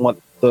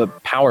want the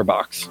power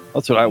box.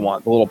 That's what I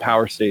want. The little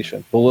power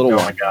station. The little one.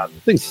 Oh, my God. The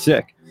thing's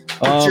sick.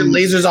 Get your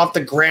lasers off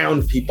the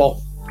ground,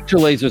 people. Get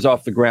your lasers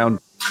off the ground.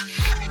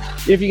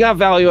 If you got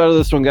value out of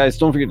this one, guys,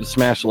 don't forget to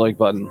smash the like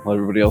button. Let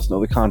everybody else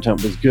know the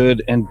content was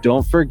good. And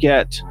don't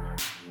forget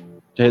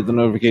to hit the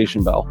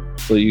notification bell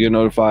so you get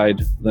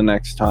notified the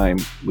next time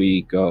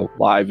we go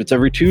live. It's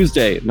every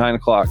Tuesday at 9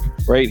 o'clock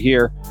right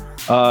here.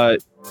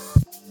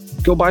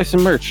 Go buy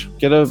some merch.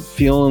 Get a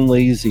Feeling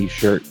Lazy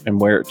shirt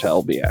and wear it to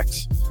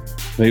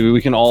LBX. Maybe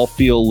we can all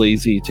feel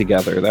lazy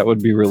together. That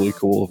would be really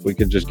cool if we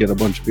could just get a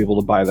bunch of people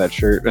to buy that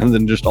shirt and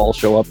then just all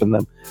show up in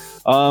them.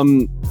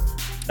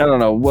 I don't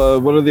know.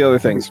 What are the other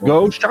things?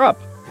 Go shop.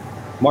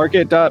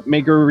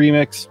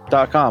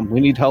 Market.makerremix.com. We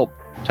need help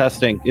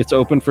testing. It's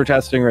open for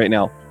testing right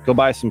now. Go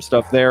buy some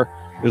stuff there.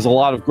 There's a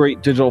lot of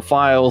great digital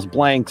files,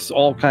 blanks,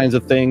 all kinds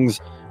of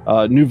things.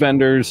 New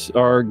vendors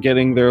are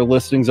getting their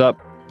listings up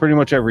pretty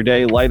much every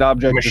day. Light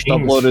Object just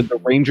uploaded the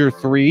Ranger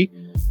 3.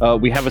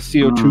 We have a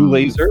CO2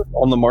 laser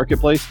on the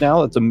marketplace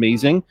now. That's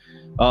amazing.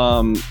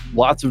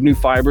 Lots of new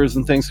fibers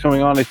and things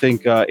coming on. I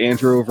think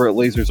Andrew over at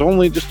Lasers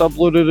Only just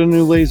uploaded a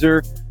new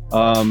laser.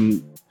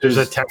 There's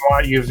a 10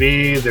 watt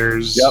UV.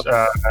 There's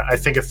I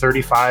think a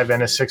 35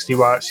 and a 60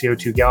 watt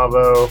CO2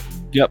 Galvo.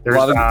 Yep. There's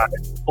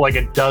like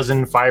a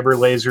dozen fiber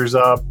lasers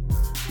up.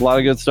 A lot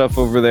of good stuff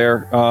over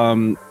there.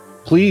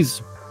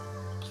 Please,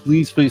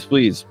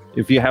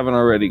 if you haven't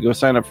already, go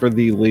sign up for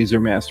the Laser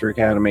Master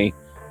Academy.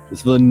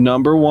 It's the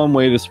 #1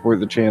 way to support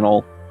the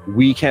channel.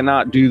 We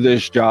cannot do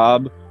this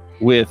job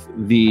with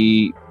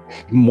the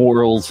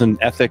morals and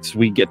ethics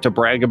we get to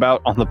brag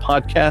about on the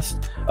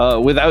podcast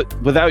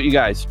without you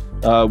guys.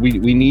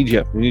 We need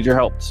you. We need your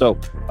help. So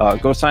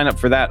go sign up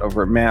for that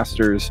over at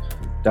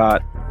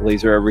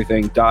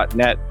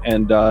masters.lasereverything.net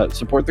and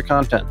support the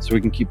content so we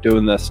can keep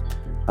doing this.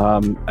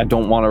 I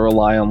don't want to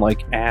rely on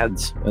like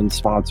ads and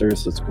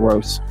sponsors. It's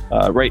gross.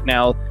 Right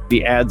now,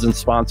 the ads and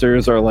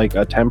sponsors are like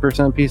a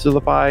 10% piece of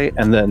the pie,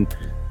 and then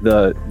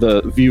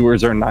the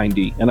viewers are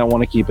 90, and I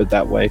want to keep it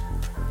that way.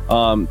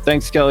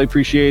 Thanks, Kelly.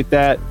 Appreciate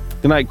that.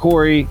 Good night,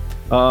 Corey.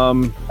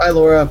 Hi,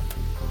 Laura.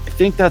 I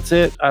think that's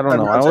it. I don't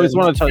know. I always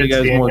want to tell you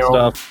guys more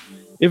stuff.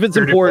 If it's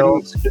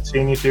important, good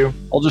seeing you too.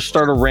 I'll just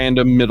start a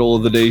random middle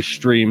of the day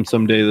stream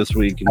someday this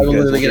week. I will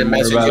literally get a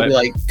message. You'll be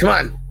like, come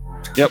on.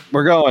 Yep,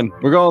 we're going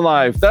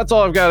live. That's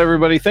all I've got,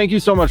 everybody. Thank you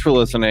so much for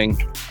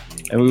listening,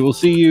 and we will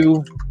see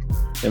you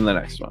in the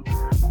next one.